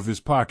card out of his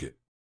pocket.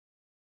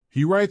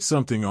 He writes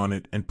something on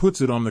it and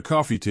puts it on the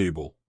coffee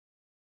table.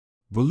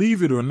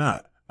 Believe it or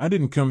not, I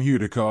didn't come here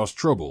to cause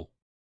trouble.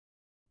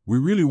 We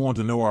really want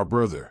to know our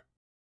brother.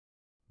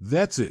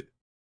 That's it.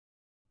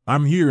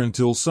 I'm here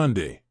until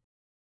Sunday.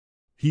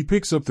 He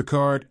picks up the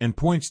card and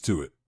points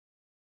to it.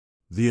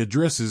 The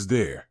address is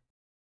there.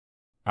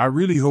 I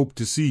really hope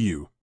to see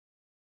you.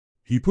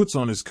 He puts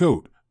on his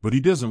coat, but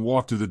he doesn't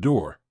walk to the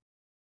door.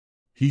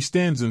 He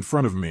stands in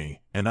front of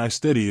me, and I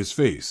steady his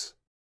face.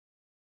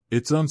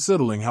 It's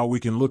unsettling how we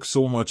can look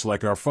so much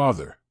like our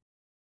father.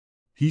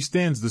 He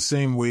stands the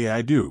same way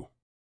I do.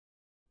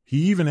 He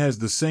even has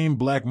the same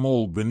black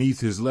mole beneath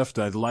his left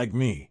eye like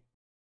me.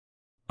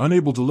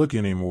 Unable to look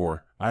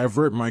anymore, I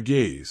avert my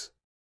gaze.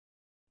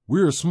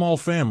 We're a small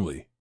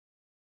family.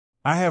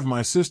 I have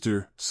my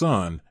sister,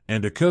 son,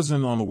 and a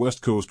cousin on the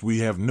West Coast we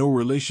have no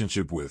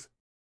relationship with.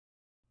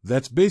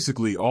 That's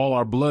basically all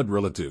our blood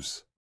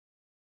relatives.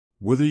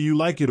 Whether you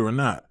like it or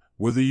not,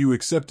 whether you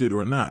accept it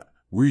or not,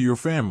 we're your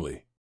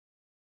family.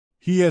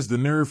 He has the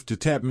nerve to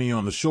tap me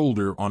on the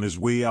shoulder on his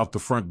way out the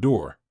front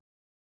door.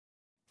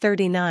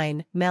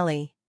 39.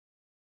 Melly.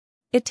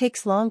 It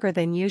takes longer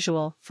than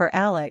usual for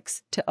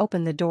Alex to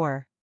open the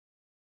door.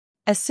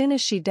 As soon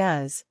as she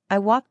does, I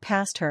walk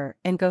past her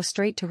and go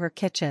straight to her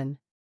kitchen.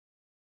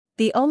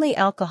 The only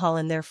alcohol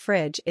in their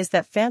fridge is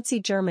that fancy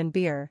German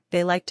beer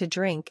they like to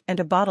drink and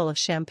a bottle of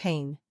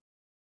champagne.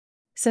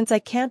 Since I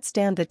can't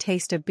stand the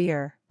taste of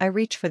beer, I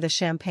reach for the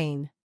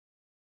champagne.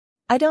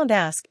 I don't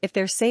ask if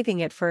they're saving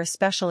it for a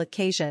special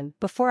occasion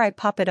before I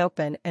pop it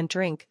open and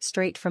drink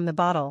straight from the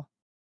bottle.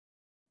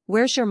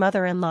 "Where's your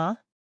mother-in-law?"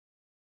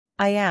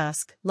 I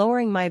ask,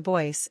 lowering my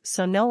voice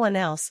so no one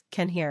else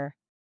can hear.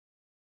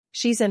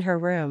 "She's in her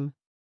room."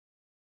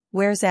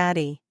 "Where's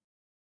Addie?"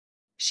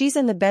 "She's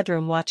in the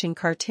bedroom watching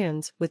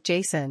cartoons with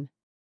Jason."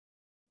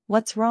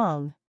 "What's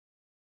wrong?"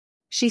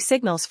 She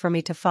signals for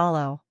me to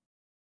follow.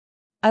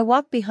 I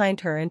walk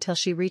behind her until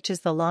she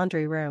reaches the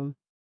laundry room.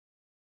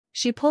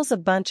 She pulls a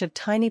bunch of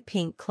tiny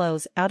pink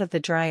clothes out of the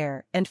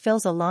dryer and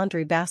fills a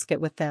laundry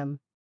basket with them.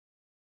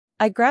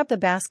 I grab the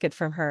basket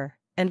from her,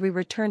 and we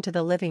return to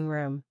the living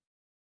room.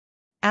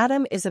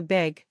 "Adam is a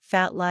big,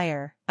 fat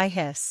liar," I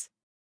hiss.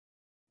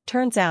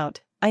 Turns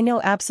out, I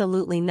know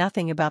absolutely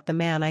nothing about the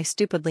man I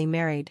stupidly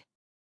married.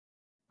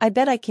 I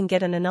bet I can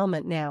get an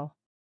annulment now.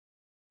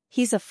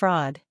 He's a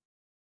fraud.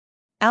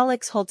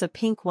 Alex holds a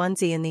pink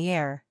onesie in the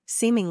air,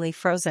 seemingly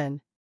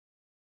frozen.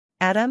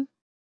 "Adam?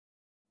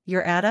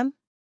 You're Adam?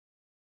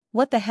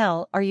 What the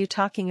hell are you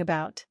talking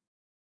about?"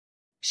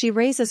 She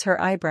raises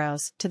her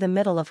eyebrows to the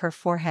middle of her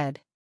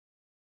forehead.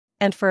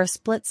 And for a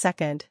split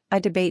second, I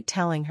debate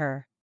telling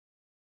her.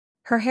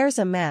 Her hair's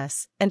a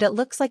mess, and it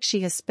looks like she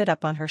has spit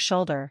up on her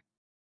shoulder.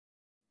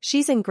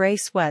 She's in gray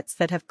sweats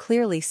that have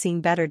clearly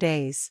seen better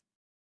days.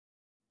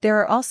 There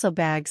are also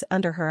bags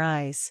under her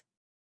eyes.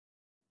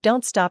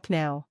 "Don't stop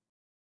now."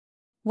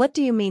 "What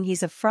do you mean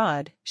he's a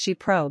fraud?" she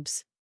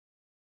probes.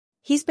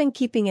 "He's been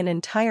keeping an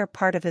entire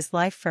part of his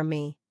life from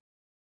me.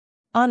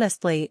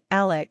 Honestly,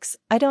 Alex,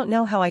 I don't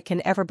know how I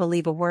can ever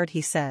believe a word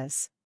he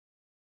says."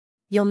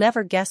 "You'll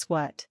never guess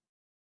what."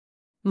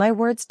 My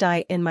words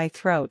die in my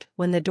throat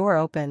when the door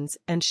opens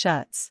and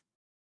shuts.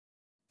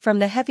 From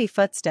the heavy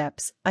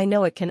footsteps, I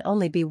know it can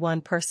only be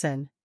one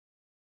person.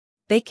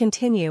 They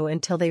continue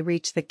until they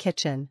reach the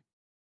kitchen.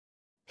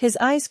 His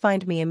eyes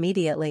find me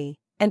immediately,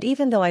 and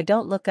even though I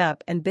don't look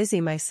up and busy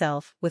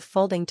myself with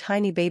folding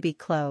tiny baby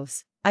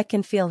clothes, I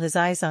can feel his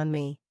eyes on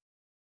me.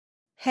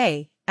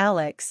 "Hey,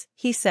 Alex,"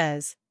 he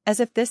says, as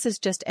if this is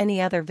just any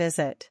other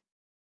visit.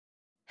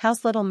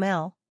 "How's little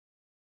Mel?"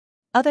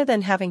 Other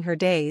than having her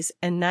days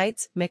and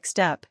nights mixed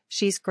up,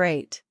 she's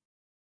great.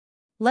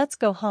 "Let's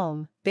go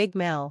home, Big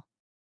Mel.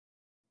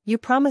 You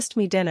promised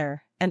me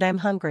dinner, and I'm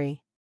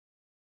hungry."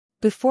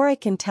 Before I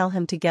can tell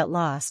him to get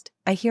lost,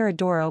 I hear a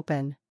door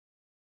open.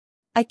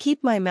 I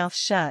keep my mouth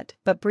shut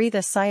but breathe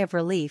a sigh of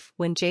relief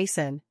when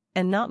Jason,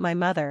 and not my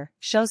mother,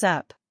 shows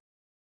up.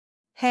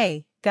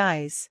 "Hey,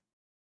 guys.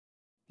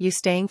 You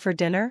staying for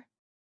dinner?"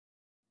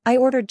 "I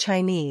ordered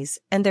Chinese,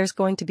 and there's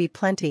going to be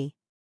plenty."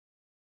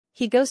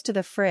 He goes to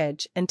the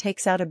fridge and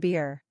takes out a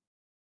beer.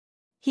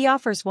 He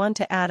offers one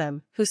to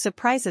Adam, who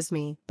surprises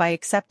me by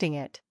accepting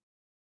it.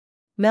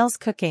 "Mel's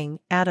cooking,"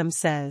 Adam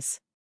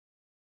says.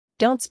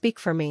 "Don't speak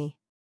for me."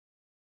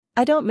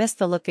 I don't miss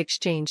the look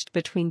exchanged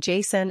between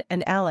Jason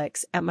and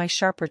Alex at my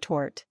sharp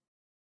retort.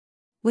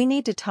 "We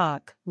need to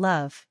talk,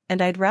 love,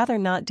 and I'd rather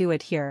not do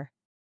it here."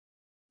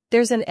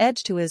 There's an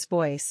edge to his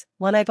voice,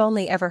 one I've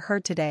only ever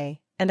heard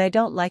today, and I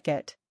don't like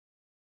it.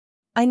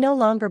 "I no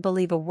longer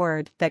believe a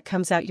word that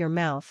comes out your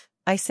mouth,"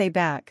 I say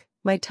back,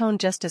 my tone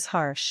just as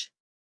harsh.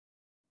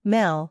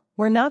 "Mel,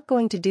 we're not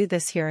going to do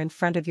this here in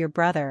front of your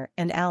brother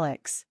and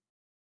Alex.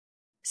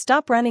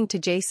 Stop running to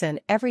Jason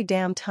every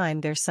damn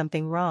time there's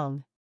something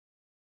wrong.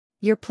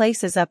 Your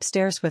place is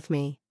upstairs with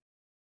me."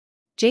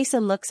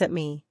 Jason looks at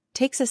me,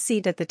 takes a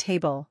seat at the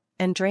table,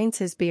 and drains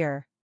his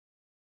beer.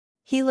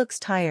 He looks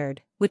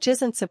tired, which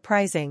isn't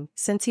surprising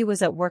since he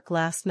was at work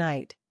last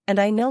night, and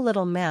I know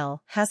little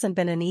Mel hasn't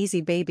been an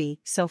easy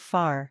baby so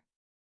far.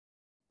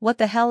 "What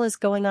the hell is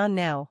going on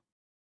now?"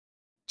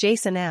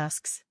 Jason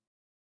asks.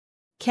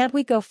 "Can't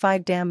we go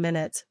 5 damn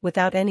minutes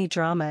without any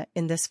drama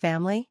in this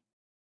family?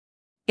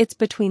 It's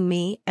between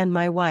me and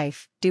my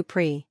wife,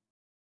 Dupree."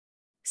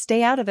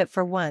 "Stay out of it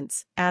for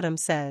once," Adam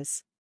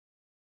says.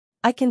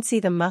 I can see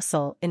the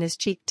muscle in his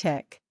cheek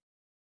tick.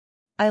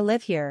 "I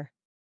live here."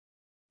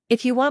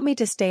 "If you want me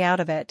to stay out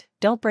of it,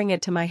 don't bring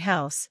it to my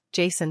house,"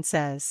 Jason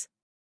says.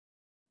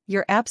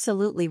 "You're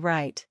absolutely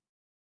right.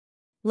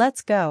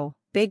 Let's go,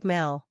 Big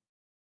Mel."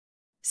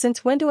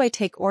 "Since when do I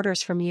take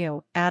orders from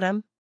you,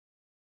 Adam?"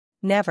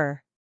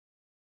 "Never."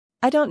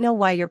 I don't know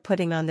why you're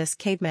putting on this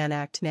caveman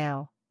act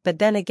now, but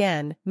then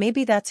again,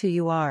 maybe that's who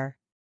you are.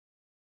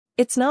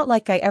 It's not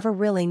like I ever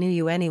really knew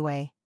you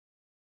anyway.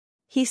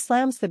 He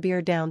slams the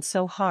beer down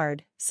so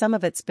hard, some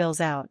of it spills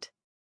out.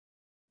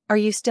 Are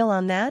you still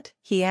on that?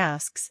 He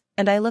asks,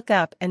 and I look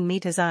up and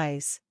meet his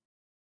eyes.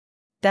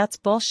 That's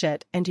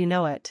bullshit, and you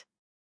know it.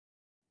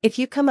 If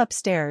you come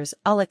upstairs,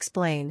 I'll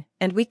explain,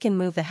 and we can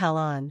move the hell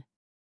on.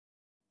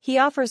 He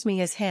offers me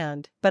his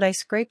hand, but I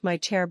scrape my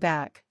chair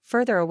back,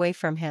 further away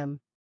from him.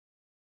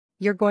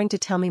 You're going to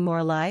tell me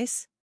more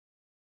lies?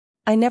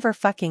 I never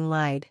fucking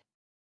lied.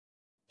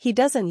 He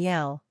doesn't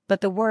yell,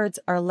 but the words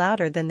are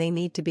louder than they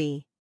need to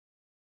be.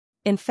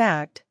 In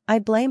fact, I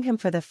blame him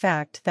for the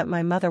fact that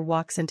my mother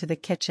walks into the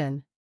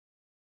kitchen.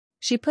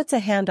 She puts a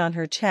hand on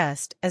her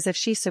chest as if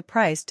she's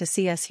surprised to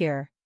see us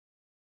here.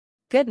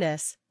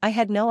 Goodness, I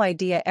had no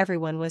idea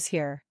everyone was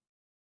here.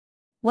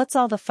 What's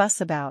all the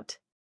fuss about?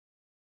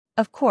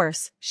 Of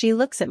course, she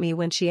looks at me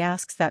when she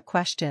asks that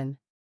question.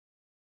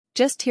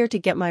 Just here to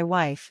get my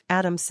wife,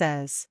 Adam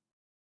says.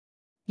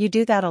 You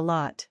do that a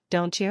lot,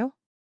 don't you?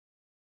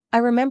 I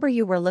remember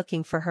you were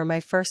looking for her my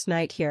first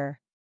night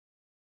here.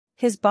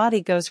 His body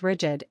goes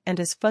rigid and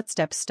his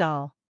footsteps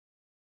stall.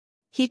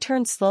 He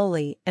turns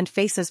slowly and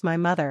faces my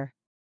mother.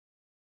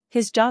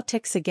 His jaw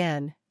ticks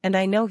again, and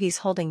I know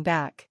he's holding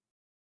back.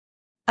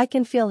 I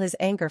can feel his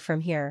anger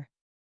from here.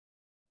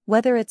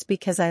 Whether it's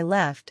because I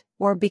left,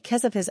 or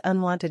because of his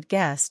unwanted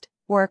guest,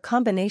 or a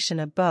combination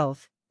of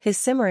both, his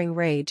simmering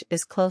rage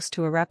is close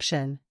to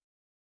eruption.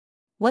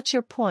 What's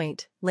your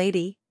point,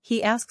 lady?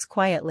 He asks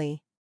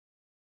quietly.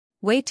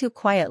 Way too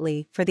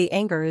quietly for the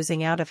anger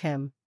oozing out of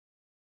him.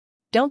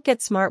 Don't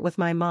get smart with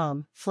my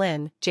mom,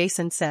 Flynn,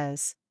 Jason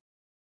says.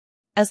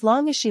 As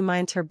long as she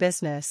minds her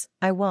business,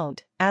 I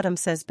won't, Adam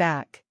says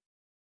back.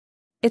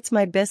 It's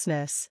my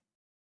business.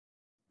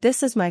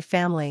 This is my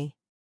family.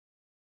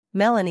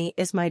 Melanie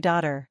is my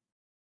daughter.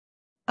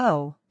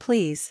 Oh,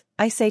 please,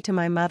 I say to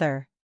my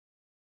mother.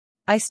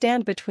 I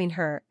stand between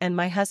her and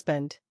my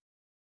husband.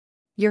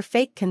 Your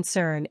fake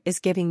concern is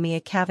giving me a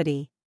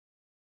cavity.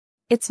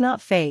 It's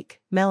not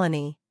fake,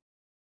 Melanie.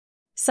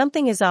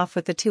 Something is off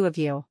with the two of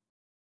you.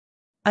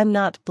 I'm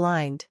not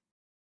blind.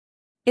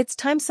 It's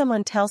time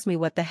someone tells me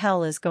what the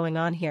hell is going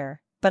on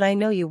here, but I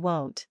know you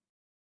won't.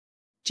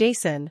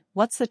 Jason,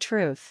 what's the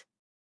truth?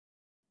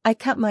 I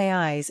cut my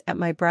eyes at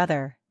my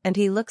brother, and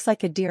he looks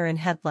like a deer in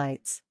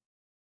headlights.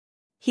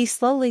 He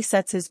slowly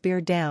sets his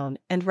beer down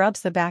and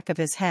rubs the back of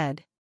his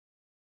head.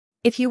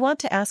 If you want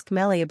to ask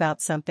Melly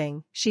about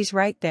something, she's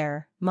right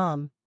there,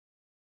 Mom.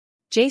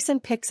 Jason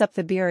picks up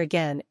the beer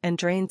again and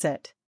drains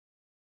it.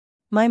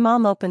 My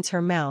mom opens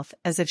her mouth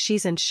as if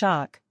she's in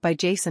shock by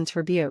Jason's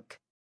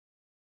rebuke.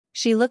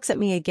 She looks at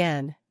me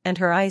again, and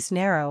her eyes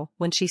narrow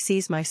when she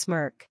sees my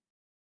smirk.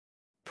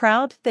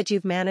 Proud that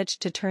you've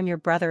managed to turn your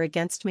brother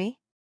against me?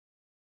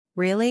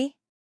 Really?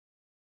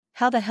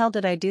 How the hell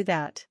did I do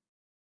that?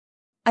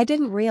 I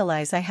didn't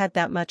realize I had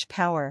that much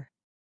power.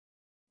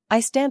 I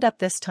stand up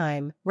this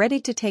time,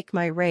 ready to take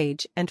my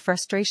rage and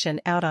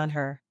frustration out on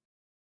her.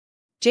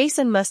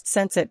 Jason must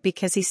sense it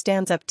because he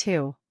stands up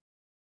too.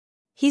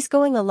 He's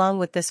going along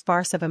with this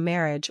farce of a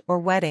marriage or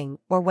wedding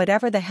or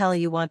whatever the hell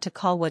you want to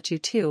call what you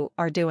two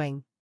are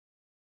doing.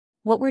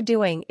 What we're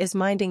doing is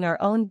minding our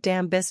own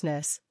damn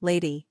business,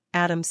 lady,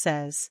 Adam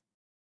says.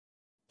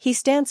 He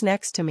stands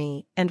next to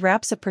me and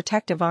wraps a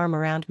protective arm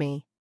around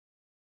me.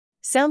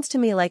 Sounds to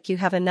me like you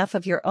have enough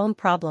of your own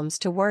problems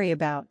to worry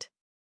about.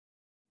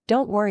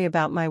 Don't worry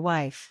about my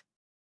wife.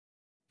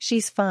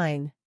 She's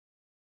fine.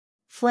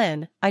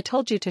 Flynn, I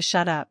told you to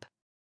shut up.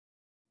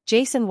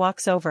 Jason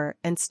walks over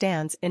and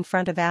stands in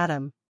front of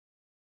Adam.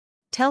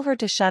 Tell her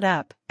to shut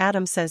up,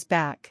 Adam says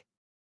back.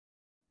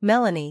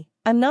 Melanie,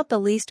 I'm not the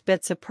least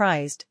bit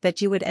surprised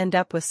that you would end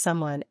up with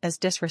someone as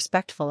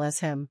disrespectful as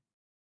him.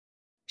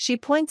 She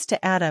points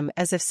to Adam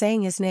as if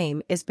saying his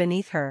name is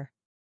beneath her.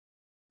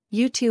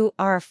 You two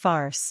are a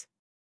farce.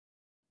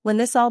 When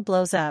this all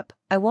blows up,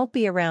 I won't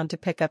be around to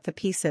pick up the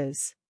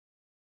pieces.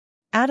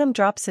 Adam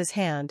drops his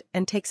hand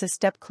and takes a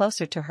step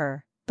closer to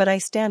her, but I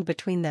stand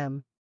between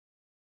them.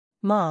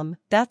 Mom,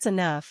 that's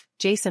enough,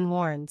 Jason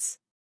warns.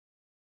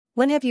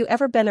 When have you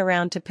ever been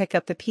around to pick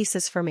up the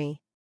pieces for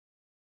me?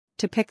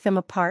 To pick them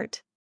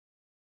apart?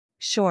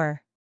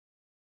 Sure.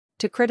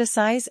 To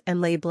criticize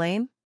and lay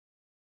blame?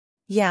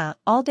 Yeah,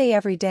 all day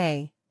every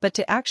day, but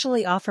to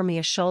actually offer me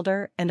a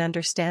shoulder and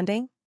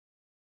understanding?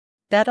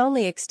 That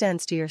only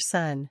extends to your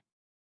son.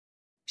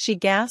 She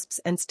gasps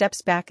and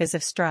steps back as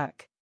if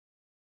struck.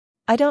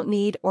 I don't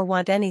need or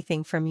want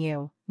anything from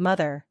you,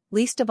 Mother,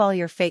 least of all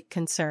your fake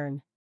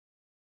concern.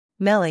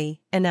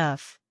 Melly,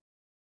 enough.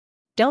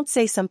 Don't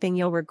say something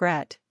you'll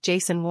regret,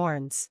 Jason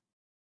warns.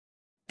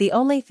 The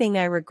only thing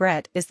I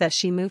regret is that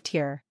she moved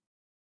here.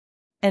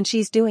 And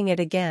she's doing it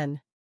again.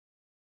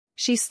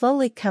 She's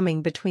slowly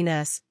coming between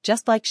us,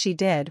 just like she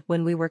did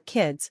when we were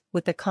kids,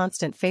 with the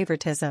constant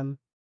favoritism.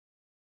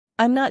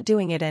 I'm not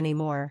doing it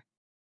anymore.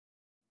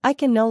 I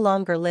can no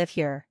longer live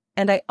here,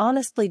 and I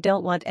honestly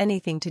don't want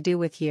anything to do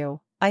with you,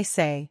 I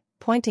say,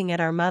 pointing at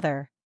our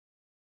mother.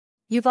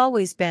 You've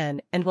always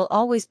been and will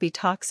always be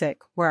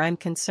toxic where I'm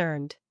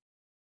concerned.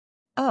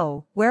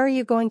 Oh, where are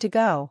you going to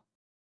go?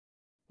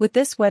 With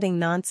this wedding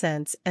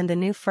nonsense and the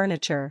new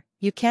furniture,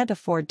 you can't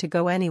afford to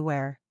go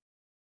anywhere.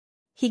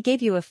 He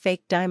gave you a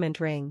fake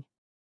diamond ring.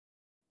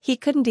 He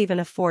couldn't even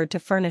afford to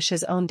furnish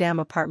his own damn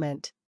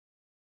apartment.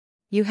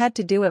 You had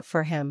to do it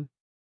for him.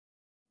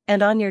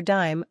 And on your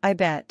dime, I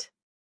bet.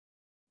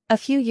 A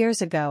few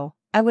years ago,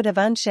 I would have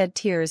unshed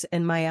tears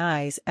in my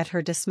eyes at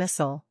her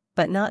dismissal,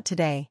 but not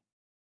today.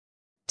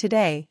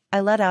 Today,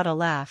 I let out a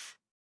laugh.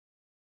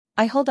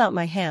 I hold out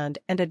my hand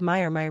and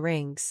admire my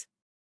rings.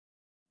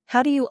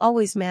 How do you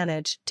always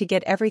manage to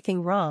get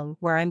everything wrong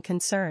where I'm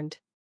concerned?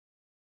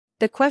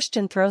 The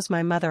question throws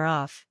my mother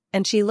off,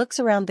 and she looks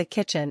around the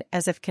kitchen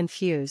as if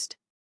confused.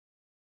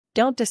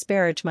 Don't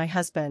disparage my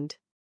husband.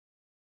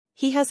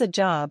 He has a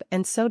job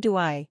and so do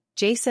I.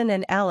 Jason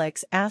and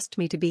Alex asked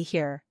me to be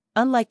here,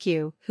 unlike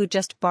you, who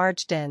just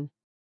barged in.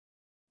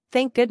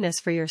 Thank goodness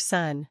for your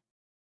son.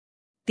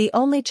 The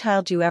only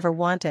child you ever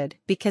wanted,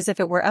 because if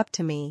it were up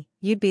to me,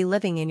 you'd be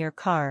living in your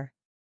car.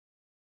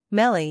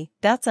 Melly,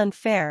 that's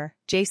unfair,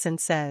 Jason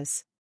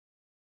says.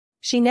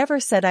 She never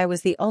said I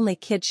was the only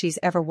kid she's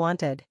ever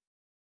wanted.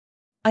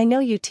 I know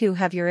you two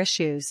have your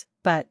issues,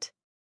 but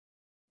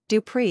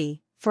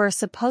Dupree, for a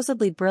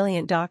supposedly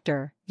brilliant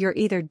doctor, you're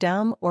either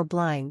dumb or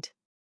blind.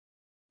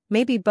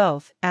 Maybe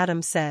both,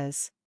 Adam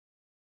says.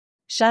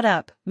 Shut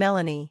up,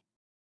 Melanie.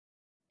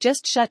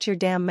 Just shut your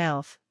damn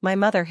mouth, my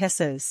mother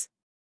hisses.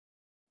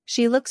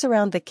 She looks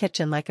around the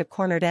kitchen like a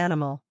cornered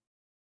animal.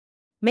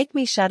 Make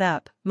me shut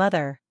up,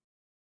 mother.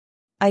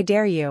 I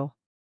dare you.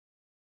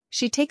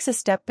 She takes a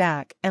step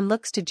back and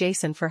looks to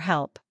Jason for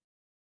help.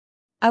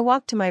 I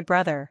walk to my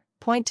brother,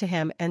 point to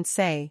him and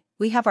say,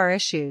 we have our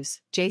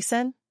issues,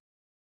 Jason?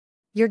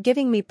 You're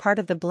giving me part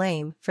of the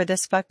blame for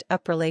this fucked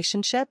up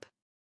relationship?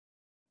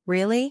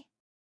 Really?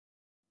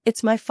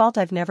 It's my fault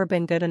I've never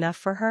been good enough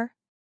for her?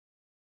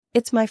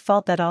 It's my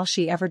fault that all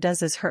she ever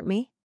does is hurt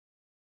me?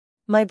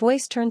 My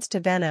voice turns to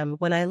venom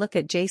when I look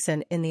at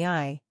Jason in the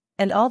eye,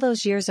 and all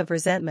those years of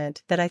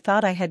resentment that I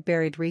thought I had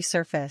buried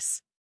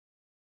resurface.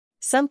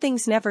 Some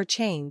things never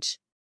change.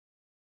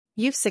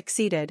 You've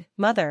succeeded,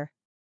 mother.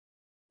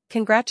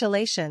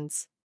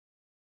 Congratulations.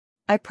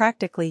 I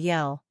practically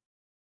yell.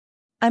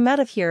 I'm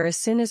out of here as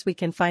soon as we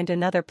can find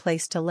another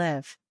place to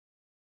live.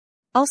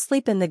 I'll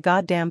sleep in the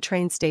goddamn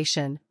train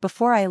station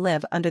before I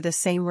live under the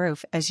same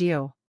roof as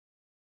you.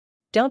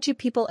 Don't you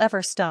people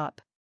ever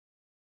stop.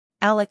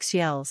 Alex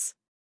yells.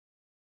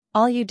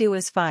 All you do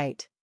is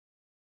fight.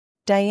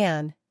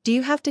 Diane, do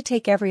you have to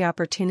take every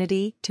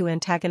opportunity to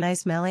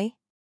antagonize Melly?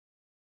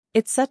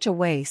 It's such a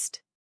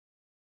waste.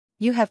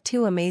 You have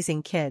two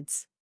amazing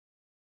kids.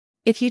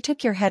 If you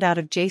took your head out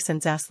of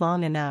Jason's ass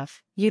long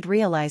enough, you'd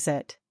realize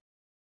it.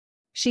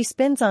 She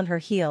spins on her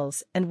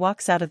heels and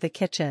walks out of the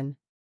kitchen.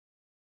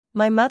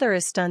 My mother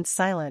is stunned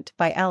silent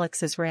by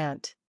Alex's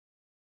rant.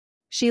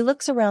 She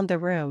looks around the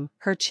room,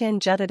 her chin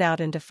jutted out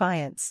in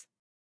defiance.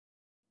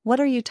 What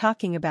are you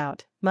talking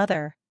about,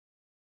 mother?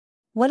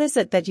 What is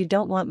it that you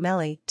don't want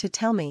Melly to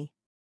tell me?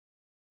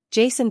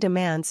 Jason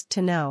demands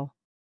to know.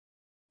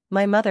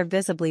 My mother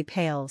visibly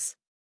pales.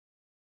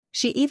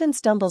 She even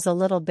stumbles a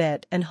little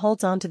bit and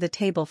holds onto the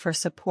table for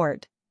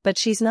support, but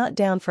she's not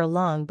down for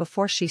long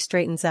before she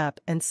straightens up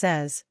and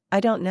says, I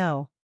don't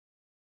know.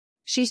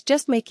 She's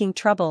just making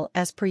trouble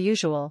as per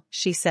usual,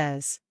 she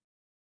says.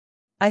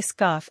 I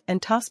scoff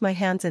and toss my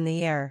hands in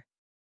the air.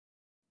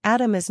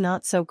 Adam is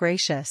not so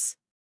gracious.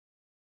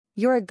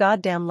 You're a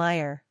goddamn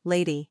liar,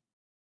 lady.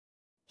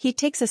 He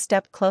takes a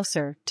step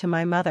closer to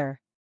my mother.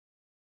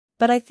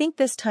 But I think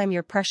this time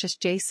your precious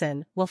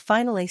Jason will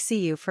finally see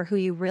you for who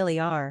you really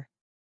are.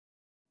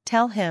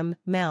 Tell him,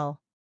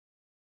 Mel.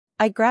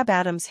 I grab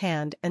Adam's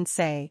hand and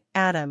say,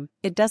 Adam,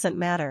 it doesn't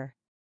matter.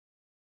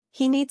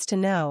 He needs to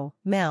know,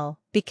 Mel,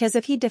 because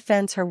if he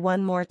defends her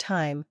one more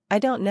time, I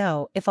don't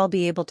know if I'll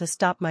be able to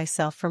stop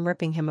myself from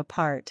ripping him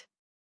apart.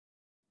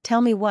 Tell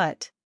me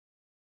what?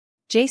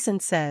 Jason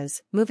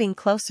says, moving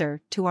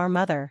closer to our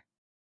mother.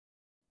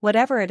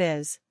 Whatever it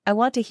is, I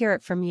want to hear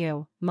it from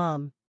you,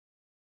 Mom.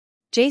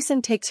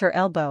 Jason takes her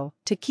elbow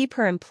to keep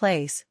her in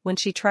place when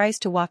she tries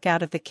to walk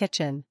out of the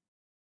kitchen.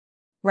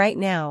 Right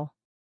now.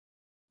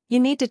 You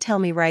need to tell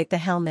me right the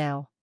hell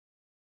now.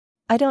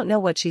 I don't know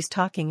what she's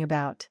talking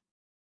about.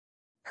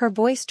 Her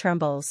voice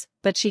trembles,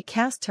 but she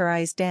casts her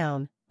eyes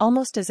down,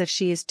 almost as if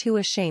she is too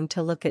ashamed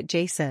to look at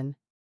Jason.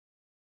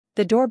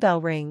 The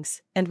doorbell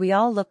rings, and we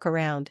all look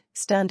around,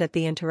 stunned at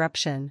the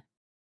interruption.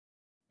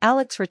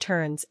 Alex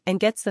returns and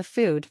gets the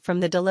food from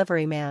the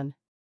delivery man.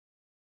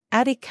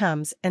 Addie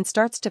comes and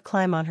starts to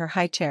climb on her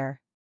high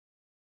chair.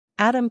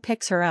 Adam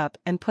picks her up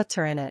and puts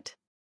her in it.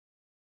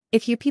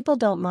 If you people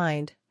don't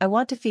mind, I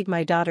want to feed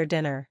my daughter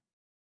dinner.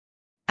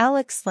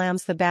 Alex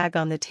slams the bag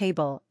on the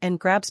table and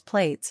grabs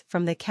plates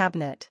from the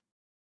cabinet.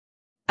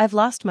 I've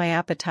lost my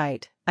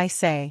appetite, I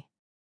say.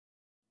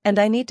 And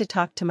I need to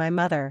talk to my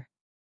mother.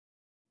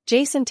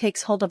 Jason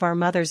takes hold of our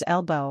mother's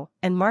elbow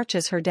and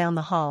marches her down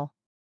the hall.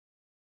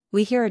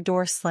 We hear a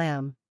door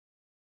slam.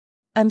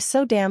 I'm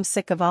so damn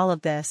sick of all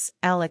of this,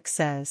 Alex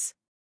says.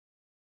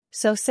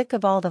 So sick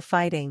of all the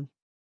fighting.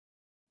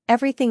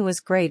 Everything was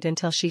great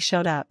until she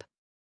showed up.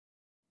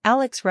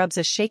 Alex rubs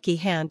a shaky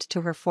hand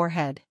to her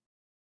forehead.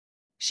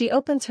 She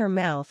opens her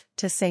mouth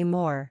to say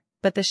more,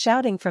 but the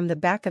shouting from the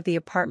back of the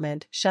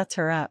apartment shuts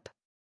her up.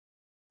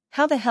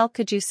 How the hell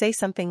could you say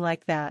something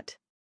like that?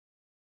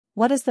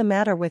 What is the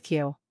matter with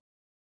you?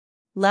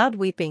 Loud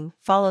weeping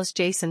follows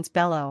Jason's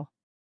bellow.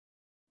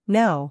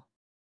 No.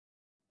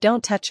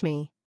 Don't touch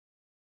me.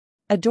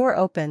 A door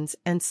opens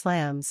and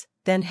slams,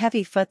 then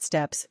heavy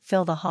footsteps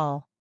fill the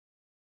hall.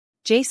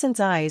 Jason's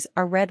eyes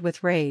are red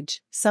with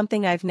rage,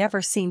 something I've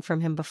never seen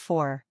from him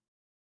before.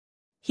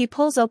 He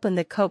pulls open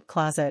the coat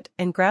closet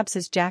and grabs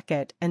his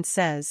jacket and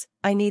says,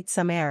 "I need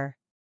some air."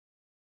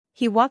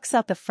 He walks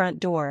out the front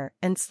door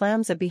and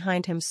slams it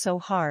behind him so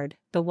hard,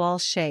 the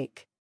walls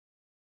shake.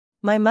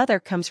 My mother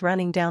comes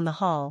running down the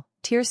hall,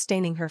 tears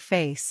staining her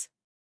face.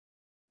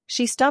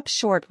 She stops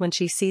short when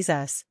she sees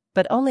us,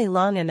 but only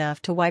long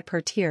enough to wipe her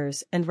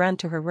tears and run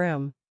to her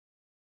room.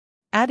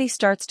 Addie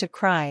starts to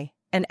cry,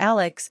 and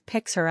Alex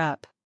picks her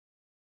up.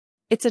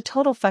 It's a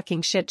total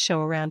fucking shit show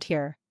around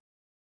here.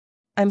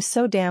 I'm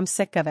so damn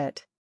sick of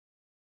it.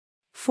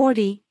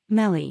 40,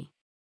 Melly.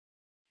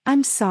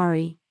 I'm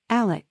sorry,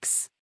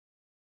 Alex.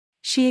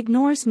 She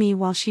ignores me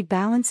while she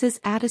balances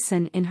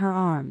Addison in her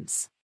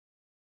arms.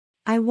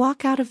 I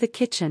walk out of the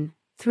kitchen,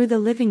 through the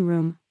living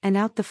room, and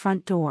out the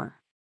front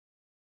door.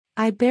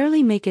 I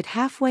barely make it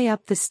halfway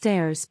up the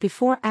stairs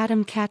before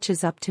Adam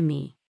catches up to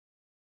me.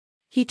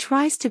 He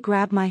tries to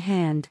grab my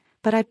hand,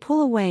 but I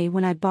pull away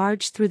when I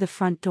barge through the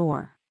front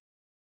door.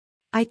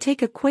 I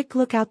take a quick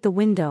look out the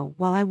window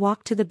while I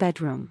walk to the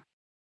bedroom.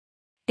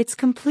 It's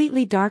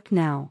completely dark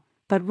now,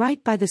 but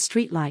right by the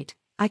streetlight,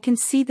 I can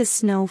see the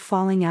snow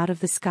falling out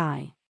of the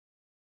sky.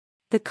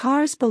 The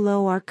cars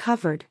below are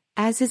covered,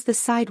 as is the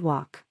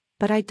sidewalk,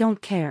 but I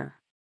don't care.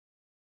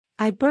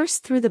 I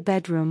burst through the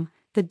bedroom,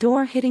 the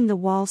door hitting the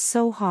wall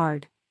so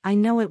hard, I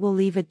know it will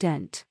leave a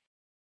dent.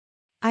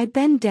 I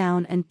bend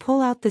down and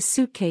pull out the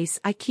suitcase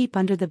I keep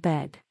under the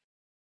bed.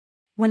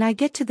 When I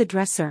get to the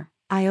dresser,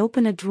 I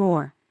open a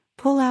drawer,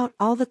 pull out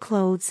all the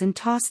clothes and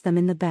toss them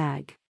in the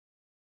bag.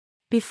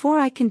 Before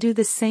I can do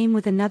the same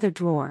with another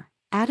drawer,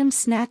 Adam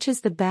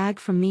snatches the bag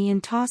from me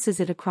and tosses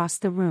it across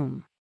the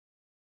room.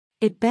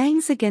 It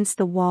bangs against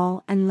the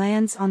wall and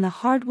lands on the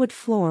hardwood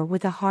floor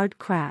with a hard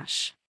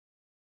crash.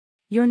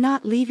 "You're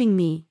not leaving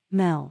me,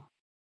 Mel."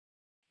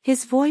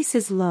 His voice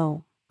is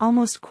low,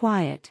 almost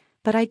quiet,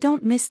 but I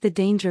don't miss the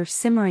danger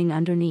simmering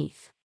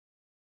underneath.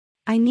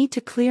 I need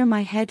to clear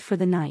my head for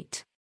the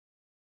night.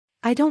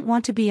 I don't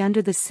want to be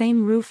under the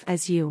same roof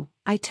as you,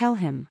 I tell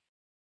him.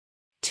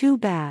 Too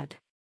bad.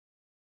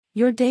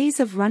 Your days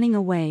of running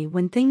away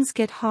when things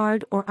get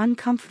hard or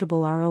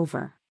uncomfortable are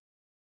over.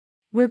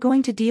 We're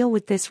going to deal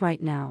with this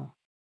right now.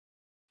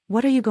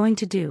 What are you going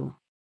to do?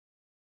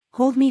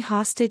 Hold me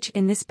hostage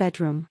in this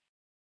bedroom?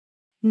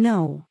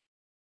 No.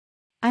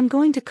 I'm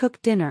going to cook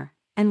dinner,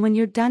 and when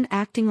you're done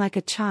acting like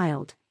a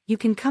child, you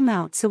can come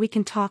out so we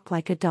can talk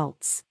like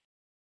adults.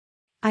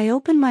 I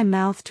open my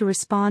mouth to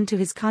respond to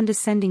his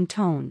condescending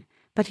tone,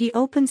 but he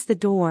opens the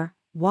door,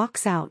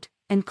 walks out,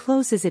 and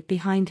closes it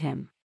behind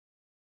him.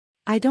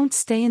 I don't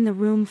stay in the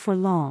room for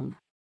long.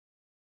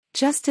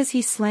 Just as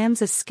he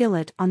slams a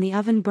skillet on the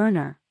oven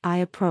burner, I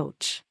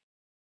approach.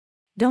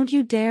 "Don't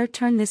you dare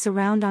turn this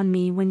around on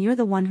me when you're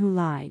the one who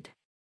lied."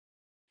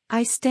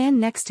 I stand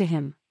next to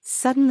him,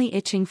 suddenly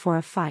itching for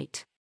a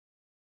fight.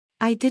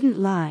 "I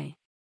didn't lie.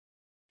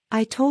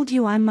 I told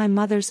you I'm my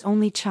mother's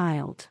only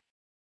child.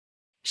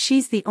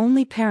 She's the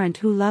only parent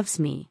who loves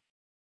me.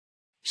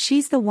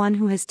 She's the one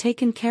who has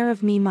taken care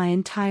of me my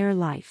entire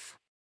life.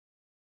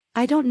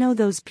 I don't know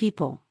those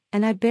people,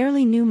 and I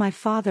barely knew my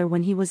father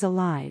when he was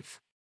alive.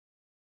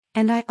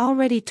 And I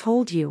already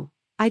told you,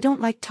 I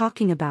don't like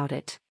talking about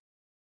it.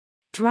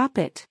 Drop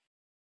it."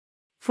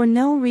 For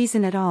no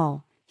reason at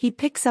all, he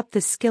picks up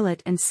the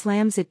skillet and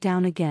slams it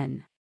down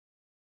again.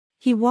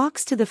 He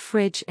walks to the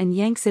fridge and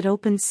yanks it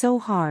open so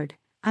hard,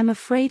 I'm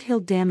afraid he'll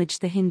damage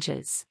the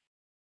hinges.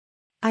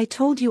 "I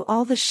told you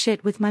all the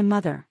shit with my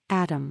mother,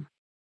 Adam.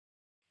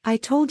 I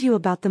told you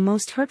about the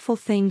most hurtful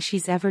thing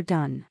she's ever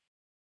done.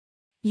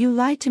 You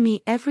lied to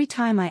me every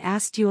time I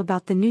asked you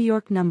about the New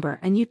York number,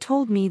 and you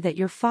told me that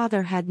your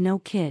father had no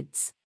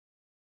kids.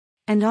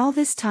 And all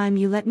this time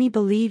you let me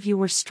believe you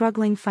were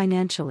struggling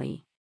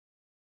financially.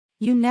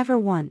 You never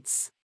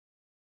once."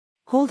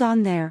 Hold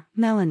on there,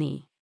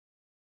 Melanie.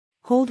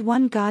 Hold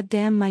one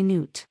goddamn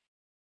minute.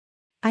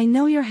 I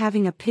know you're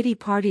having a pity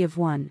party of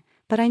one,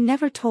 but I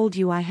never told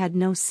you I had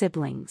no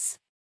siblings.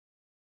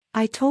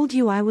 I told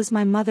you I was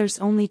my mother's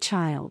only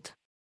child.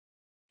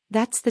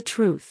 That's the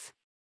truth.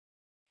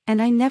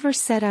 And I never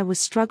said I was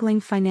struggling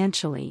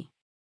financially.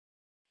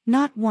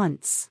 Not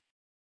once.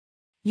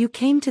 You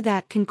came to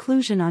that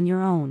conclusion on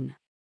your own.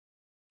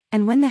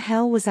 And when the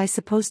hell was I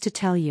supposed to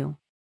tell you?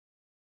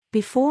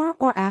 Before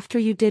or after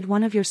you did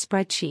one of your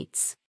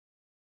spreadsheets?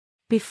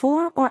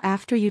 Before or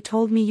after you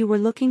told me you were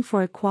looking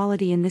for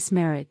equality in this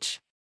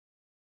marriage?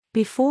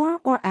 Before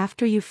or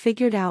after you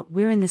figured out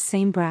we're in the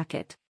same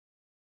bracket?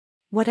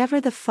 Whatever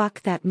the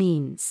fuck that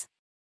means.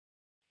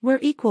 We're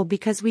equal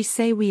because we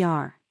say we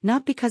are,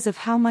 not because of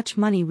how much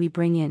money we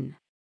bring in.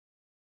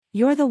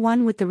 You're the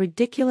one with the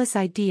ridiculous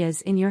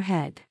ideas in your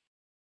head.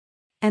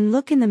 And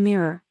look in the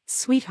mirror,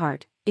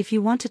 sweetheart, if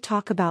you want to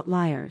talk about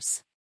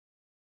liars.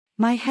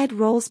 My head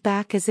rolls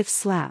back as if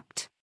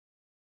slapped.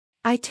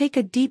 I take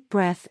a deep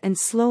breath and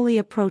slowly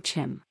approach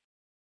him.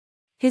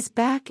 His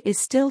back is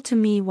still to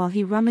me while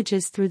he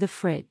rummages through the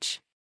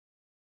fridge.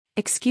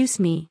 Excuse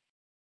me.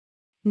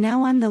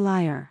 Now I'm the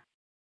liar.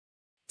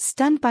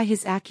 Stunned by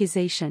his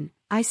accusation,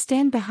 I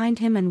stand behind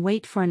him and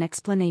wait for an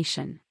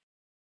explanation.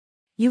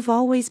 You've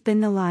always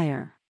been the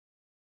liar.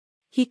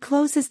 He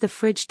closes the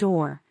fridge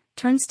door,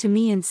 turns to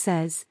me and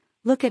says,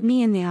 look at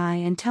me in the eye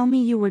and tell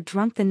me you were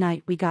drunk the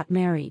night we got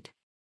married.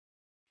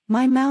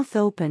 My mouth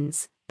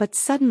opens, but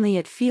suddenly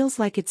it feels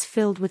like it's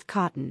filled with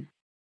cotton.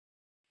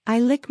 I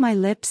lick my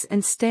lips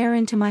and stare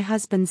into my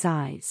husband's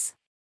eyes.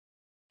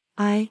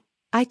 I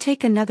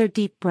take another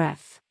deep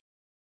breath.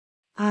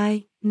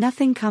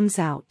 Nothing comes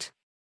out.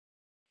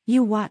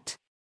 You what?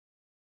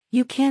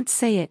 You can't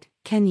say it,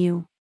 can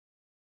you?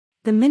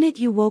 The minute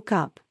you woke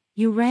up,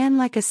 you ran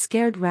like a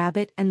scared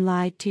rabbit and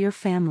lied to your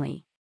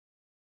family.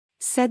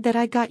 Said that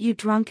I got you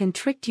drunk and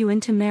tricked you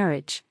into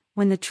marriage,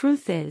 when the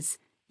truth is,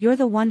 you're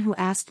the one who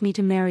asked me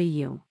to marry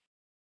you.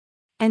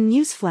 And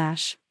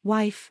newsflash,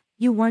 wife,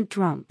 you weren't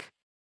drunk.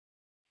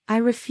 I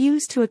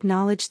refuse to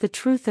acknowledge the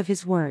truth of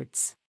his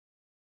words.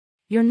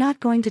 You're not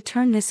going to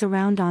turn this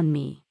around on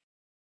me.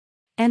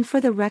 And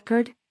for the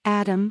record,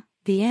 Adam,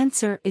 the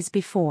answer is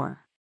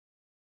before.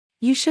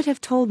 You should have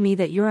told me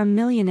that you're a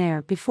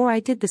millionaire before I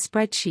did the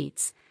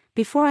spreadsheets,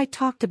 before I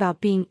talked about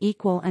being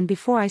equal and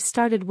before I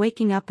started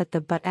waking up at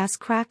the butt-ass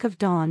crack of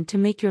dawn to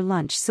make your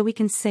lunch so we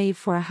can save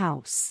for a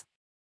house.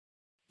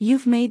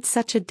 You've made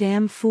such a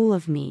damn fool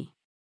of me.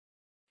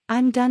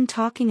 I'm done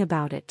talking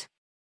about it.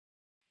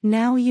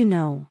 Now you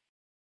know.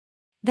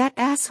 That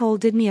asshole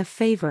did me a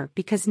favor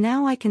because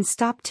now I can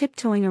stop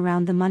tiptoeing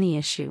around the money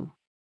issue.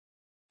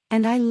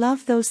 And I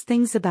love those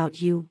things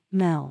about you,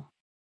 Mel.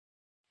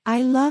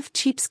 I love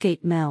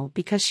cheapskate Mel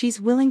because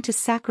she's willing to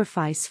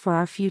sacrifice for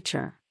our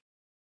future.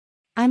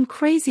 I'm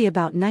crazy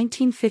about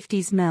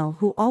 1950s Mel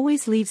who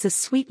always leaves a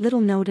sweet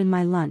little note in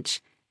my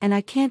lunch, and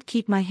I can't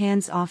keep my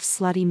hands off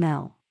slutty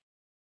Mel.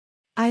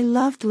 I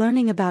loved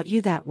learning about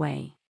you that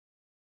way.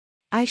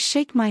 I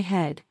shake my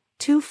head,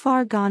 too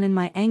far gone in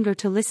my anger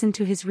to listen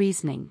to his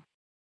reasoning.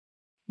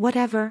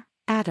 Whatever,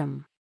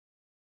 Adam.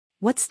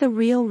 What's the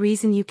real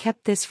reason you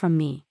kept this from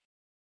me?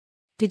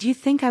 Did you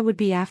think I would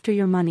be after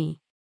your money?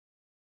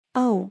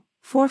 Oh,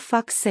 for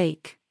fuck's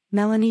sake,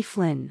 Melanie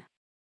Flynn.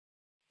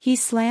 He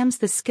slams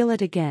the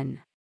skillet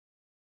again.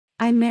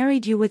 I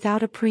married you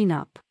without a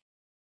prenup.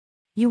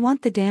 You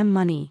want the damn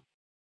money.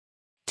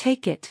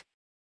 Take it.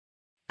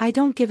 I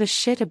don't give a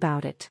shit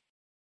about it.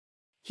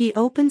 He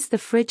opens the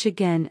fridge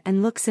again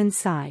and looks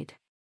inside.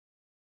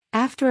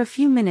 After a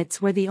few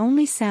minutes where the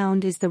only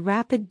sound is the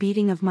rapid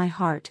beating of my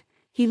heart,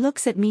 he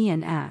looks at me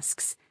and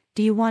asks,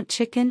 do you want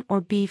chicken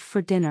or beef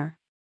for dinner?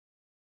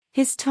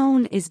 His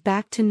tone is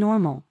back to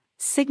normal,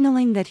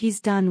 signaling that he's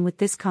done with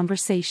this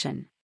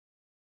conversation.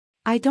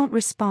 I don't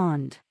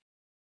respond.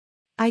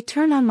 I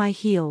turn on my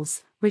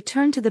heels,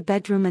 return to the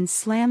bedroom and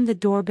slam the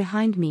door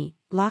behind me,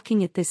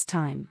 locking it this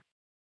time.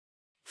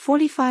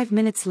 45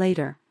 minutes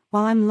later,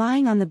 while I'm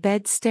lying on the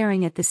bed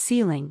staring at the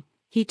ceiling,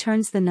 he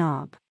turns the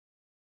knob.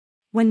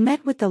 When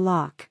met with the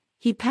lock,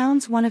 he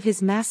pounds one of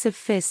his massive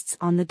fists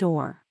on the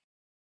door.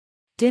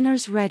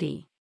 Dinner's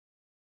ready.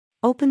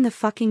 Open the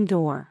fucking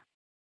door.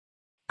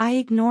 I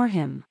ignore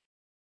him.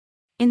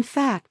 In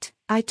fact,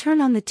 I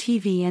turn on the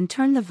TV and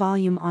turn the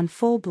volume on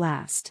full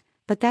blast,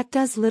 but that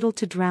does little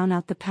to drown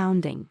out the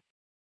pounding.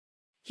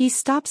 He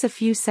stops a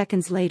few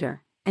seconds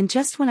later, and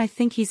just when I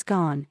think he's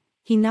gone,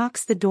 he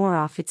knocks the door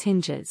off its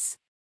hinges.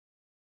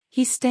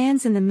 He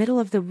stands in the middle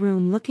of the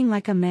room looking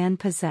like a man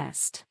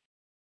possessed.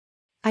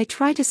 I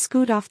try to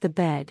scoot off the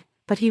bed,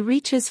 but he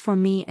reaches for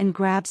me and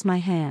grabs my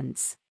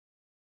hands.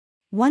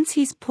 Once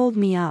he's pulled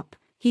me up,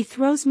 he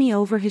throws me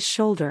over his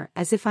shoulder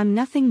as if I'm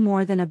nothing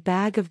more than a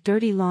bag of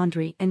dirty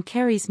laundry and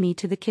carries me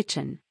to the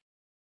kitchen.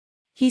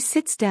 He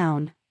sits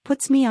down,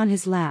 puts me on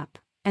his lap,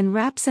 and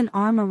wraps an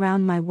arm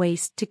around my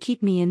waist to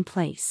keep me in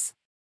place.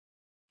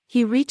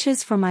 He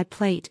reaches for my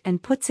plate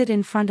and puts it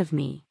in front of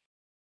me.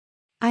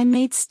 I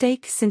made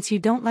steak since you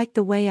don't like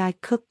the way I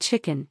cook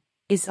chicken,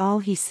 is all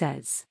he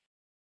says.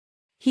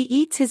 He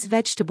eats his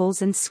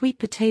vegetables and sweet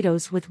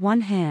potatoes with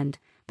one hand,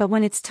 but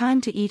when it's time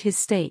to eat his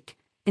steak,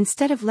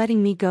 instead of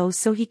letting me go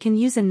so he can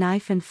use a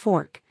knife and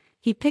fork,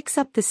 he picks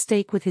up the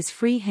steak with his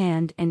free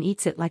hand and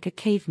eats it like a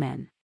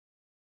caveman.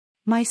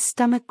 My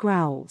stomach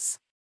growls.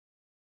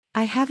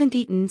 I haven't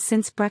eaten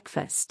since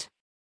breakfast.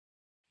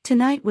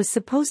 Tonight was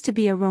supposed to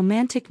be a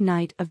romantic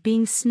night of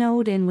being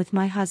snowed in with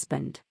my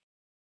husband.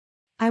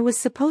 I was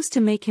supposed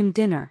to make him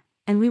dinner,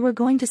 and we were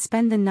going to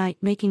spend the night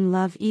making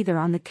love either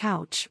on the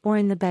couch or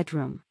in the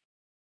bedroom.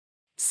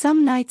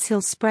 Some nights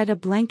he'll spread a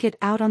blanket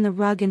out on the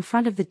rug in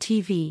front of the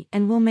TV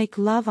and we'll make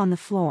love on the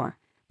floor,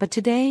 but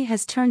today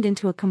has turned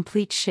into a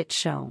complete shit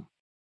show.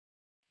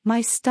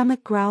 My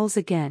stomach growls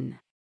again.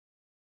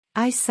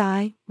 I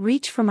sigh,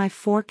 reach for my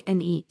fork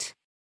and eat.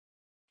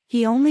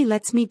 He only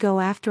lets me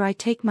go after I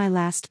take my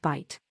last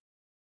bite.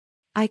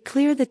 I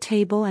clear the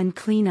table and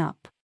clean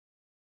up.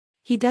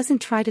 He doesn't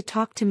try to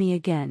talk to me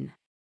again.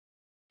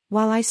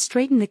 While I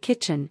straighten the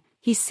kitchen,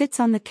 he sits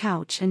on the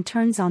couch and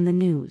turns on the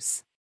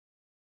news.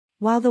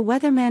 While the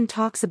weatherman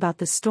talks about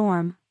the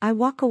storm, I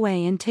walk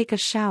away and take a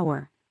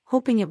shower,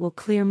 hoping it will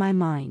clear my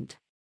mind.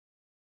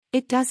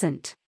 It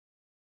doesn't.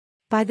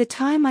 By the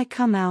time I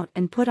come out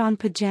and put on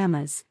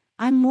pajamas,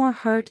 I'm more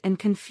hurt and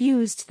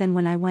confused than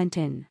when I went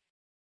in.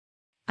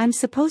 I'm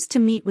supposed to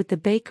meet with the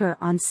baker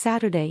on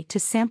Saturday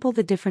to sample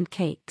the different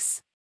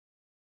cakes.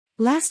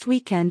 Last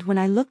weekend when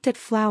I looked at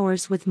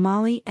flowers with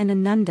Molly and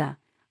Ananda,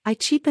 I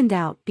cheapened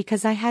out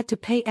because I had to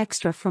pay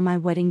extra for my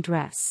wedding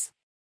dress.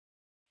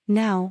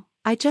 Now,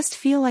 I just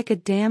feel like a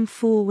damn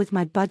fool with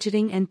my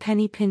budgeting and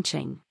penny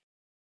pinching.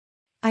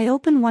 I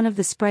open one of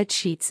the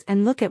spreadsheets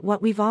and look at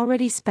what we've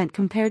already spent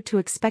compared to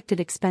expected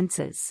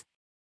expenses.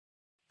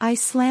 I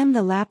slam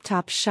the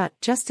laptop shut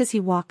just as he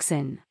walks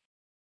in.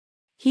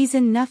 He's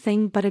in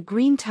nothing but a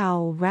green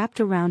towel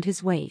wrapped around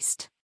his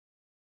waist.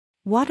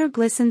 Water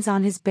glistens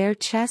on his bare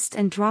chest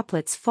and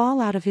droplets fall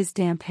out of his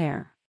damp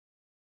hair.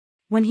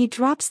 When he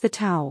drops the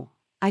towel,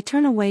 I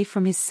turn away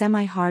from his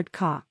semi-hard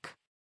cock.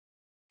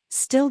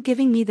 Still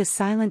giving me the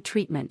silent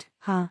treatment,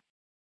 huh?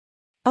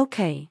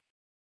 Okay.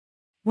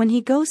 When he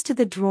goes to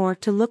the drawer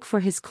to look for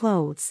his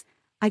clothes,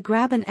 I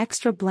grab an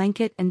extra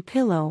blanket and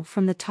pillow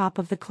from the top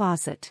of the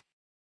closet.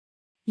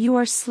 "You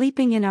are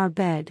sleeping in our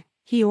bed,"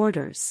 he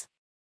orders.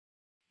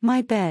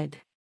 "My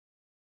bed.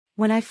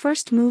 When I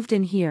first moved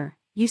in here,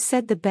 you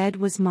said the bed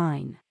was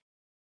mine.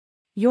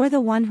 You're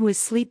the one who is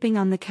sleeping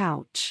on the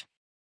couch.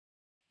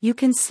 You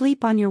can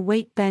sleep on your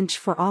weight bench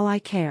for all I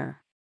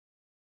care."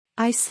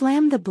 I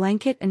slam the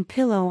blanket and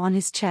pillow on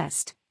his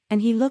chest,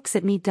 and he looks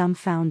at me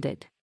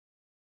dumbfounded.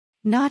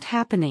 "Not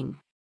happening."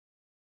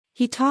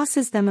 He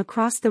tosses them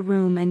across the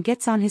room and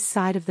gets on his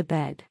side of the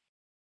bed.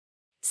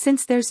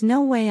 Since there's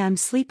no way I'm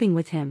sleeping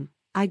with him,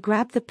 I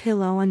grab the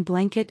pillow and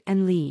blanket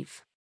and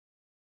leave.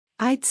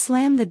 I'd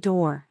slam the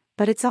door,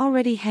 but it's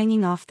already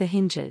hanging off the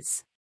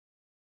hinges.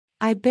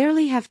 I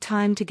barely have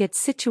time to get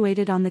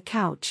situated on the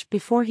couch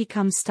before he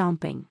comes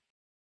stomping.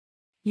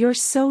 "You're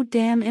so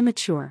damn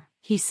immature,"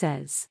 he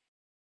says.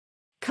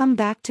 "Come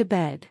back to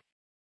bed."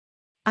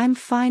 "I'm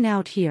fine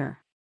out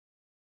here."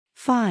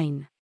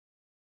 "Fine.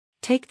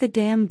 Take the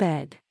damn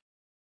bed."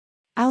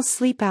 "I'll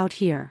sleep out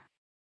here."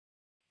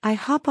 I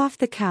hop off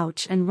the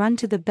couch and run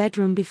to the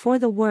bedroom before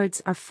the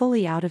words are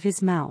fully out of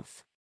his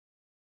mouth.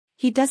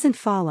 He doesn't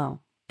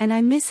follow, and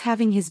I miss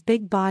having his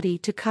big body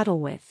to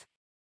cuddle with.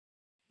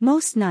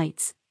 Most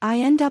nights, I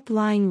end up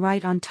lying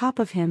right on top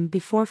of him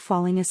before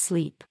falling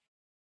asleep.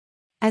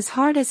 As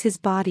hard as his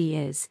body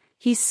is,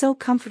 he's so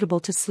comfortable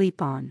to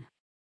sleep on.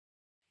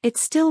 It's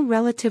still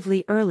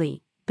relatively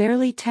early,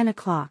 barely 10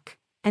 o'clock,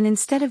 and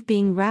instead of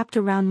being wrapped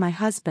around my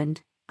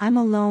husband, I'm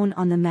alone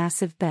on the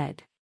massive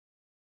bed.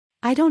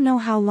 I don't know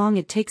how long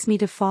it takes me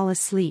to fall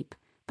asleep,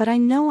 but I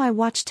know I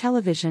watch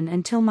television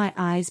until my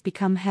eyes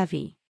become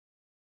heavy.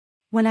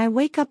 When I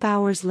wake up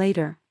hours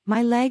later,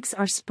 my legs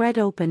are spread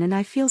open and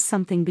I feel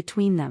something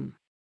between them.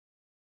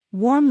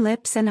 Warm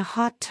lips and a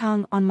hot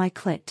tongue on my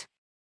clit.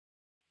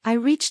 I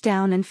reach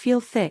down and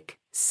feel thick,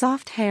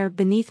 soft hair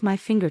beneath my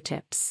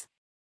fingertips.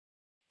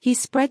 He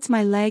spreads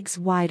my legs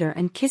wider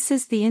and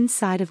kisses the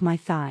inside of my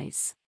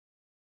thighs.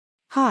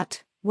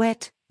 Hot,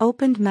 wet,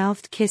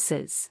 open-mouthed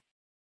kisses.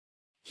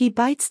 He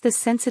bites the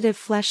sensitive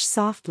flesh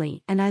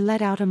softly and I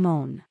let out a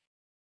moan.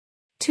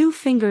 2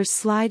 fingers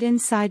slide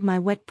inside my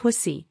wet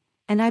pussy,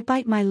 and I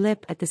bite my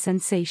lip at the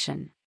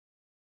sensation.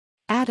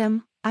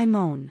 "Adam," I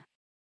moan.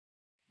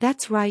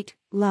 "That's right,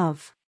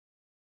 love.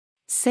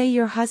 Say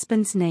your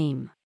husband's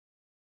name."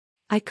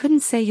 I couldn't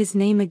say his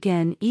name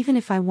again even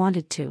if I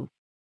wanted to.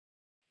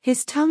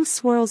 His tongue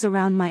swirls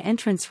around my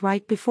entrance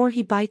right before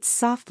he bites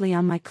softly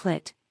on my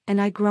clit,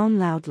 and I groan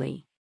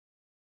loudly.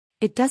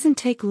 It doesn't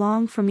take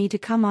long for me to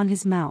come on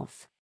his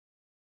mouth.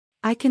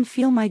 I can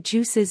feel my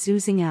juices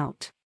oozing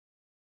out.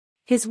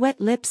 His wet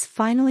lips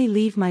finally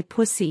leave my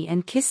pussy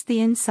and kiss the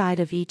inside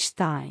of each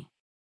thigh.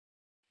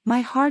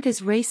 My heart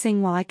is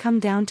racing while I come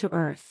down to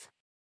earth.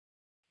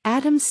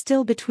 Adam's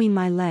still between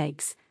my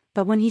legs,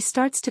 but when he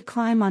starts to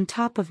climb on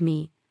top of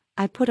me,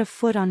 I put a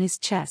foot on his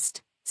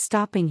chest,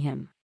 stopping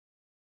him.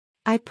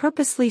 I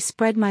purposely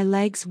spread my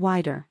legs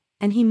wider,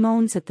 and he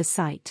moans at the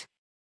sight.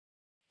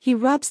 He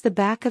rubs the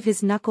back of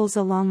his knuckles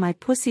along my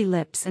pussy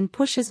lips and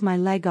pushes my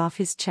leg off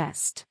his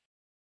chest.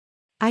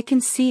 I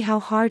can see how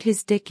hard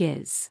his dick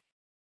is.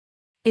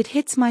 It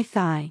hits my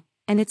thigh,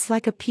 and it's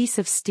like a piece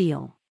of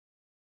steel.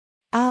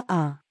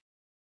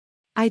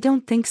 I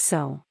don't think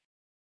so.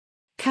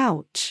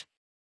 Couch.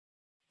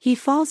 He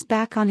falls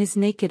back on his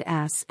naked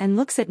ass and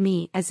looks at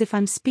me as if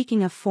I'm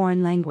speaking a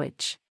foreign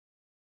language.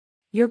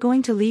 "You're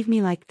going to leave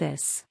me like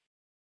this?"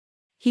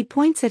 He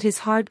points at his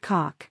hard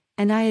cock,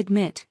 and I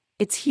admit,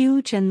 it's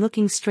huge and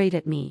looking straight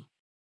at me.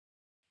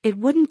 It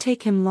wouldn't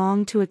take him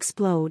long to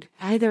explode,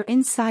 either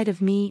inside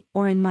of me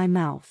or in my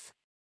mouth.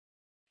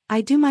 I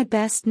do my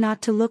best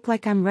not to look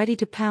like I'm ready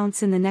to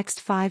pounce in the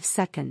next 5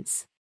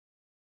 seconds.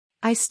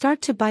 I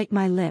start to bite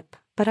my lip,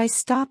 but I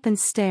stop and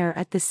stare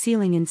at the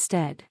ceiling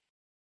instead.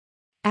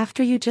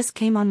 After you just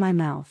came on my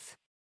mouth.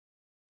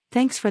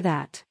 Thanks for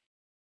that.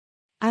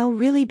 I'll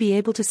really be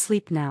able to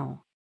sleep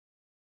now.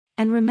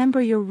 And remember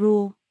your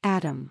rule,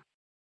 Adam.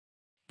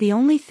 The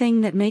only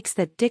thing that makes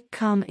that dick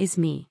come is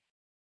me.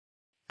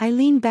 I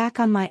lean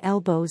back on my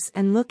elbows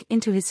and look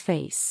into his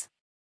face.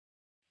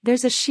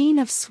 There's a sheen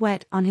of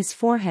sweat on his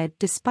forehead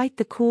despite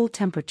the cool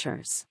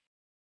temperatures.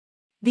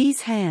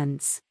 These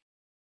hands.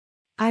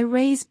 I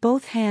raise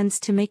both hands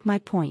to make my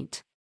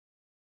point.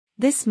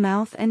 This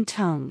mouth and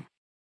tongue.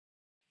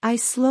 I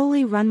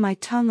slowly run my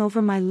tongue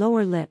over my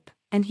lower lip,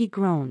 and he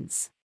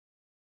groans.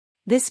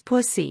 This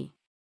pussy.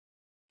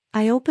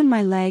 I open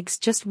my legs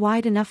just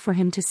wide enough for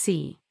him to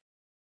see.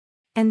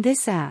 And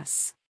this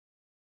ass.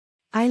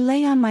 I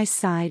lay on my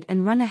side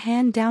and run a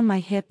hand down my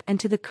hip and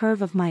to the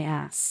curve of my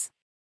ass.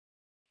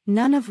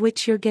 None of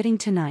which you're getting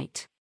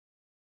tonight.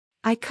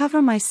 I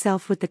cover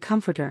myself with the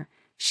comforter,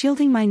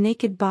 shielding my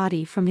naked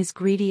body from his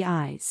greedy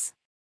eyes.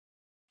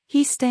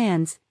 He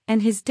stands,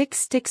 and his dick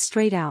sticks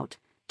straight out,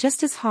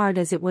 just as hard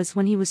as it was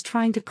when he was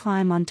trying to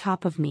climb on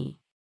top of me.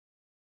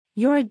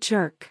 You're a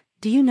jerk,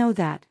 do you know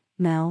that,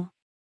 Mel?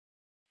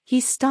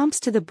 He stomps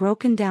to the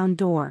broken-down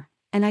door,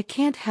 and I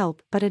can't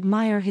help but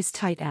admire his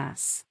tight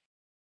ass.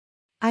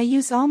 I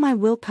use all my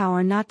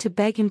willpower not to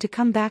beg him to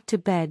come back to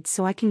bed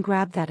so I can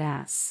grab that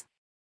ass.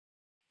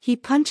 He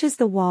punches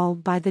the wall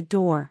by the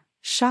door,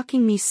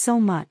 shocking me so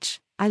much,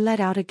 I let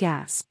out a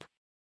gasp.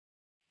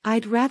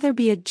 I'd rather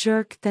be a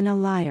jerk than a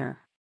liar.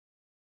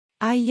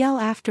 I yell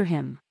after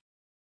him.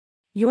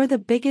 You're the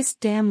biggest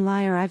damn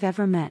liar I've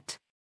ever met.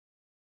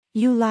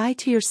 You lie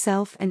to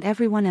yourself and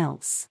everyone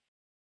else.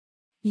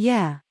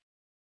 Yeah.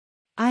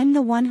 I'm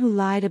the one who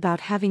lied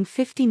about having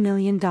 $50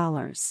 million.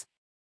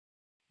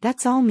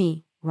 That's all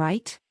me,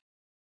 right?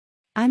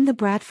 I'm the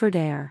Bradford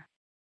heir.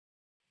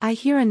 I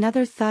hear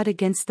another thud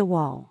against the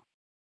wall.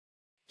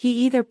 He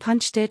either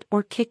punched it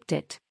or kicked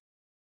it.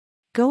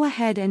 Go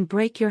ahead and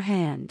break your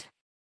hand.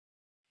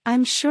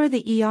 I'm sure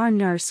the ER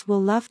nurse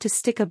will love to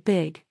stick a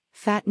big,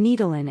 fat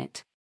needle in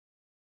it.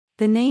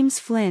 The name's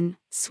Flynn,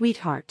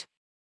 sweetheart.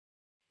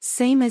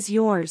 Same as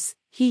yours,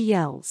 he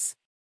yells.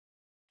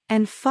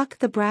 And fuck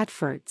the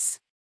Bradfords.